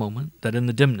 just for a moment, that in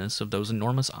the dimness of those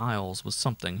enormous aisles was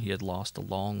something he had lost a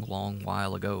long, long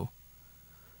while ago.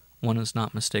 One is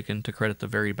not mistaken to credit the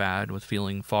very bad with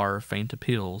feeling far faint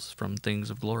appeals from things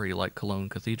of glory like Cologne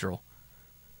Cathedral.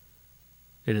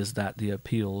 It is that the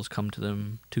appeals come to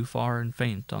them too far and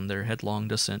faint on their headlong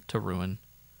descent to ruin.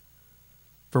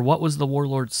 For what was the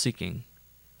warlord seeking?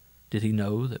 Did he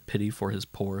know that pity for his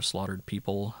poor slaughtered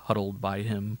people huddled by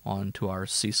him on to our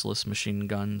ceaseless machine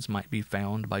guns might be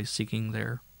found by seeking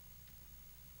there?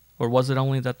 Or was it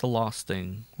only that the lost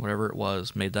thing, whatever it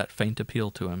was, made that faint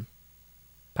appeal to him,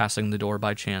 passing the door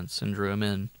by chance and drew him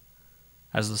in,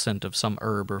 as the scent of some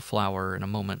herb or flower in a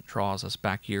moment draws us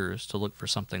back years to look for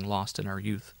something lost in our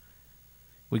youth?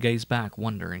 We gaze back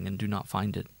wondering and do not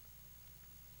find it.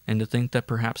 And to think that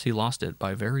perhaps he lost it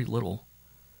by very little,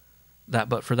 that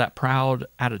but for that proud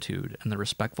attitude and the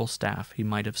respectful staff he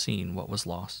might have seen what was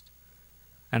lost,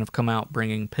 and have come out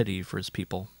bringing pity for his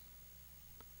people.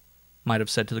 Might have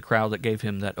said to the crowd that gave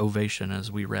him that ovation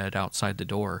as we read outside the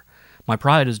door, "My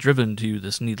pride has driven to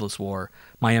this needless war.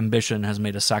 My ambition has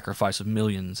made a sacrifice of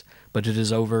millions, but it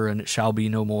is over and it shall be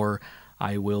no more.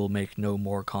 I will make no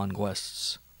more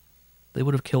conquests." They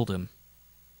would have killed him.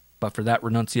 But for that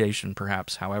renunciation,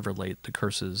 perhaps, however late, the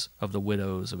curses of the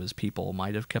widows of his people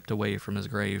might have kept away from his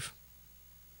grave.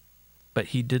 But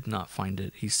he did not find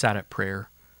it. He sat at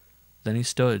prayer. Then he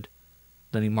stood.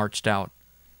 Then he marched out,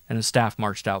 and his staff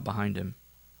marched out behind him.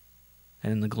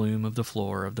 And in the gloom of the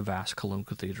floor of the vast Cologne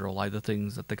Cathedral lie the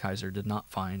things that the Kaiser did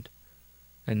not find,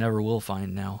 and never will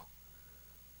find now.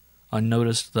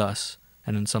 Unnoticed thus,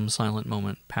 and in some silent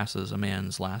moment, passes a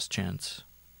man's last chance.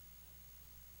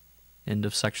 End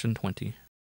of section 20.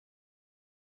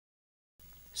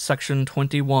 Section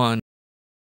 21.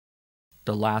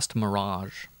 The Last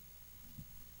Mirage.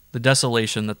 The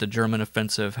desolation that the German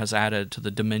offensive has added to the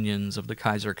dominions of the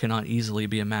Kaiser cannot easily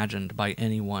be imagined by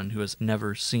anyone who has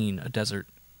never seen a desert.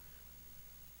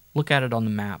 Look at it on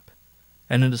the map,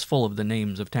 and it is full of the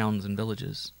names of towns and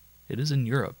villages. It is in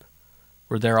Europe,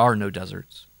 where there are no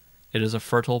deserts. It is a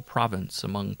fertile province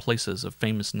among places of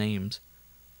famous names.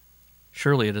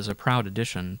 Surely it is a proud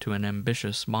addition to an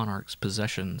ambitious monarch's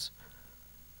possessions.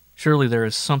 Surely there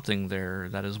is something there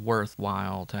that is worth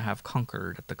while to have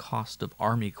conquered at the cost of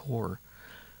army corps.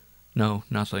 No,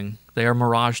 nothing. They are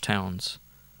mirage towns.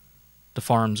 The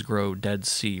farms grow Dead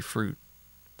Sea fruit.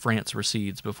 France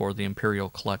recedes before the imperial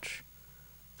clutch.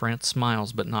 France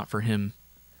smiles, but not for him.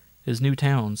 His new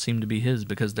towns seem to be his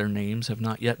because their names have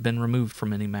not yet been removed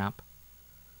from any map.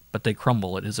 But they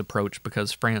crumble at his approach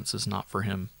because France is not for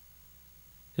him.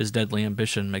 His deadly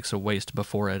ambition makes a waste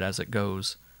before it as it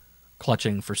goes,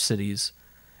 clutching for cities.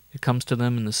 It comes to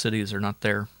them and the cities are not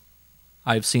there.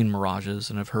 I have seen mirages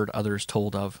and have heard others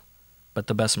told of, but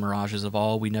the best mirages of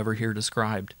all we never hear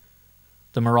described.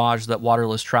 The mirage that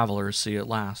waterless travelers see at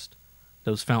last,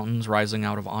 those fountains rising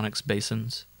out of onyx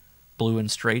basins, blue and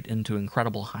straight into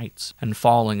incredible heights, and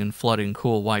falling and flooding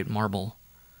cool white marble,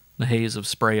 the haze of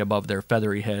spray above their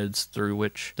feathery heads through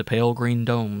which the pale green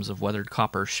domes of weathered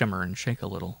copper shimmer and shake a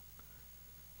little.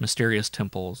 Mysterious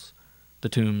temples, the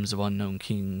tombs of unknown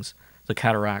kings, the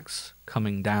cataracts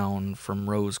coming down from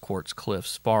rose quartz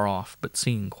cliffs far off but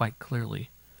seen quite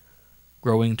clearly,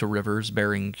 growing to rivers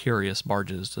bearing curious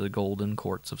barges to the golden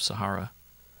courts of Sahara.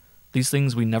 These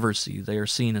things we never see, they are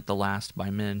seen at the last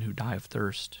by men who die of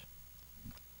thirst.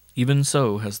 Even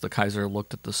so has the Kaiser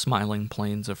looked at the smiling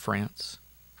plains of France.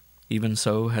 Even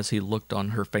so has he looked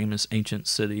on her famous ancient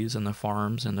cities and the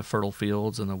farms and the fertile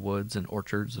fields and the woods and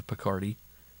orchards of Picardy.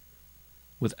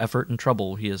 With effort and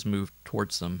trouble he has moved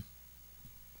towards them.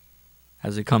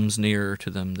 As he comes nearer to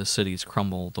them, the cities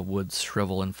crumble, the woods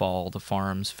shrivel and fall, the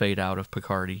farms fade out of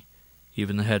Picardy,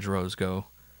 even the hedgerows go.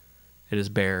 It is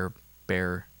bare,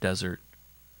 bare desert.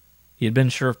 He had been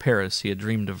sure of Paris, he had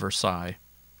dreamed of Versailles,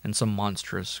 and some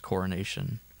monstrous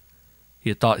coronation. He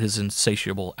had thought his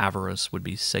insatiable avarice would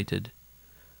be sated,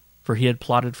 for he had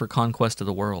plotted for conquest of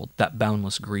the world, that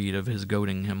boundless greed of his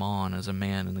goading him on as a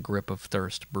man in the grip of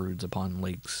thirst broods upon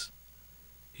lakes.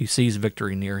 He sees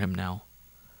victory near him now.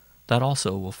 That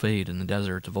also will fade in the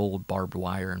desert of old barbed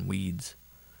wire and weeds.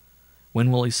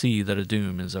 When will he see that a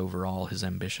doom is over all his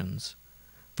ambitions?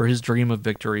 For his dream of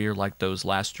victory are like those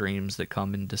last dreams that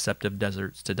come in deceptive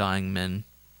deserts to dying men.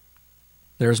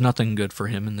 There is nothing good for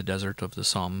him in the desert of the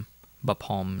Somme.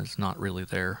 Bapaume is not really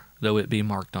there, though it be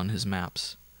marked on his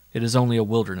maps. It is only a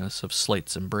wilderness of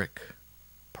slates and brick.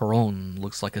 Péronne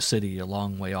looks like a city a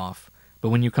long way off, but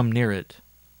when you come near it,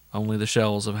 only the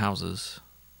shells of houses.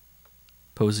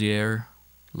 Pozières,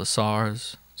 Les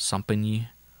Sars, Sampigny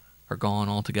are gone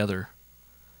altogether.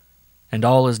 And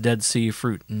all is Dead Sea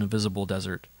fruit in a visible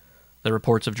desert. The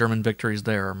reports of German victories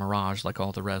there are mirage like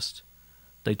all the rest.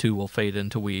 They too will fade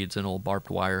into weeds and old barbed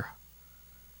wire.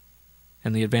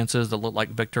 And the advances that look like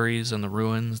victories, and the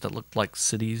ruins that look like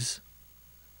cities,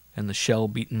 and the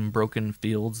shell-beaten broken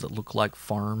fields that look like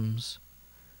farms.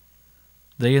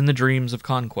 They and the dreams of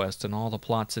conquest and all the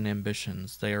plots and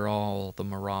ambitions, they are all the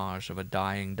mirage of a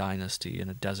dying dynasty in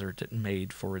a desert it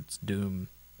made for its doom.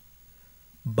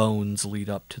 Bones lead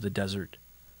up to the desert.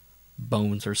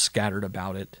 Bones are scattered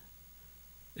about it.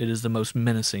 It is the most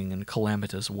menacing and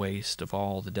calamitous waste of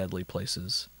all the deadly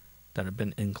places that have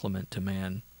been inclement to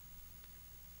man.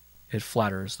 It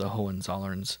flatters the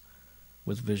Hohenzollerns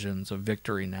with visions of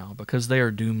victory now, because they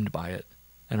are doomed by it,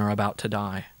 and are about to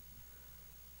die.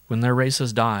 When their race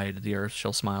has died, the earth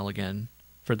shall smile again,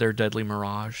 for their deadly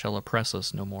mirage shall oppress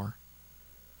us no more.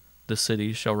 The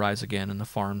cities shall rise again, and the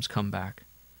farms come back.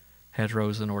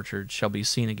 Hedgerows and orchards shall be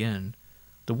seen again.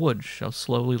 The woods shall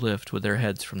slowly lift with their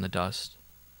heads from the dust.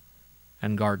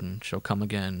 And gardens shall come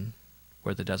again,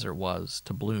 where the desert was,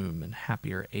 to bloom in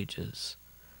happier ages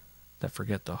that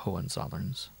forget the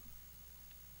Hohenzollerns.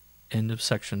 End of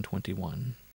section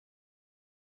 21.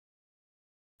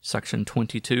 Section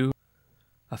 22.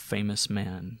 A Famous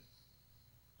Man.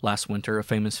 Last winter, a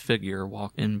famous figure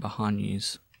walked in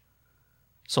Bahagnes.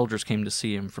 Soldiers came to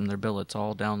see him from their billets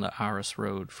all down the Arras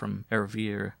road, from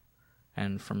Ervire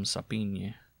and from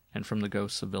Sapigne, and from the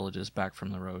ghosts of villages back from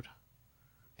the road.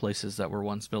 Places that were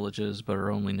once villages but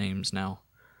are only names now.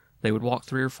 They would walk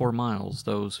 3 or 4 miles,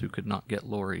 those who could not get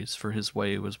lorries, for his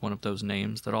way was one of those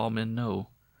names that all men know.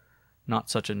 Not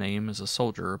such a name as a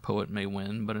soldier or poet may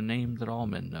win, but a name that all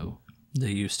men know.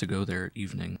 They used to go there at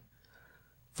evening.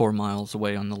 4 miles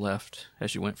away on the left,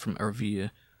 as you went from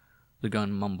Erville, the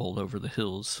gun mumbled over the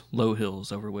hills, low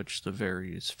hills over which the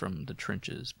Veries from the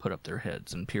trenches put up their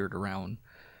heads and peered around.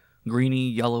 Greeny,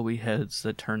 yellowy heads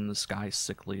that turned the sky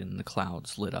sickly, and the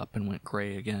clouds lit up and went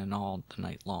gray again all the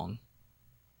night long.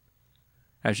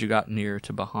 As you got near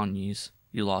to Bahagnes,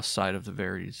 you lost sight of the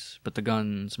Veries, but the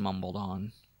guns mumbled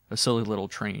on. A silly little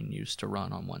train used to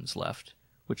run on one's left,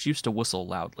 which used to whistle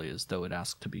loudly as though it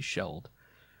asked to be shelled.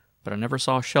 But I never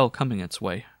saw a shell coming its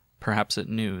way. Perhaps it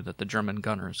knew that the German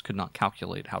gunners could not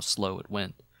calculate how slow it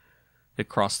went. It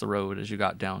crossed the road as you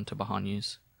got down to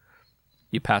Bahagnes.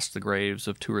 You passed the graves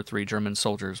of 2 or 3 German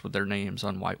soldiers with their names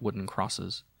on white wooden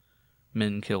crosses.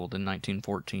 Men killed in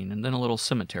 1914, and then a little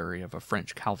cemetery of a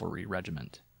French cavalry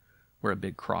regiment, where a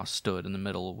big cross stood in the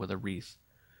middle with a wreath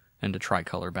and a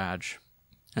tricolor badge,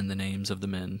 and the names of the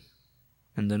men.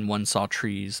 And then one saw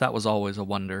trees. That was always a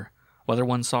wonder, whether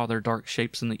one saw their dark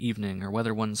shapes in the evening or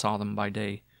whether one saw them by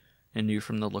day, and knew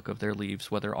from the look of their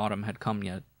leaves whether autumn had come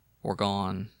yet or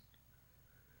gone.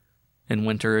 In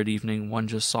winter at evening one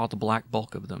just saw the black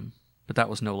bulk of them, but that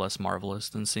was no less marvelous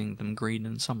than seeing them green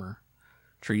in summer.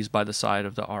 Trees by the side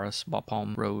of the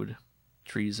Arras-Bapaume road,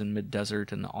 trees in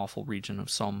mid-desert in the awful region of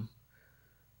Somme.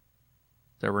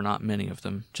 There were not many of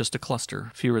them, just a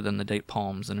cluster, fewer than the date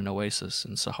palms in an oasis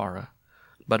in Sahara.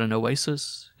 But an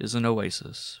oasis is an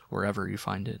oasis, wherever you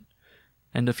find it,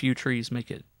 and a few trees make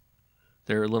it.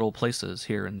 There are little places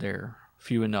here and there,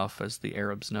 few enough as the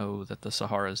Arabs know that the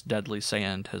Sahara's deadly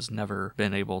sand has never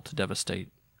been able to devastate.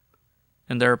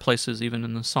 And there are places even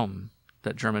in the Somme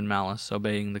that German malice,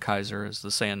 obeying the Kaiser as the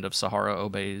sand of Sahara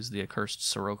obeys the accursed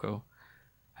Sirocco,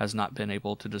 has not been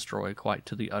able to destroy quite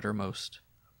to the uttermost.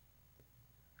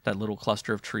 That little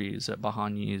cluster of trees at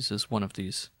Bahagnes is one of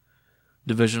these.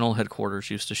 Divisional headquarters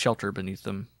used to shelter beneath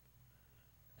them,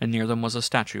 and near them was a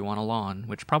statue on a lawn,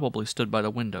 which probably stood by the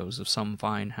windows of some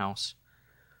fine house,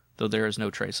 though there is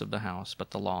no trace of the house but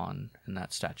the lawn and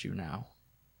that statue now.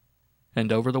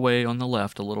 And over the way on the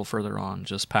left, a little further on,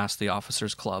 just past the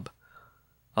officers' club,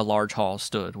 a large hall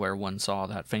stood where one saw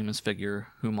that famous figure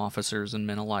whom officers and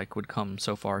men alike would come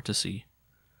so far to see.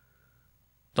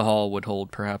 The hall would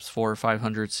hold perhaps 400 or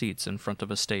 500 seats in front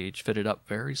of a stage fitted up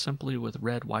very simply with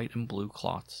red, white, and blue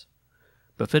cloths,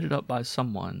 but fitted up by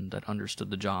someone that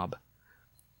understood the job.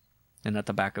 And at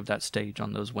the back of that stage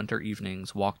on those winter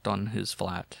evenings walked on his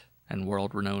flat and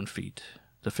world-renowned feet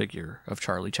the figure of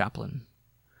Charlie Chaplin.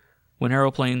 When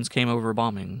aeroplanes came over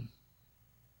bombing,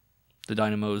 the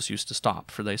dynamos used to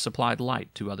stop, for they supplied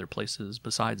light to other places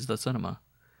besides the cinema,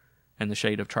 and the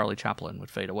shade of Charlie Chaplin would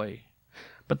fade away.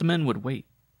 But the men would wait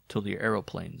till the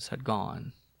aeroplanes had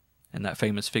gone, and that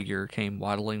famous figure came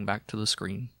waddling back to the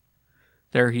screen.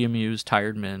 There he amused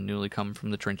tired men newly come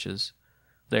from the trenches.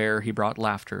 There he brought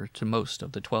laughter to most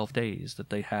of the 12 days that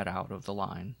they had out of the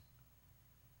line.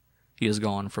 He is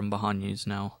gone from Bahagnes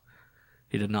now.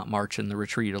 He did not march in the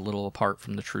retreat a little apart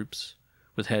from the troops,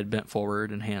 with head bent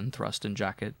forward and hand thrust in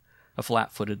jacket, a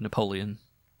flat-footed Napoleon.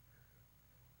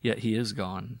 Yet he is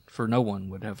gone, for no one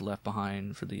would have left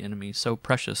behind for the enemy so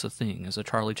precious a thing as a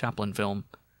Charlie Chaplin film.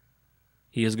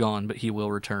 He is gone, but he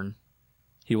will return.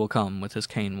 He will come with his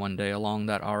cane one day along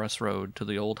that Arras road to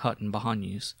the old hut in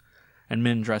Bahagnes, and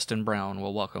men dressed in brown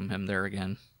will welcome him there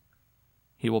again.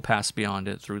 He will pass beyond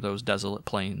it through those desolate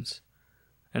plains,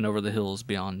 and over the hills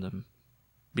beyond them,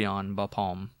 beyond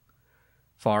Bapaume.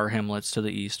 Far hamlets to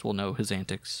the east will know his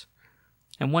antics,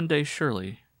 and one day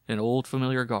surely, in old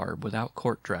familiar garb, without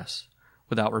court dress,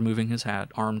 without removing his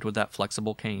hat, armed with that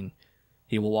flexible cane,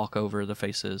 he will walk over the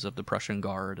faces of the Prussian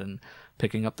guard, and,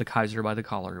 picking up the Kaiser by the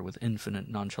collar with infinite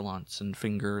nonchalance, and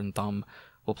finger and thumb,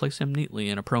 will place him neatly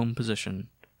in a prone position,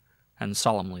 and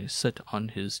solemnly sit on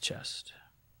his chest.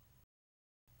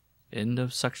 End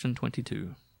of Section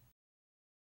 22.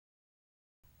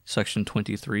 Section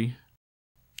 23.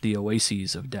 The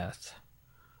Oases of Death.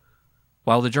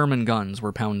 While the German guns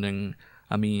were pounding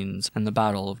Amiens and the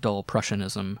battle of dull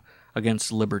Prussianism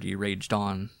against liberty raged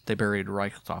on, they buried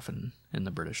Richthofen in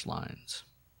the British lines.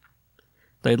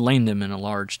 They had laid him in a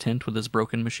large tent with his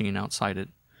broken machine outside it.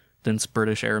 Thence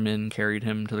British airmen carried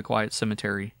him to the quiet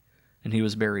cemetery, and he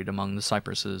was buried among the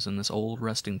cypresses in this old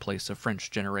resting place of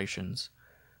French generations,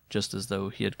 just as though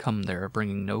he had come there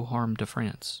bringing no harm to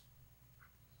France.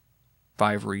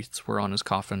 5 wreaths were on his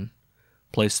coffin,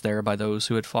 placed there by those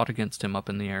who had fought against him up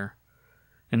in the air,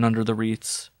 and under the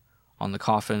wreaths, on the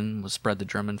coffin, was spread the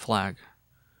German flag.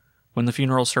 When the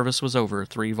funeral service was over,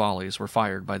 3 volleys were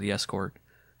fired by the escort,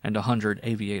 and 100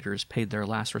 aviators paid their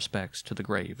last respects to the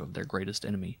grave of their greatest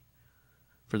enemy.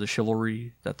 For the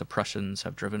chivalry that the Prussians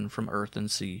have driven from earth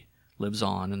and sea lives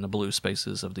on in the blue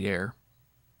spaces of the air.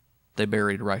 They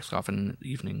buried Reichshoffen at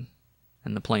evening,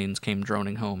 and the planes came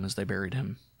droning home as they buried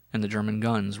him, and the German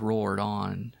guns roared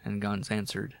on, and guns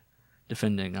answered,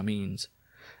 defending Amiens,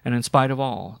 and in spite of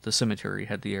all, the cemetery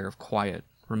had the air of quiet,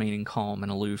 remaining calm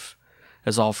and aloof,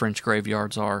 as all French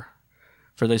graveyards are,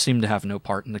 for they seem to have no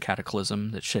part in the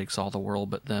cataclysm that shakes all the world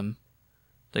but them.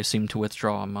 They seem to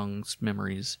withdraw amongst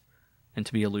memories, and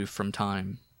to be aloof from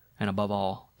time, and above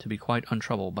all, to be quite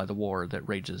untroubled by the war that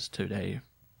rages today,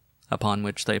 upon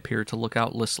which they appear to look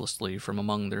out listlessly from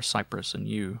among their cypress and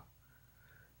yew,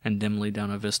 and dimly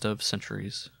down a vista of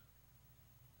centuries.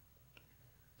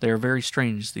 They are very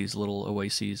strange, these little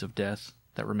oases of death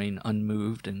that remain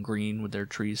unmoved and green with their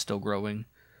trees still growing,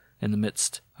 in the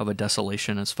midst of a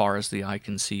desolation as far as the eye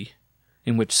can see,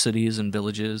 in which cities and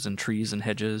villages and trees and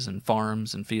hedges and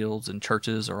farms and fields and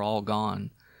churches are all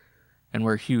gone, and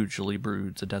where hugely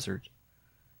broods a desert.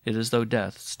 It is as though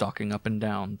death, stalking up and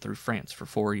down through France for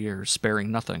 4 years,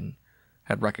 sparing nothing,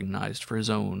 had recognized for his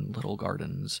own little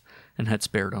gardens, and had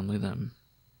spared only them.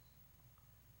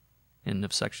 End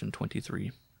of section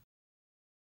 23.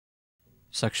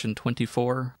 Section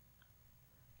 24.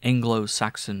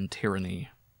 Anglo-Saxon Tyranny.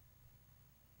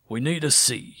 "We need a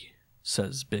sea,"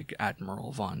 says Big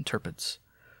Admiral von Tirpitz,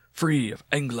 "free of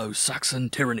Anglo-Saxon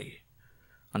tyranny."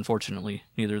 Unfortunately,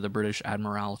 neither the British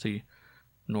Admiralty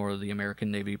nor the American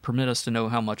Navy permit us to know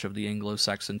how much of the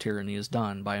Anglo-Saxon tyranny is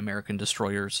done by American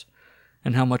destroyers,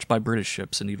 and how much by British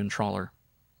ships and even trawler.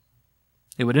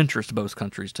 It would interest both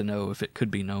countries to know if it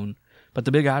could be known, but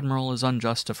the Big Admiral is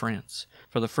unjust to France,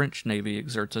 for the French Navy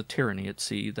exerts a tyranny at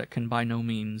sea that can by no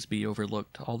means be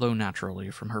overlooked, although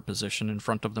naturally, from her position in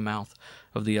front of the mouth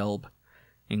of the Elbe,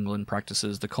 England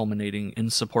practices the culminating,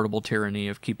 insupportable tyranny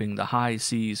of keeping the high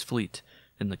seas fleet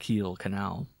in the Kiel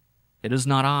Canal. It is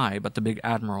not I, but the Big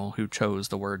Admiral, who chose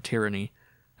the word tyranny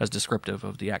as descriptive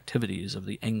of the activities of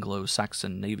the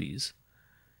Anglo-Saxon navies.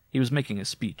 He was making a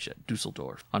speech at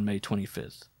Dusseldorf on May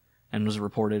 25th, and was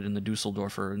reported in the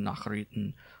Düsseldorfer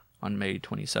Nachrichten on May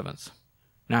 27th.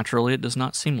 Naturally, it does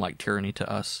not seem like tyranny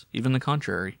to us, even the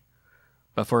contrary.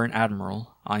 But for an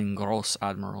admiral, ein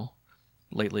Großadmiral,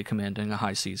 lately commanding a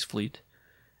high seas fleet,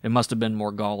 it must have been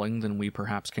more galling than we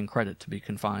perhaps can credit to be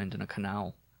confined in a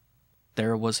canal.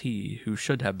 There was he who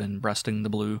should have been breasting the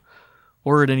blue,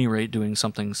 or at any rate doing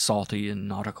something salty and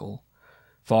nautical,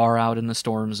 far out in the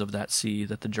storms of that sea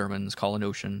that the Germans call an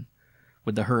ocean,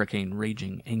 with the hurricane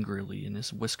raging angrily in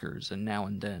his whiskers and now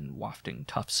and then wafting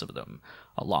tufts of them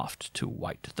aloft to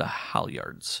white the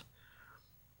halyards.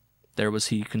 There was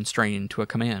he constrained to a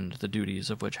command, the duties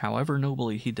of which, however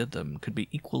nobly he did them, could be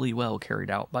equally well carried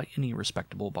out by any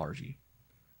respectable bargee.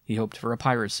 He hoped for a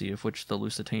piracy of which the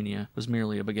Lusitania was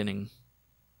merely a beginning.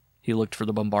 He looked for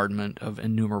the bombardment of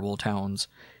innumerable towns.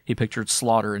 He pictured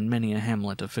slaughter in many a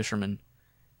hamlet of fishermen.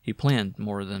 He planned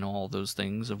more than all those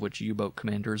things of which U-boat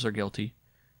commanders are guilty.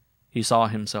 He saw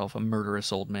himself a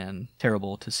murderous old man,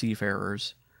 terrible to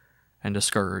seafarers, and a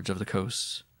scourge of the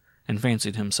coasts, and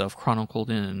fancied himself chronicled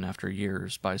in after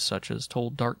years by such as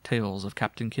told dark tales of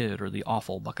Captain Kidd or the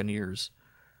awful buccaneers.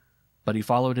 But he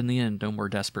followed in the end no more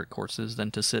desperate courses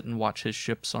than to sit and watch his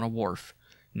ships on a wharf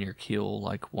near Kiel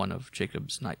like one of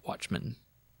Jacob's night watchmen.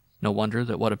 No wonder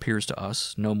that what appears to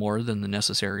us no more than the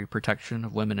necessary protection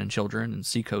of women and children in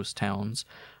seacoast towns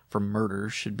from murder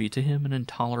should be to him an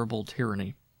intolerable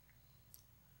tyranny.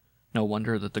 No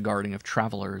wonder that the guarding of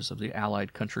travelers of the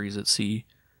allied countries at sea,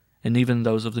 and even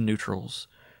those of the neutrals,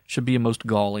 should be a most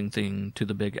galling thing to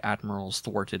the Big Admiral's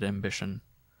thwarted ambition,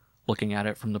 looking at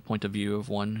it from the point of view of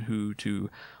one who to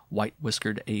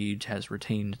white-whiskered age has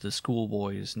retained the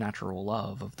schoolboy's natural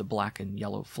love of the black and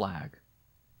yellow flag.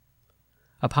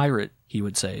 A pirate, he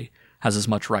would say, has as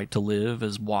much right to live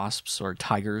as wasps or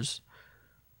tigers.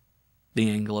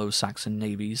 The Anglo-Saxon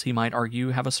navies, he might argue,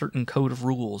 have a certain code of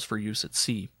rules for use at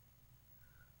sea.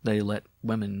 They let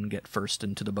women get first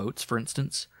into the boats, for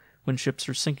instance, when ships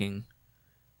are sinking,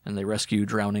 and they rescue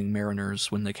drowning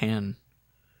mariners when they can.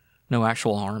 No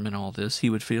actual harm in all this, he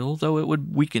would feel, though it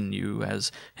would weaken you,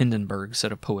 as Hindenburg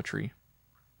said of poetry.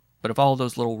 But if all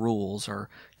those little rules are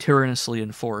tyrannously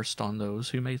enforced on those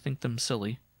who may think them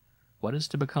silly, what is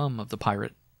to become of the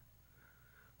pirate?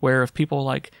 Where if people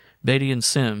like Beatty and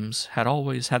Sims had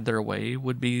always had their way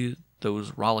would be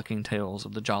those rollicking tales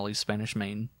of the jolly Spanish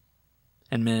Main,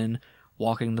 and men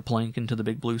walking the plank into the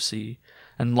big blue sea,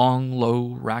 and long,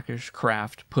 low, rakish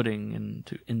craft putting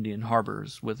into Indian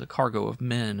harbors with a cargo of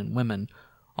men and women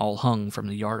all hung from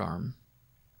the yardarm.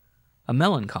 A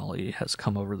melancholy has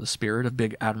come over the spirit of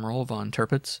big Admiral von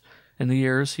Tirpitz in the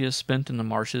years he has spent in the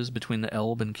marshes between the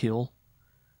Elbe and Kiel,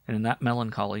 and in that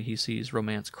melancholy he sees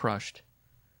romance crushed.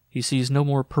 He sees no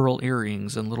more pearl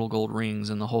earrings and little gold rings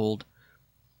in the hold.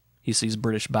 He sees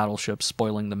British battleships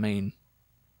spoiling the Main,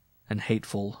 and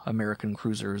hateful American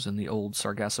cruisers in the old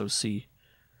Sargasso Sea.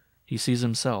 He sees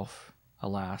himself,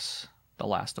 alas, the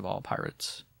last of all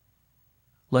pirates.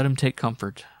 Let him take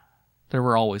comfort. There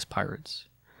were always pirates,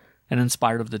 and in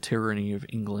spite of the tyranny of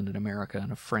England and America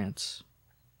and of France,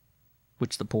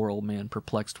 which the poor old man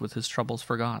perplexed with his troubles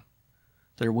forgot,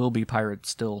 there will be pirates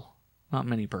still, not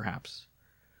many perhaps,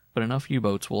 but enough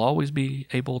U-boats will always be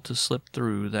able to slip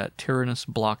through that tyrannous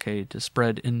blockade to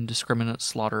spread indiscriminate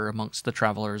slaughter amongst the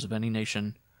travelers of any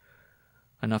nation,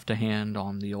 enough to hand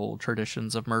on the old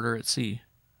traditions of murder at sea.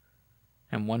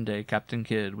 And one day Captain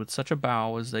Kidd, with such a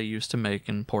bow as they used to make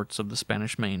in ports of the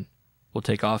Spanish Main, will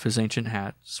take off his ancient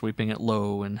hat, sweeping it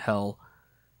low in hell,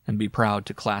 and be proud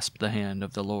to clasp the hand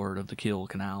of the Lord of the Kiel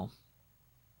Canal.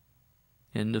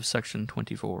 End of section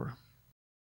 24.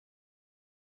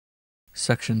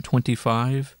 Section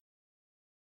 25.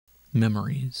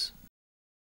 Memories.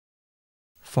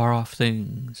 Far-off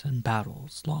things and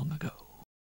battles long ago.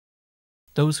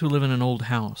 Those who live in an old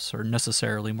house are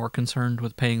necessarily more concerned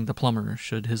with paying the plumber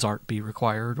should his art be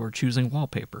required or choosing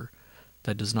wallpaper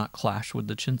that does not clash with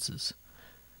the chintzes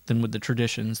than with the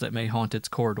traditions that may haunt its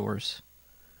corridors.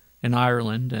 In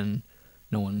Ireland, and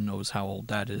no one knows how old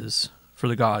that is, for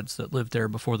the gods that lived there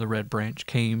before the Red Branch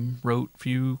came wrote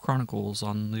few chronicles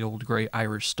on the old grey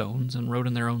Irish stones and wrote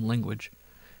in their own language.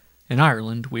 In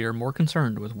Ireland, we are more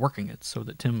concerned with working it so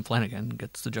that Tim Flanagan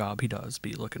gets the job he does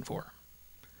be looking for.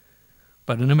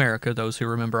 But in America, those who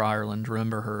remember Ireland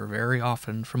remember her very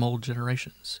often from old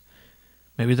generations.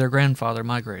 Maybe their grandfather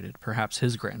migrated, perhaps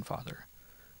his grandfather,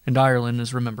 and Ireland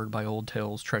is remembered by old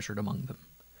tales treasured among them.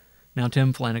 Now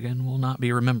Tim Flanagan will not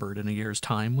be remembered in a year's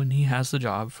time when he has the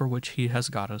job for which he has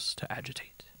got us to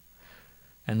agitate,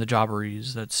 and the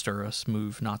jobberies that stir us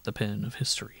move not the pen of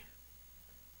history.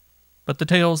 But the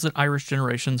tales that Irish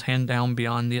generations hand down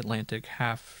beyond the Atlantic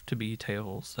have to be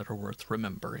tales that are worth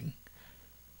remembering.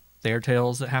 They are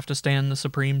tales that have to stand the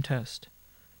supreme test,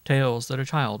 tales that a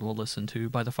child will listen to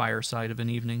by the fireside of an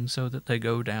evening so that they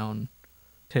go down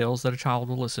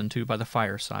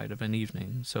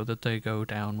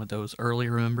with those early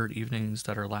remembered evenings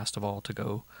that are last of all to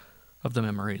go of the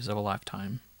memories of a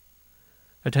lifetime.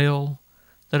 A tale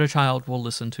that a child will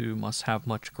listen to must have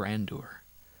much grandeur.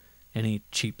 Any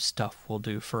cheap stuff will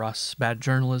do for us, bad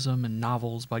journalism and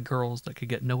novels by girls that could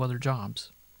get no other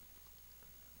jobs.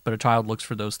 But a child looks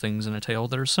for those things in a tale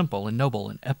that are simple and noble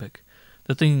and epic,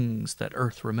 the things that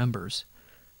earth remembers,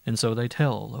 and so they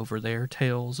tell over there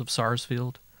tales of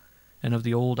Sarsfield and of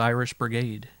the old Irish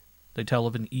Brigade. They tell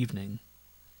of an evening,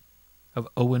 of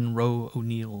Owen Roe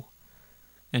O'Neill,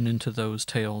 and into those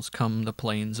tales come the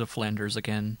plains of Flanders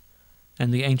again,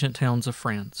 and the ancient towns of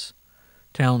France,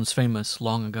 towns famous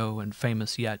long ago and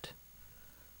famous yet.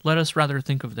 Let us rather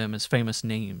think of them as famous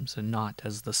names, and not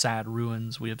as the sad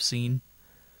ruins we have seen,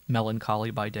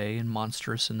 melancholy by day and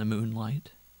monstrous in the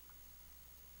moonlight.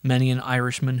 Many an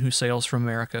Irishman who sails from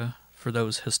America for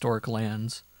those historic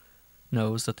lands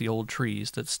knows that the old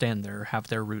trees that stand there have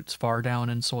their roots far down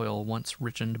in soil once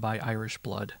richened by Irish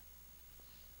blood.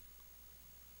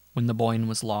 When the Boyne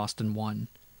was lost and won,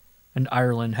 and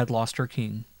Ireland had lost her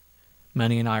king,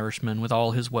 many an Irishman with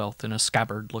all his wealth in a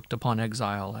scabbard looked upon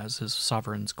exile as his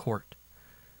sovereign's court.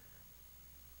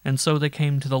 And so they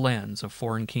came to the lands of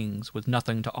foreign kings with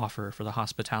nothing to offer for the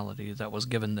hospitality that was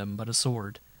given them but a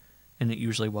sword, and it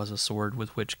usually was a sword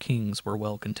with which kings were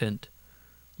well content.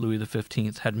 Louis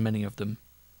XV had many of them,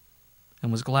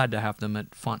 and was glad to have them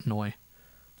at Fontenoy.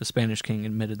 The Spanish king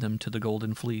admitted them to the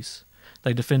Golden Fleece.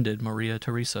 They defended Maria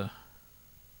Theresa.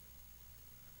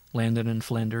 Landon and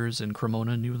Flanders and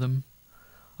Cremona knew them.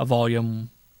 A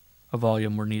volume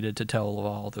were needed to tell of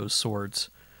all those swords.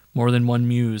 More than one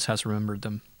muse has remembered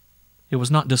them. It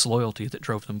was not disloyalty that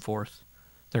drove them forth.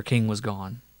 Their king was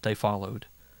gone. They followed.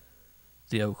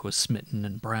 The oak was smitten,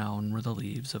 and brown were the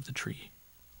leaves of the tree.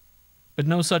 But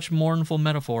no such mournful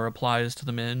metaphor applies to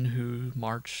the men who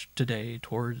march today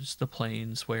towards the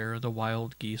plains where the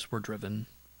wild geese were driven.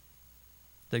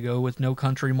 They go with no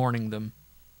country mourning them,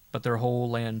 but their whole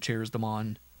land cheers them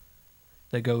on.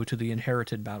 They go to the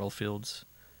inherited battlefields,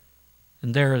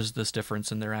 And there is this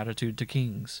difference in their attitude to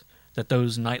kings, that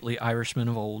those knightly Irishmen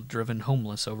of old, driven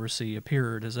homeless over sea,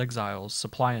 appeared as exiles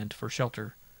suppliant for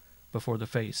shelter before the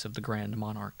face of the grand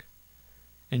monarch.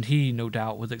 And he, no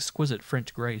doubt, with exquisite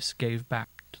French grace, gave back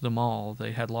to them all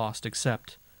they had lost,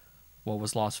 except what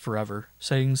was lost forever,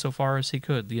 saying so far as he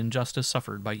could the injustice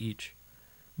suffered by each.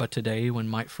 But today, when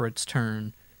might for its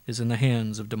turn is in the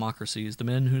hands of democracies, the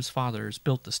men whose fathers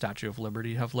built the Statue of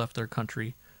Liberty have left their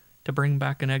country to bring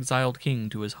back an exiled king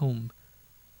to his home,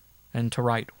 and to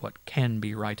right what can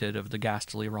be righted of the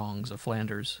ghastly wrongs of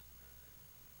Flanders.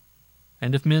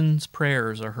 And if men's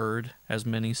prayers are heard, as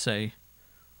many say,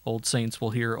 old saints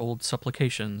will hear old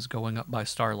supplications going up by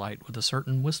starlight with a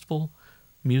certain wistful,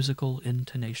 musical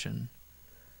intonation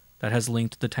that has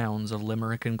linked the towns of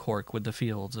Limerick and Cork with the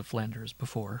fields of Flanders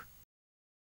before.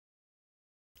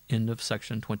 End of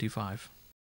section 25.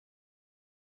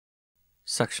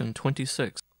 Section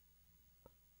 26.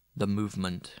 The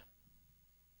Movement.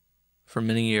 For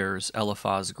many years,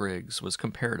 Eliphaz Griggs was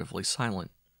comparatively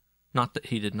silent. Not that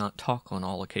he did not talk on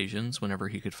all occasions whenever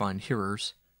he could find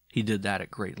hearers. He did that at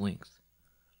great length.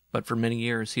 But for many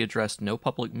years he addressed no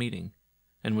public meeting,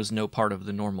 and was no part of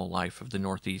the normal life of the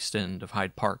northeast end of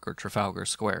Hyde Park or Trafalgar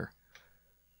Square.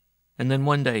 And then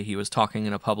one day he was talking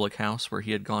in a public house where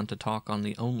he had gone to talk on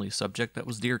the only subject that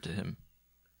was dear to him.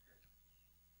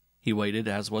 He waited,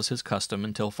 as was his custom,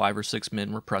 until 5 or 6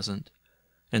 men were present,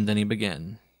 and then he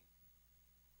began.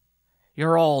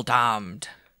 "You're all damned,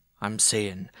 I'm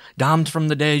saying. Damned from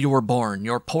the day you were born.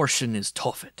 Your portion is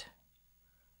Tophet."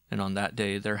 And on that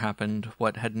day there happened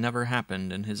what had never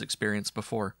happened in his experience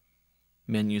before.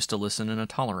 Men used to listen in a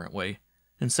tolerant way,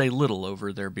 and say little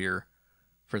over their beer,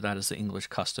 for that is the English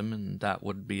custom, and that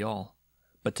would be all.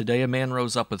 But today a man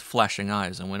rose up with flashing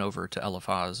eyes and went over to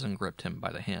Eliphaz and gripped him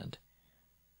by the hand.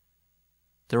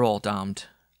 "They're all damned,"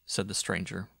 said the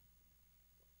stranger.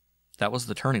 That was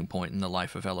the turning point in the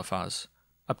life of Eliphaz.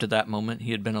 Up to that moment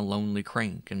he had been a lonely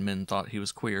crank, and men thought he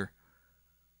was queer.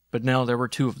 But now there were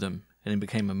 2 of them, and it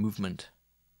became a movement.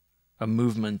 A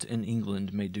movement in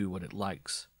England may do what it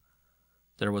likes.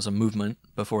 There was a movement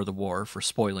before the war for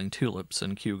spoiling tulips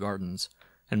in Kew Gardens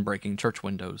and breaking church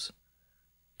windows.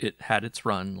 It had its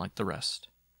run like the rest.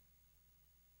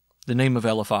 The name of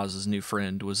Eliphaz's new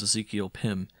friend was Ezekiel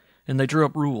Pym, and they drew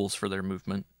up rules for their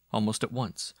movement almost at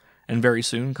once, and very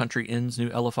soon country inns knew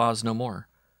Eliphaz no more,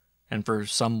 and for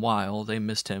some while they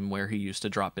missed him where he used to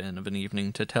drop in of an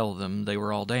evening to tell them they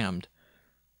were all damned.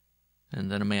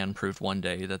 And then a man proved one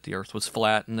day that the earth was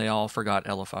flat, and they all forgot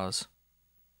Eliphaz.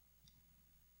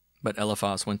 But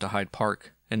Eliphaz went to Hyde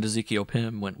Park, and Ezekiel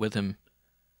Pym went with him,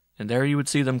 and there you would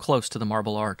see them close to the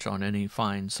Marble Arch on any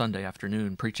fine Sunday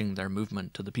afternoon, preaching their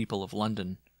movement to the people of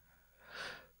London.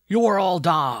 "You are all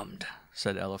damned,"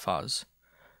 said Eliphaz.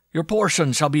 "Your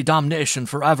portion shall be damnation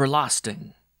for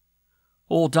everlasting."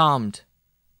 "All damned,"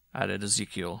 added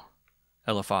Ezekiel.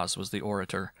 Eliphaz was the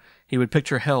orator. He would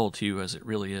picture hell to you as it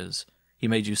really is. He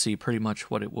made you see pretty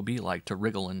much what it will be like to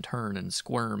wriggle and turn and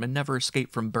squirm and never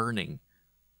escape from burning.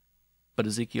 But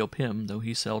Ezekiel Pym, though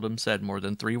he seldom said more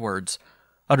than 3 words,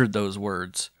 uttered those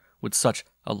words with such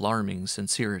alarming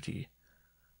sincerity,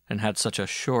 and had such a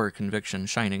sure conviction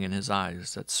shining in his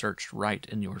eyes that searched right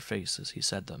in your face as he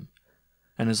said them,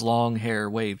 and his long hair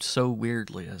waved so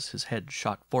weirdly as his head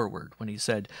shot forward when he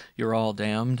said, "You're all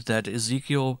damned," that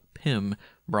Ezekiel Pym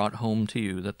brought home to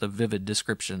you that the vivid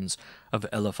descriptions of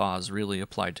Eliphaz really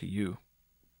applied to you.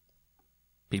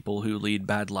 People who lead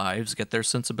bad lives get their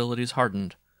sensibilities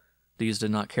hardened. These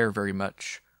did not care very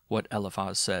much what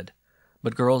Eliphaz said,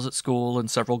 but girls at school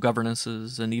and several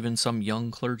governesses and even some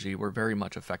young clergy were very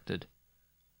much affected.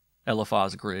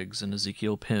 Eliphaz Griggs and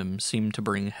Ezekiel Pym seemed to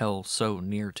bring hell so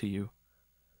near to you.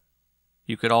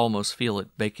 You could almost feel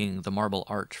it baking the Marble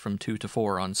Arch from 2 to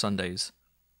 4 on Sundays.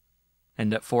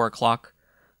 And at 4 o'clock,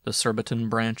 the Surbiton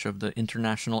branch of the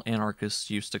International Anarchists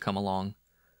used to come along,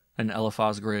 and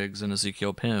Eliphaz Griggs and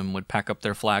Ezekiel Pym would pack up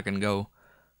their flag and go,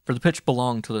 for the pitch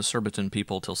belonged to the Surbiton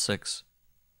people till 6.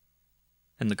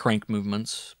 And the crank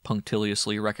movements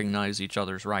punctiliously recognize each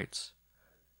other's rights.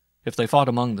 If they fought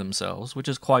among themselves, which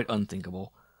is quite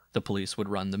unthinkable, the police would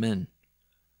run them in.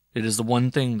 It is the one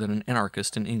thing that an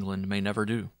anarchist in England may never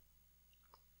do.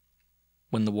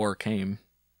 When the war came,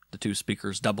 the 2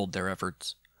 speakers doubled their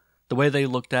efforts. The way they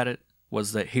looked at it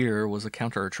was that here was a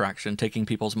counter-attraction taking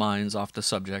people's minds off the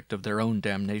subject of their own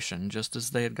damnation just as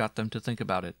they had got them to think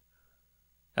about it.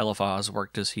 Eliphaz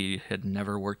worked as he had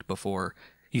never worked before.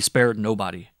 He spared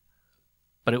nobody.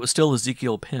 But it was still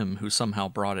Ezekiel Pym who somehow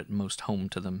brought it most home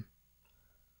to them.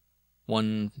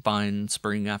 One fine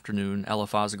spring afternoon,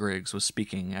 Eliphaz Griggs was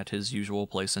speaking at his usual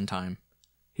place and time.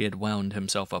 He He had wound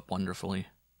himself up wonderfully.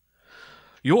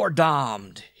 "You're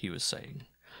damned," he was saying.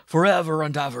 "Forever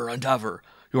and ever and ever.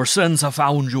 Your sins have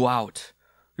found you out.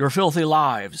 Your filthy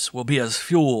lives will be as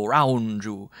fuel round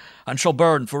you, and shall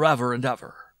burn forever and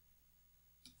ever."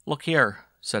 "Look here,"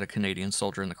 said a Canadian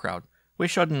soldier in the crowd. "We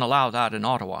shouldn't allow that in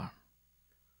Ottawa."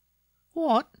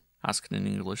 "What?" asked an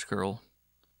English girl.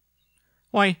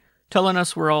 "Why, telling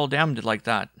us we're all damned like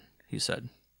that," he said.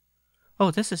 "Oh,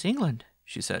 this is England,"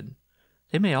 she said.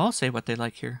 "They may all say what they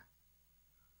like here."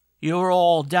 "You're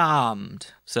all damned,"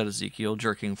 said Ezekiel,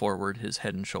 jerking forward his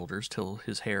head and shoulders till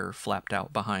his hair flapped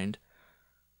out behind.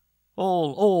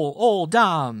 All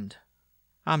damned."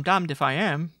 "I'm damned if I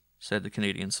am," said the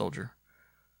Canadian soldier.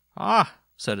 "Ah,"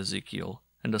 said Ezekiel,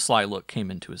 and a sly look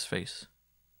came into his face.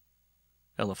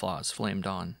 Eliphaz flamed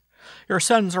on. "Your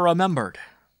sins are remembered.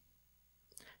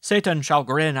 Satan shall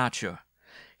grin at you.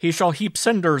 He shall heap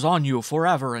cinders on you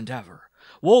forever and ever.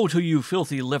 Woe to you,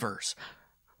 filthy livers!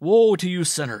 Woe to you,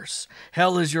 sinners!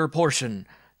 Hell is your portion.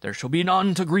 There shall be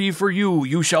none to grieve for you.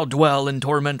 You shall dwell in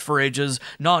torment for ages.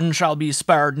 None shall be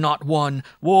spared, not one.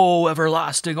 Woe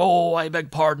everlasting! Oh, I beg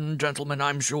pardon, gentlemen,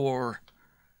 I'm sure."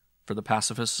 For the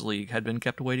Pacifists' League had been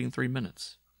kept waiting 3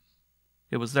 minutes.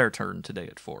 It was their turn today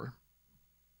at 4.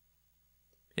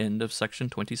 End of section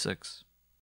 26.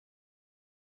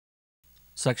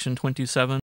 Section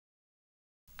 27.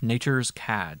 Nature's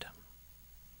Cad.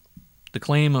 The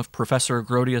claim of Professor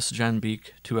Grotius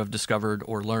Janbeek to have discovered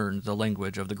or learned the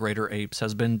language of the greater apes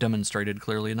has been demonstrated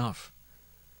clearly enough.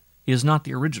 He is not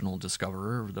the original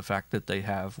discoverer of the fact that they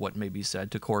have what may be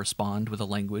said to correspond with a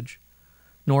language,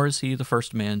 nor is he the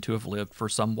first man to have lived for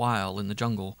some while in the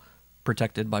jungle,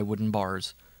 protected by wooden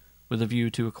bars, with a view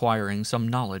to acquiring some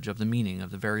knowledge of the meaning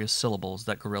of the various syllables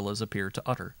that gorillas appear to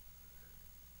utter.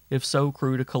 If so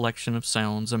crude a collection of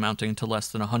sounds amounting to less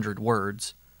than 100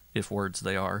 words, if words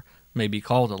they are, may be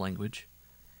called a language,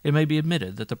 it may be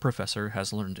admitted that the professor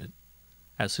has learned it,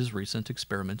 as his recent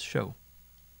experiments show.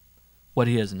 What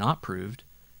he has not proved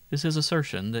is his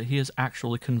assertion that he has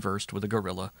actually conversed with a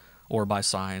gorilla, or by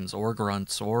signs, or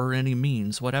grunts, or any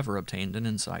means whatever obtained an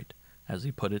insight, as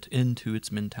he put it, into its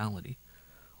mentality,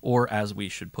 or, as we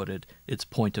should put it, its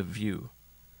point of view.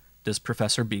 This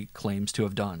Professor Beak claims to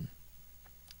have done.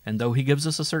 And though he gives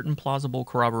us a certain plausible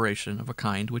corroboration of a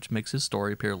kind which makes his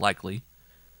story appear likely,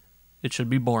 it should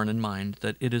be borne in mind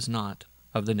that it is not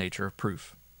of the nature of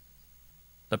proof.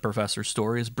 The professor's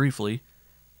story is briefly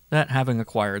that, having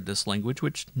acquired this language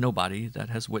which nobody that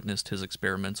has witnessed his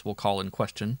experiments will call in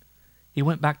question, he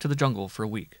went back to the jungle for a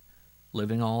week,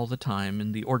 living all the time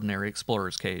in the ordinary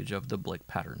explorer's cage of the Blick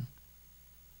pattern.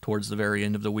 Towards the very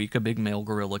end of the week, a big male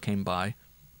gorilla came by,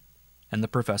 and the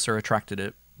professor attracted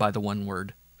it by the one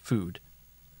word, food.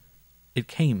 It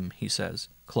came, he says,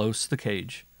 close to the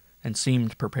cage, and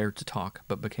seemed prepared to talk,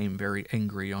 but became very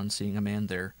angry on seeing a man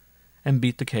there, and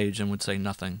beat the cage and would say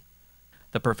nothing.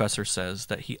 The professor says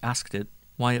that he asked it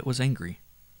why it was angry.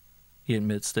 He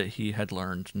admits that he had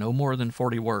learned no more than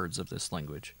 40 words of this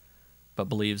language, but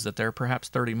believes that there are perhaps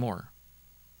 30 more.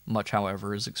 Much,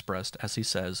 however, is expressed, as he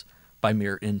says, by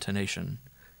mere intonation.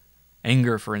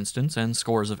 Anger, for instance, and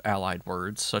scores of allied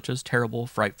words, such as terrible,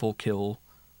 frightful, kill,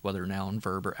 whether noun,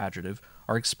 verb, or adjective,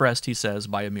 are expressed, he says,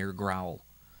 by a mere growl.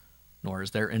 Nor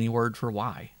is there any word for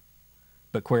why,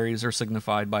 but queries are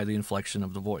signified by the inflection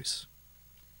of the voice.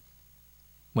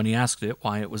 When he asked it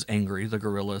why it was angry, the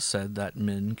gorilla said that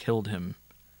men killed him,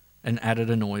 and added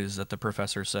a noise that the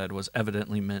professor said was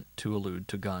evidently meant to allude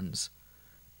to guns.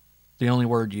 The only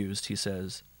word used, he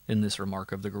says, in this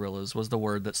remark of the gorillas was the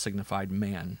word that signified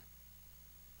man.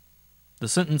 The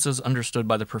sentences understood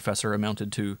by the professor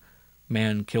amounted to,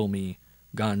 "Man, kill me,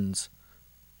 guns,"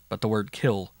 but the word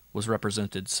kill was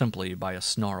represented simply by a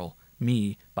snarl,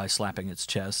 me by slapping its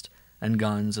chest, and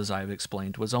guns, as I have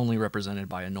explained, was only represented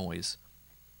by a noise.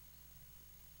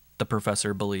 The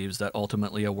professor believes that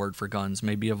ultimately a word for guns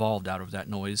may be evolved out of that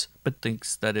noise, but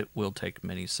thinks that it will take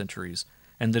many centuries,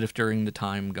 and that if during the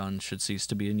time guns should cease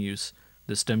to be in use,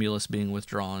 the stimulus being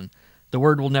withdrawn, the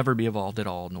word will never be evolved at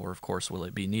all, nor of course will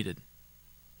it be needed.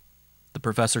 The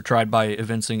professor tried by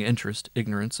evincing interest,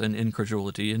 ignorance, and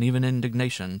incredulity, and even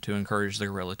indignation, to encourage the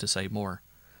gorilla to say more.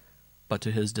 But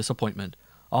to his disappointment,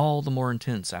 all the more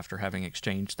intense after having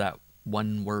exchanged that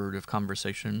one word of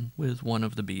conversation with one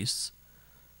of the beasts,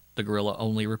 the gorilla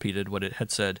only repeated what it had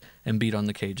said and beat on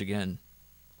the cage again.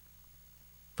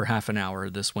 For half an hour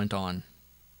this went on,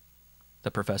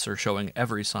 the professor showing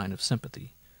every sign of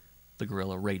sympathy, the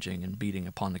gorilla raging and beating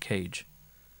upon the cage.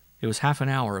 It was half an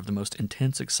hour of the most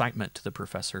intense excitement to the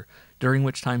professor, during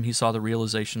which time he saw the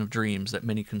realization of dreams that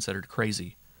many considered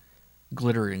crazy,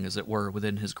 glittering as it were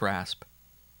within his grasp.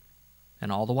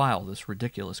 And all the while this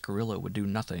ridiculous gorilla would do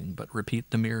nothing but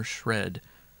repeat the mere shred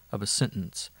of a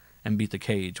sentence and beat the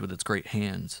cage with its great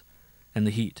hands, and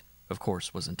the heat, of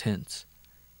course, was intense.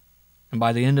 And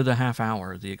by the end of the half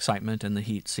hour, the excitement and the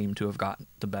heat seemed to have got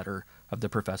the better of the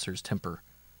professor's temper,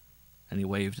 and he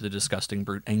waved the disgusting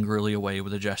brute angrily away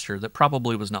with a gesture that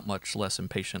probably was not much less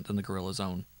impatient than the gorilla's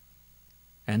own.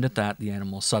 And at that, the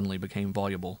animal suddenly became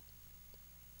voluble.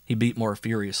 He beat more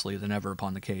furiously than ever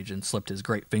upon the cage and slipped his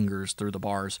great fingers through the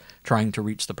bars, trying to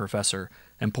reach the professor,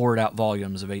 and poured out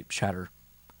volumes of ape chatter.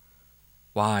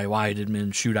 Why did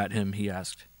men shoot at him?" he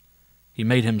asked. "He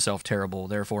made himself terrible,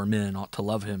 therefore men ought to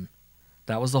love him."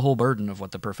 That was the whole burden of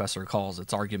what the professor calls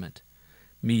its argument.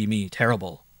 Me,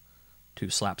 terrible. 2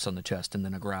 slaps on the chest and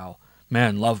then a growl.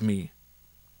 "Man, love me."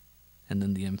 And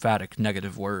then the emphatic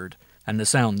negative word, and the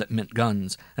sound that meant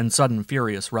guns, and sudden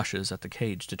furious rushes at the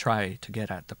cage to try to get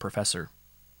at the professor.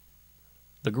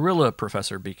 The gorilla,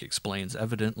 Professor Beak explains,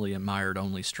 evidently admired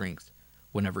only strength.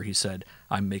 Whenever he said,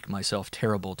 "I make myself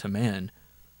terrible to man,"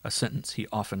 a sentence he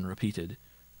often repeated,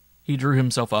 he drew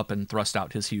himself up and thrust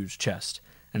out his huge chest,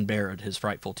 and bared his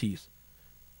frightful teeth.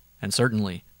 And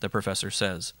certainly, the professor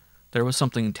says, there was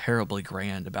something terribly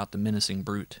grand about the menacing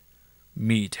brute.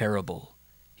 "Me terrible,"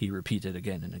 he repeated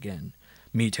again and again.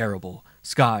 "Me terrible,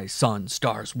 sky, sun,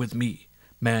 stars with me.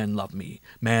 Man love me,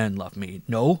 man love me.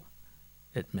 No?"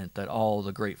 It meant that all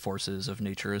the great forces of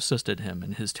nature assisted him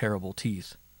in his terrible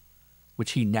teeth,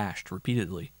 which he gnashed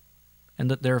repeatedly, and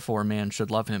that therefore man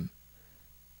should love him.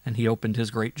 And he opened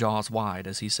his great jaws wide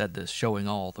as he said this, showing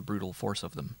all the brutal force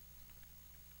of them.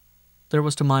 There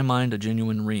was to my mind a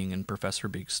genuine ring in Professor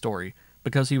Beak's story,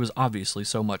 because he was obviously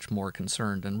so much more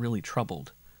concerned and really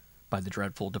troubled by the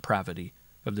dreadful depravity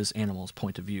of this animal's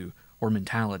point of view, or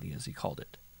mentality as he called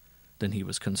it, than he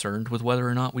was concerned with whether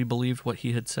or not we believed what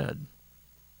he had said.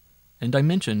 And I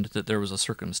mentioned that there was a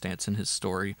circumstance in his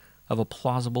story of a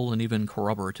plausible and even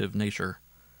corroborative nature.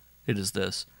 It is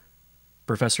this.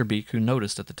 Professor Beak, who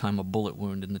noticed at the time a bullet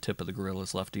wound in the tip of the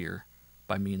gorilla's left ear,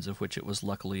 by means of which it was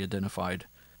luckily identified,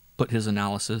 put his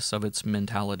analysis of its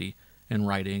mentality in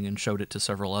writing and showed it to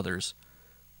several others,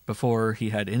 before he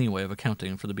had any way of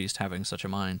accounting for the beast having such a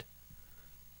mind.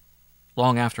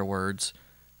 Long afterwards,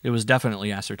 it was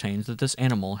definitely ascertained that this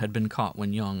animal had been caught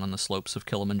when young on the slopes of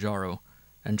Kilimanjaro,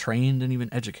 and trained and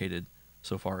even educated,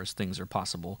 so far as things are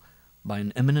possible, by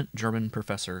an eminent German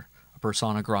professor, a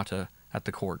persona grata at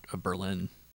the court of Berlin.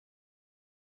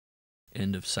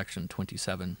 End of section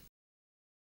 27.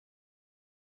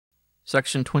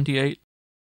 Section 28.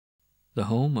 The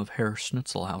home of Herr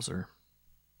Schnitzelhauser.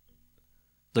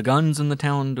 The guns in the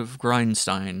town of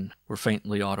Greinstein were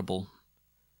faintly audible.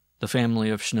 The family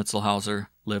of Schnitzelhauser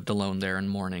lived alone there in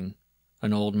mourning,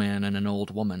 an old man and an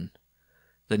old woman.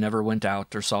 They never went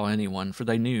out or saw anyone, for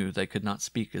they knew they could not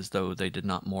speak as though they did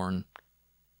not mourn.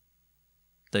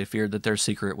 They feared that their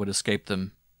secret would escape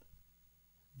them.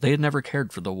 They had never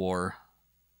cared for the war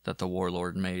that the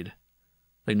warlord made.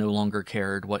 They no longer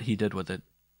cared what he did with it.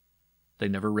 They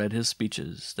never read his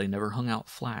speeches. They never hung out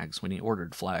flags when he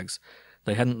ordered flags.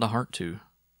 They hadn't the heart to.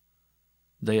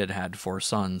 They had had 4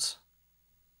 sons.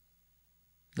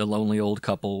 The lonely old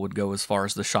couple would go as far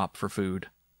as the shop for food.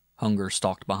 Hunger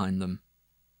stalked behind them.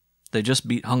 They just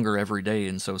beat hunger every day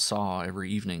and so saw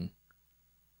every evening.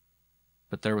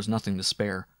 But there was nothing to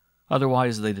spare.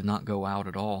 Otherwise they did not go out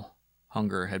at all.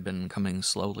 Hunger had been coming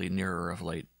slowly nearer of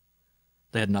late.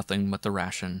 They had nothing but the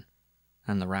ration,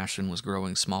 and the ration was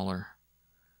growing smaller.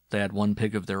 They had 1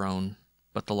 pig of their own,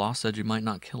 but the law said you might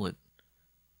not kill it,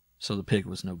 so the pig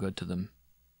was no good to them.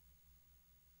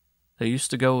 They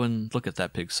used to go and look at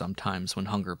that pig sometimes when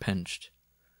hunger pinched,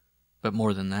 but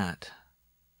more than that,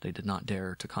 they did not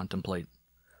dare to contemplate.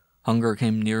 Hunger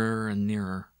came nearer and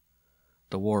nearer.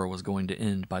 The war was going to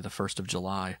end by the 1st of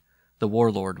July. The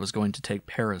warlord was going to take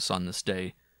Paris on this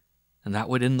day, and that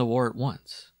would end the war at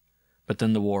once. But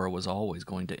then the war was always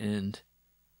going to end.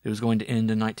 It was going to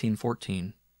end in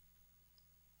 1914.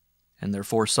 And their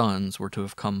 4 sons were to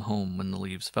have come home when the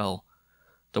leaves fell.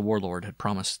 The warlord had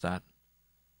promised that.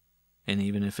 And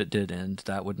even if it did end,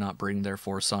 that would not bring their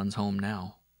 4 sons home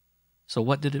now. So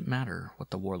what did it matter what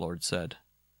the warlord said?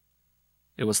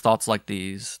 It was thoughts like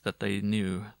these that they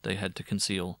knew they had to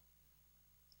conceal.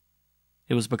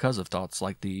 It was because of thoughts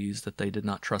like these that they did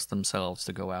not trust themselves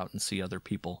to go out and see other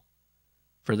people.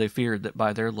 For they feared that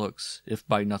by their looks, if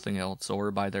by nothing else, or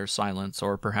by their silence,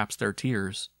 or perhaps their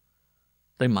tears,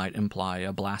 they might imply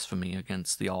a blasphemy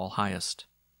against the All-Highest.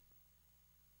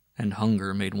 And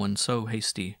hunger made one so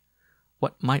hasty.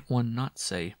 What might one not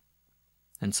say?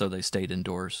 And so they stayed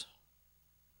indoors.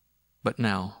 But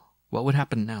now, what would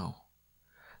happen now?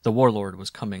 The warlord was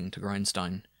coming to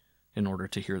Greinstein. in order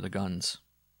to hear the guns.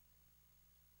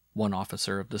 One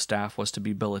officer of the staff was to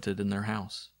be billeted in their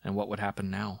house, and what would happen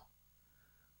now?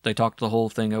 They talked the whole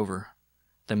thing over.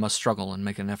 They must struggle and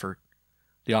make an effort.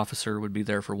 The officer would be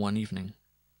there for one evening.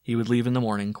 He would leave in the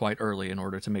morning quite early in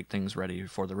order to make things ready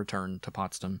for the return to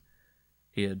Potsdam.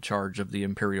 He had charge of the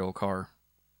imperial car.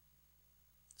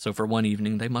 So for one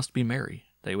evening they must be merry,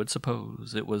 they would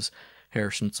suppose. It was Herr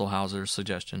Schnitzelhauser's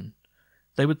suggestion.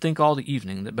 They would think all the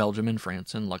evening that Belgium and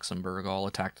France and Luxembourg all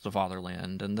attacked the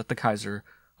fatherland, and that the Kaiser,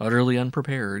 utterly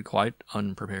unprepared, quite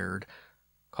unprepared,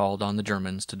 called on the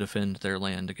Germans to defend their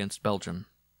land against Belgium.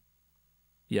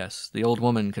 Yes, the old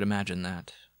woman could imagine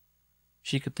that.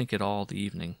 She could think it all the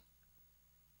evening.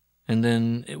 And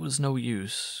then it was no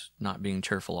use not being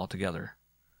cheerful altogether.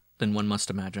 Then one must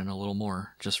imagine a little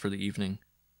more, just for the evening.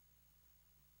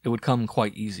 It would come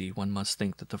quite easy. One must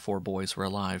think that the 4 boys were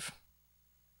alive.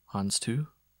 Hans too?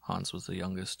 Hans was the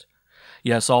youngest.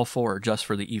 Yes, all 4, just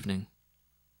for the evening.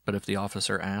 But if the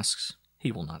officer asks,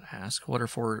 he will not ask. What are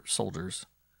 4 soldiers?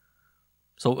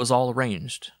 So it was all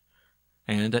arranged.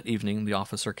 And at evening the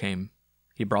officer came.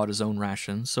 He brought his own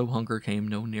rations, so hunger came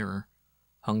no nearer.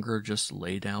 Hunger just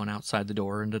lay down outside the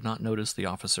door and did not notice the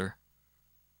officer.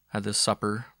 At this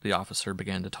supper, the officer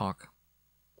began to talk.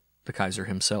 The Kaiser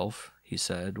himself, he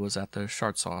said, was at the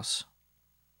Schwarzhaus.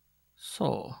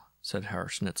 "So," said Herr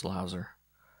Schnitzelhauser,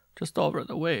 "just over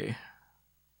the way."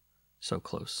 So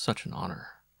close, such an honor.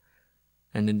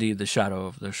 And indeed the shadow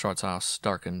of the Schwarzhaus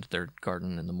darkened their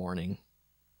garden in the morning.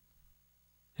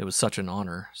 It was such an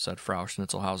honor, said Frau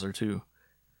Schnitzelhauser too.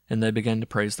 And they began to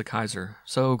praise the Kaiser.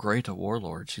 So great a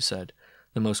warlord, she said.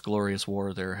 The most glorious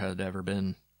war there had ever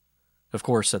been. Of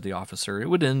course, said the officer, it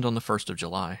would end on the 1st of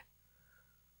July.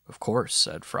 Of course,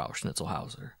 said Frau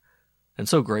Schnitzelhauser. And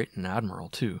so great an admiral,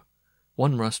 too.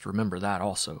 One must remember that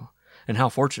also. And how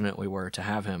fortunate we were to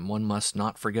have him, one must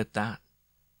not forget that.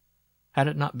 Had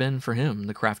it not been for him,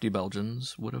 the crafty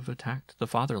Belgians would have attacked the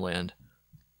fatherland.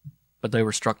 But they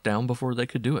were struck down before they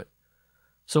could do it.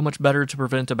 So much better to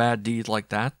prevent a bad deed like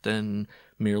that than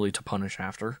merely to punish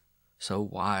after. So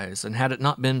wise, and had it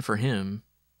not been for him,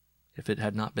 if it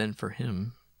had not been for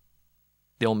him...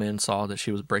 The old man saw that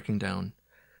she was breaking down,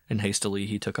 and hastily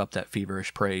he took up that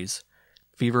feverish praise.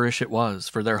 Feverish it was,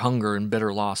 for their hunger and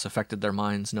bitter loss affected their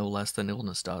minds no less than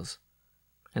illness does.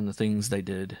 And the things they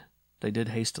did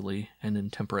hastily and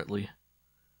intemperately.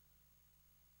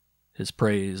 His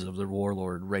praise of the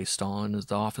warlord raced on as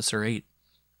the officer ate.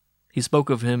 He spoke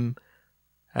of him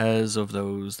as of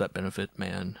those that benefit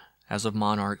man, as of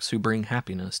monarchs who bring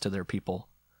happiness to their people.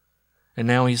 And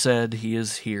now he said he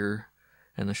is here,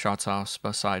 in the Schatzhaus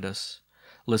beside us,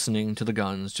 listening to the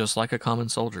guns just like a common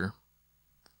soldier.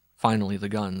 Finally the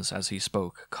guns, as he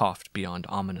spoke, coughed beyond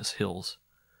ominous hills.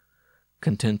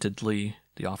 Contentedly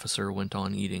the officer went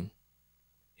on eating.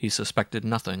 He suspected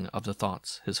nothing of the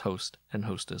thoughts his host and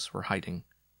hostess were hiding.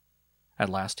 At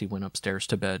last he went upstairs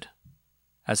to bed.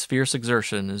 As fierce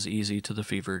exertion is easy to the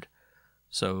fevered,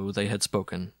 so they had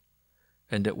spoken,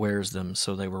 and it wears them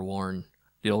so they were worn.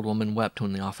 The old woman wept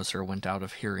when the officer went out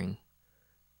of hearing,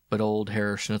 but old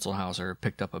Herr Schnitzelhauser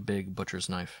picked up a big butcher's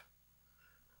knife.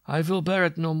 "I will bear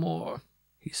it no more,"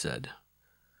 he said.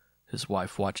 His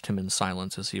wife watched him in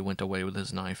silence as he went away with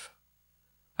his knife.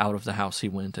 Out of the house he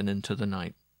went and into the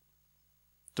night.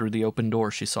 Through the open door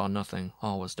she saw nothing.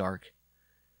 All was dark.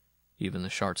 Even the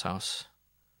Schwarzhaus,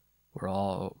 where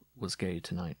all was gay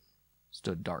tonight,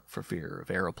 stood dark for fear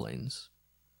of aeroplanes.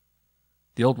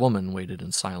 The old woman waited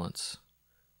in silence.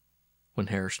 When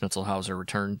Herr Schnitzelhauser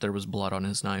returned, there was blood on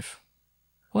his knife.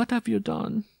 "What have you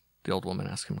done?" the old woman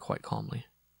asked him quite calmly.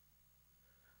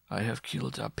 "I have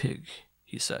killed a pig,"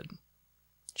 he said.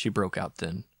 She broke out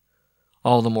then,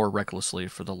 all the more recklessly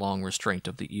for the long restraint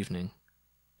of the evening.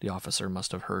 The officer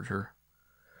must have heard her.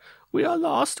 "We are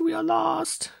lost, we are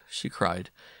lost," she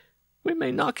cried. "We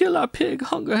may not kill our pig.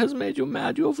 Hunger has made you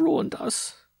mad. You have ruined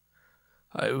us."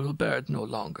 "I will bear it no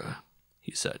longer,"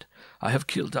 he said. "I have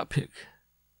killed our pig."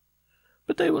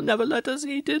 "But they will never let us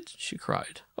eat it," she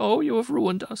cried. "Oh, you have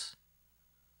ruined us."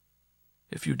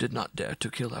 "If you did not dare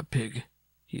to kill our pig,"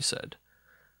 he said,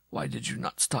 "why did you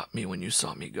not stop me when you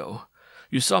saw me go?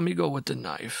 You saw me go with the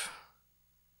knife."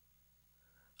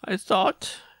 "I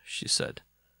thought," she said,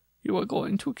 "you were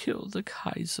going to kill the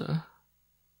Kaiser."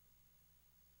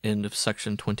 End of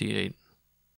section 28.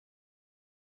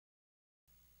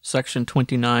 Section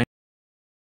 29.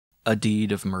 A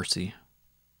Deed of Mercy.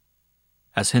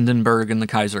 As Hindenburg and the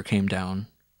Kaiser came down,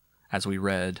 as we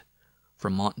read,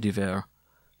 from Mont d'Hiver,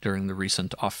 during the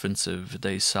recent offensive,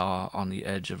 they saw on the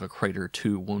edge of a crater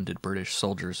 2 wounded British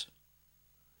soldiers.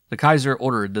 The Kaiser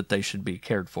ordered that they should be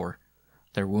cared for.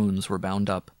 Their wounds were bound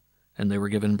up, and they were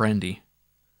given brandy,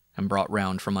 and brought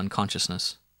round from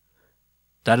unconsciousness.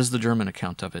 That is the German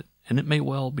account of it, and it may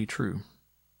well be true.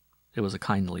 It was a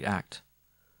kindly act.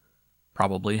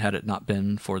 Probably, had it not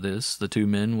been for this, the two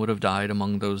men would have died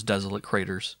among those desolate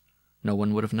craters. No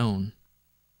one would have known,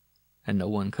 and no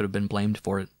one could have been blamed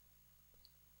for it.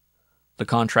 The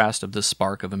contrast of this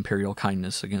spark of imperial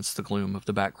kindness against the gloom of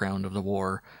the background of the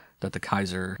war that the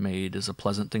Kaiser made is a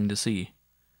pleasant thing to see,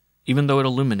 even though it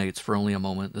illuminates for only a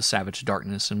moment the savage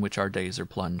darkness in which our days are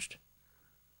plunged.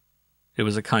 It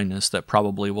was a kindness that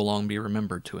probably will long be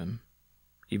remembered to him.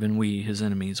 Even we, his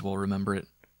enemies, will remember it.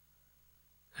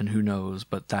 And who knows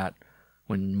but that,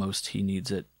 when most he needs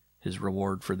it, his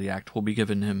reward for the act will be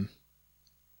given him.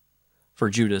 For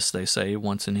Judas, they say,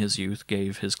 once in his youth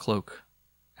gave his cloak,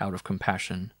 out of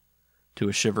compassion, to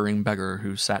a shivering beggar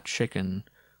who sat shaken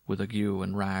with ague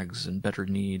and rags and bitter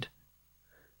need.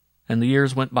 And the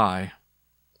years went by,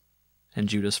 and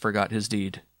Judas forgot his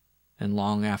deed, and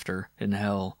long after, in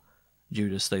hell,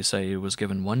 Judas, they say, was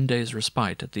given 1 day's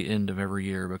respite at the end of every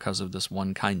year because of this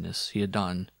one kindness he had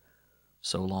done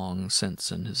so long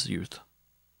since in his youth.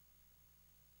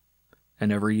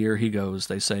 And every year he goes,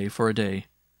 they say, for a day,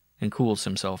 and cools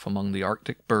himself among the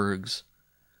Arctic bergs,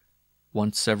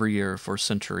 once every year for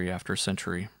century after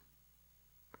century.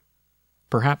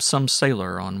 Perhaps some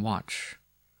sailor on watch,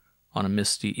 on a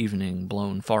misty evening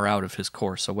blown far out of his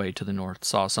course away to the north,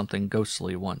 saw something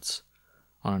ghostly once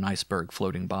on an iceberg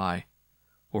floating by,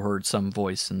 or heard some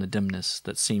voice in the dimness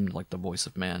that seemed like the voice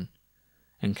of man,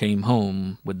 and came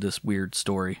home with this weird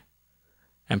story.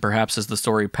 And perhaps as the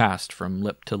story passed from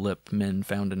lip to lip, men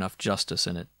found enough justice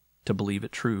in it to believe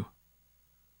it true.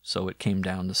 So it came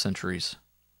down the centuries.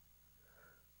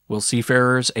 Will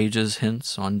seafarers ages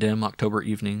hence, on dim October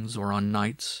evenings, or on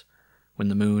nights, when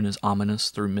the moon is ominous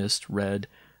through mist, red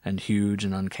and huge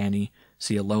and uncanny,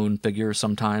 see a lone figure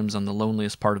sometimes on the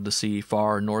loneliest part of the sea,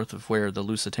 far north of where the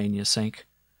Lusitania sank,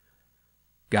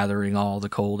 gathering all the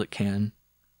cold it can?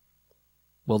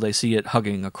 Will they see it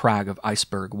hugging a crag of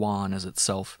iceberg wan as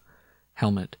itself,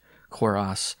 helmet,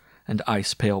 cuirass, and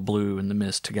ice pale blue in the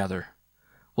mist together?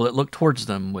 Will it look towards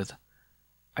them with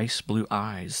ice-blue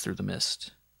eyes through the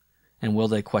mist? And will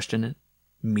they question it,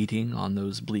 meeting on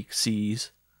those bleak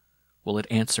seas? Will it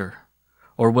answer?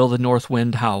 Or will the north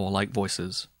wind howl like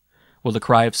voices? Will the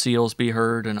cry of seals be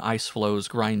heard, and ice floes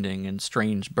grinding, and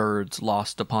strange birds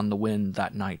lost upon the wind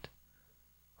that night?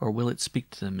 Or will it speak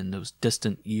to them in those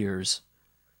distant years,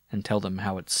 and tell them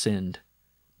how it sinned,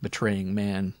 betraying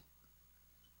man?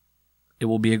 It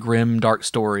will be a grim, dark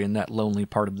story in that lonely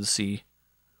part of the sea,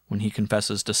 when he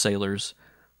confesses to sailors,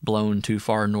 blown too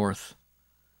far north,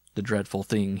 the dreadful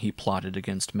thing he plotted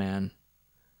against man.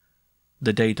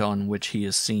 The date on which he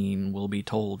is seen will be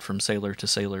told from sailor to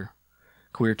sailor.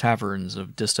 Queer taverns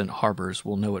of distant harbors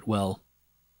will know it well.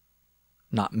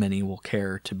 Not many will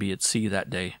care to be at sea that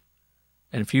day,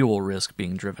 and few will risk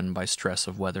being driven by stress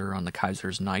of weather on the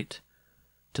Kaiser's night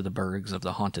to the bergs of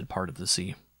the haunted part of the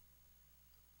sea.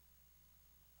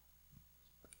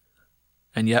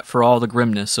 And yet for all the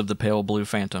grimness of the pale blue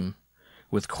phantom,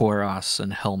 with cuirass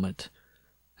and helmet,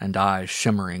 and eyes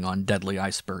shimmering on deadly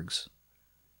icebergs,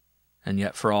 and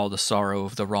yet for all the sorrow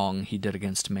of the wrong he did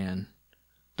against man,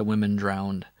 the women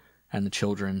drowned, and the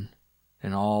children,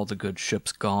 and all the good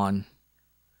ships gone,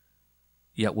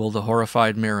 yet will the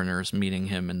horrified mariners meeting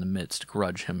him in the midst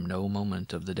grudge him no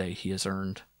moment of the day he has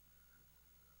earned,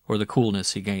 or the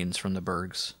coolness he gains from the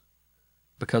bergs,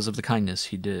 because of the kindness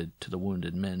he did to the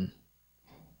wounded men.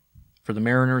 For the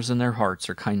mariners in their hearts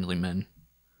are kindly men,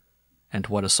 and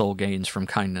what a soul gains from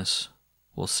kindness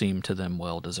will seem to them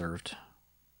well deserved.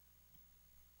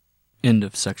 End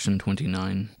of section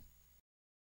 29.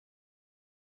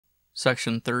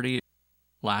 Section 30.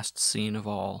 Last scene of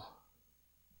all.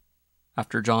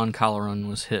 After John Calleron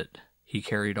was hit, he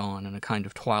carried on in a kind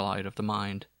of twilight of the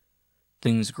mind.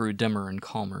 Things grew dimmer and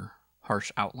calmer.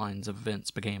 Harsh outlines of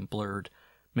events became blurred.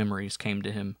 Memories came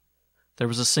to him. There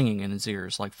was a singing in his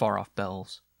ears like far-off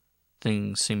bells.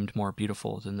 Things seemed more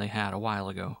beautiful than they had a while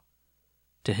ago.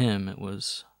 To him it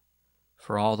was,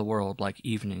 for all the world, like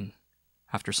evening,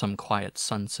 after some quiet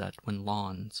sunset when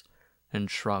lawns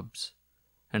and shrubs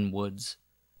and woods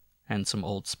and some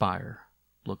old spire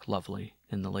look lovely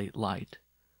in the late light,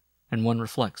 and one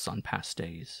reflects on past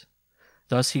days.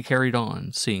 Thus he carried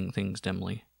on, seeing things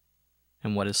dimly,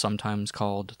 and what is sometimes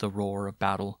called the roar of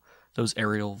battle, those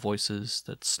aerial voices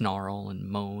that snarl and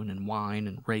moan and whine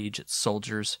and rage at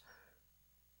soldiers,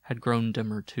 had grown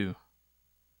dimmer too.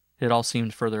 It all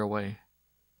seemed further away,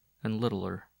 and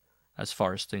littler, as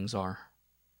far as things are.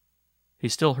 He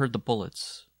still heard the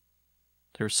bullets.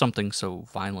 There was something so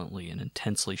violently and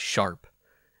intensely sharp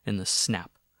in the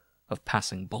snap of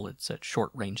passing bullets at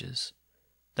short ranges,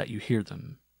 that you hear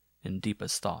them in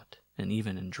deepest thought and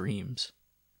even in dreams.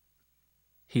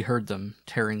 He heard them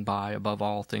tearing by above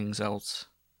all things else.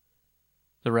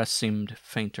 The rest seemed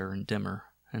fainter and dimmer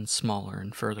and smaller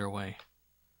and further away.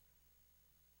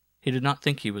 He did not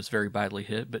think he was very badly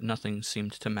hit, but nothing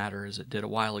seemed to matter as it did a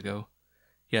while ago.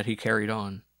 Yet he carried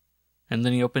on, and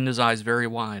then he opened his eyes very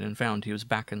wide and found he was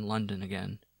back in London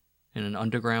again, in an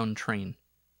underground train.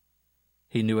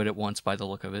 He knew it at once by the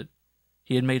look of it.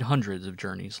 He had made hundreds of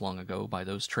journeys long ago by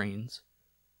those trains.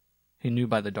 He knew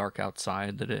by the dark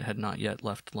outside that it had not yet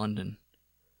left London.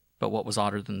 But what was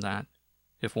odder than that,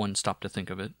 if one stopped to think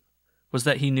of it, was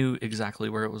that he knew exactly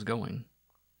where it was going.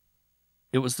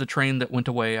 It was the train that went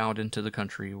away out into the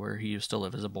country where he used to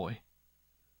live as a boy.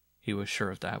 He was sure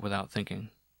of that without thinking.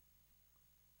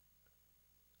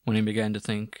 When he began to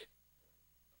think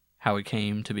how he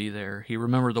came to be there, he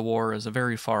remembered the war as a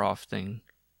very far-off thing.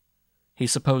 He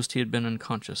supposed he had been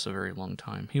unconscious a very long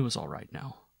time. He was all right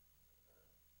now.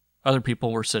 Other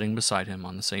people were sitting beside him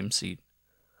on the same seat.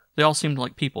 They all seemed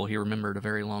like people he remembered a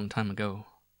very long time ago.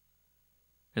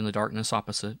 In the darkness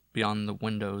opposite, beyond the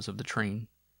windows of the train,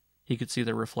 he could see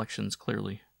their reflections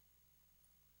clearly.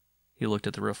 He looked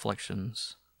at the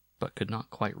reflections, but could not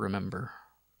quite remember.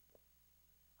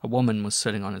 A woman was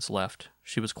sitting on his left.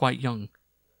 She was quite young.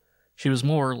 She was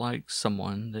more like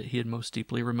someone that he had most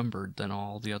deeply remembered than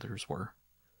all the others were.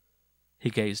 He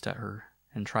gazed at her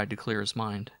and tried to clear his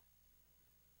mind.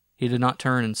 He did not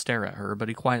turn and stare at her, but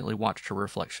he quietly watched her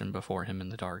reflection before him in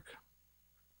the dark.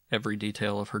 Every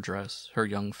detail of her dress, her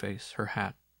young face, her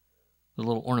hat, the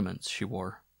little ornaments she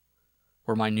wore,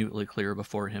 were minutely clear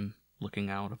before him, looking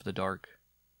out of the dark.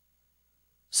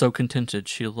 So contented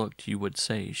she looked, you would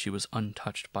say she was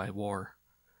untouched by war.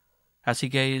 As he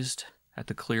gazed at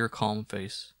the clear, calm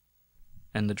face,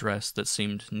 and the dress that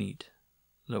seemed neat,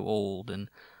 though old and,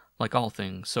 like all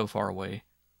things, so far away,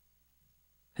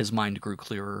 his mind grew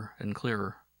clearer and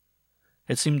clearer.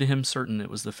 It seemed to him certain it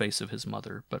was the face of his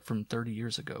mother, but from 30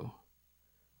 years ago.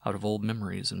 Out of old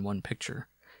memories in one picture,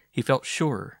 he felt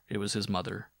sure it was his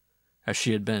mother, as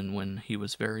she had been when he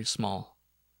was very small.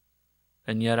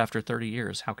 And yet, after 30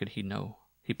 years, how could he know?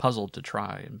 He puzzled to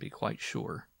try and be quite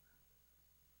sure.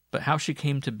 But how she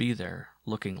came to be there,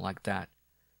 looking like that,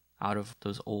 out of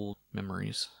those old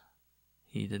memories,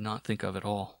 he did not think of at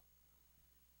all.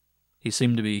 He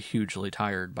seemed to be hugely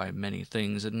tired by many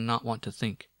things and did not want to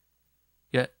think.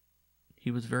 Yet,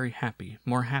 he was very happy,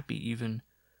 more happy even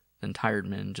than tired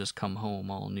men just come home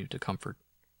all new to comfort.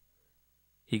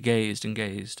 He gazed and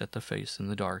gazed at the face in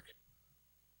the dark,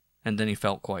 and then he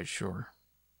felt quite sure.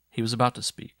 He was about to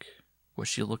speak. Was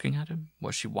she looking at him?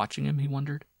 Was she watching him, he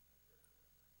wondered?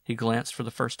 He glanced for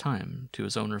the first time to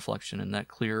his own reflection in that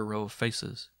clear row of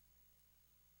faces.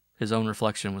 His own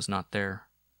reflection was not there,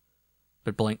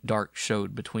 but blank dark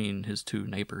showed between his two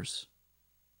neighbors.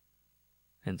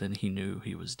 And then he knew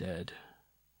he was dead.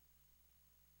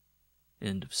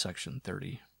 End of section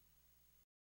 30.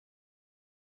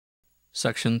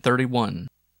 Section 31.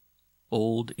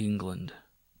 Old England.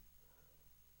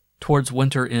 Towards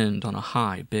winter end on a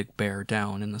high, big bare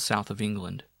down in the south of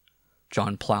England,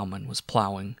 John Ploughman was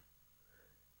ploughing.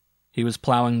 He was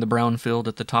ploughing the brown field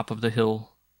at the top of the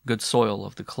hill, good soil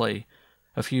of the clay.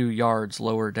 A few yards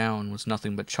lower down was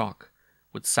nothing but chalk,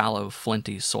 with sallow,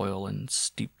 flinty soil and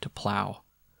steep to plough.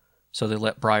 So they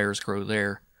let briars grow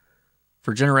there.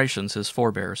 For generations his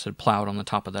forebears had ploughed on the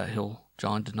top of that hill.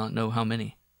 John did not know how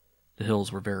many. The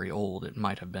hills were very old. It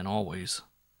might have been always.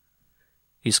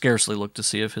 He scarcely looked to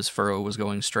see if his furrow was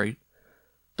going straight.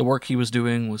 The work he was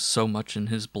doing was so much in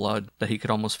his blood that he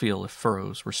could almost feel if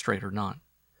furrows were straight or not.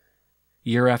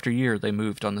 Year after year they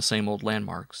moved on the same old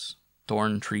landmarks.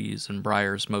 Thorn trees and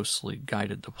briars mostly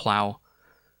guided the plough,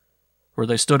 where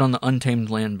they stood on the untamed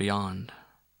land beyond.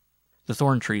 The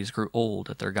thorn trees grew old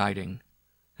at their guiding,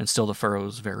 and still the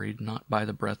furrows varied not by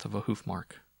the breadth of a hoof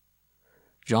mark.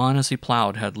 John, as he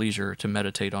ploughed, had leisure to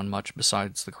meditate on much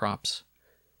besides the crops.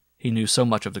 He knew so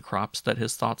much of the crops that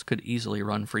his thoughts could easily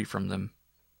run free from them.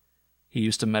 He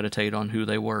used to meditate on who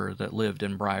they were that lived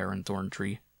in briar and thorn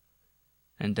tree,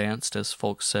 and danced, as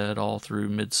folks said, all through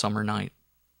midsummer night.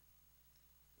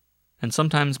 And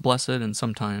sometimes blessed and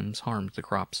sometimes harmed the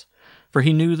crops, for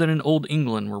he knew that in old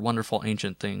England were wonderful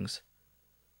ancient things,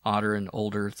 odder and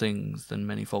older things than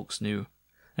many folks knew,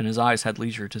 and his eyes had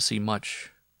leisure to see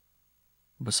much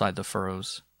beside the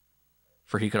furrows,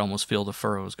 for he could almost feel the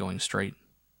furrows going straight.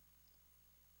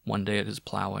 One day at his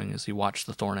ploughing, as he watched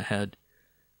the thorn ahead,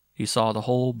 he saw the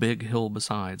whole big hill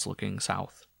besides looking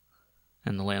south,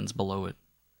 and the lands below it,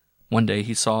 One day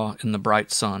he saw in the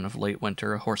bright sun of late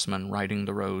winter a horseman riding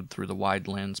the road through the wide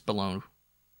lands below.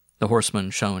 The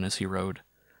horseman shone as he rode,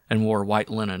 and wore white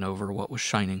linen over what was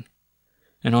shining,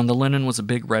 and on the linen was a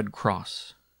big red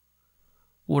cross.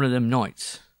 "One of them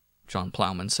knights," John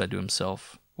Plowman said to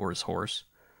himself, or his horse,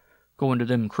 "going to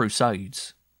them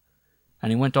crusades."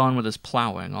 And he went on with his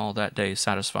plowing all that day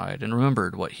satisfied, and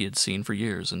remembered what he had seen for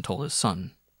years and told his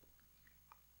son.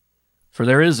 For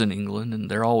there is in England,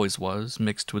 and there always was,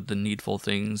 mixed with the needful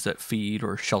things that feed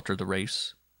or shelter the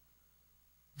race,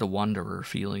 the wanderer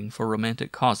feeling for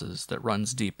romantic causes that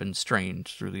runs deep and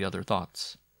strange through the other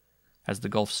thoughts, as the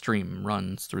Gulf Stream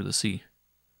runs through the sea.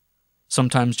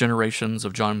 Sometimes generations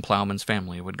of John Plowman's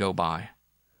family would go by,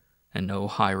 and no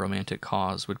high romantic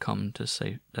cause would come to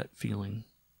save that feeling.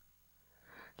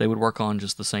 They would work on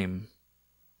just the same,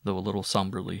 though a little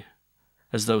somberly,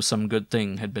 as though some good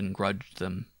thing had been grudged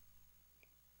them.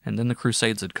 And then the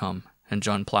Crusades had come, and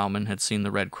John Plowman had seen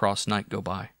the Red Cross Knight go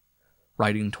by,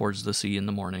 riding towards the sea in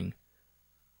the morning,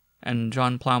 and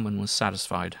John Plowman was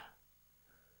satisfied.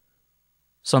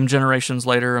 Some generations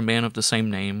later, a man of the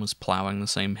same name was plowing the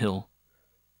same hill.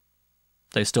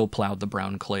 They still plowed the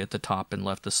brown clay at the top and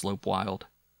left the slope wild,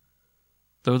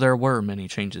 though there were many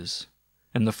changes,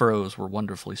 and the furrows were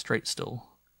wonderfully straight still.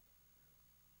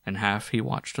 And half he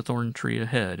watched a thorn tree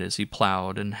ahead as he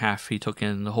plowed, and half he took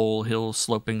in the whole hill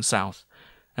sloping south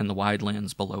and the wide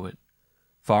lands below it,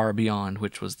 far beyond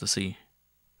which was the sea.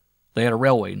 They had a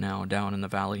railway now down in the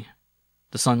valley.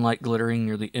 The sunlight glittering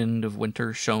near the end of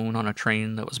winter shone on a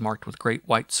train that was marked with great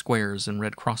white squares and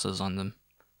red crosses on them.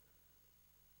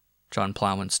 John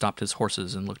Plowman stopped his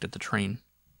horses and looked at the train.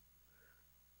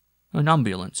 "An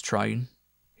ambulance train,"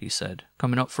 he said,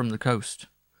 "coming up from the coast."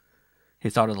 He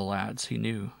thought of the lads he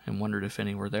knew and wondered if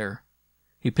any were there.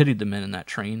 He pitied the men in that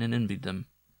train and envied them.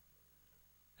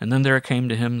 And then there came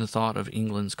to him the thought of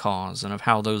England's cause and of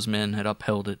how those men had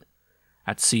upheld it,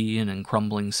 at sea and in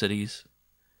crumbling cities.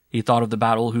 He thought of the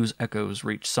battle whose echoes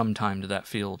reached sometime to that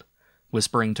field,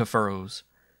 whispering to furrows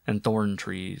and thorn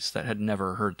trees that had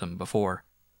never heard them before.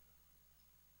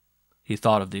 He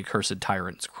thought of the accursed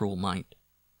tyrant's cruel might,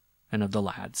 and of the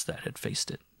lads that had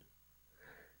faced it.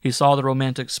 He saw the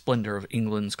romantic splendor of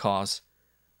England's cause.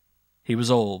 He was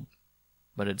old,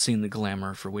 but had seen the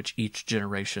glamour for which each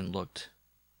generation looked.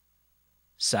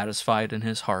 Satisfied in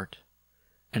his heart,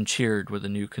 and cheered with a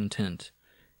new content,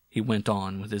 he went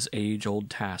on with his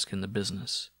age-old task in the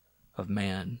business of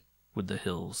man with the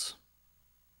hills.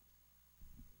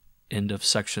 End of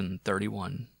section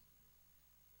 31.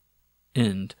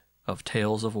 End of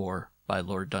Tales of War by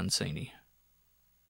Lord Dunsany.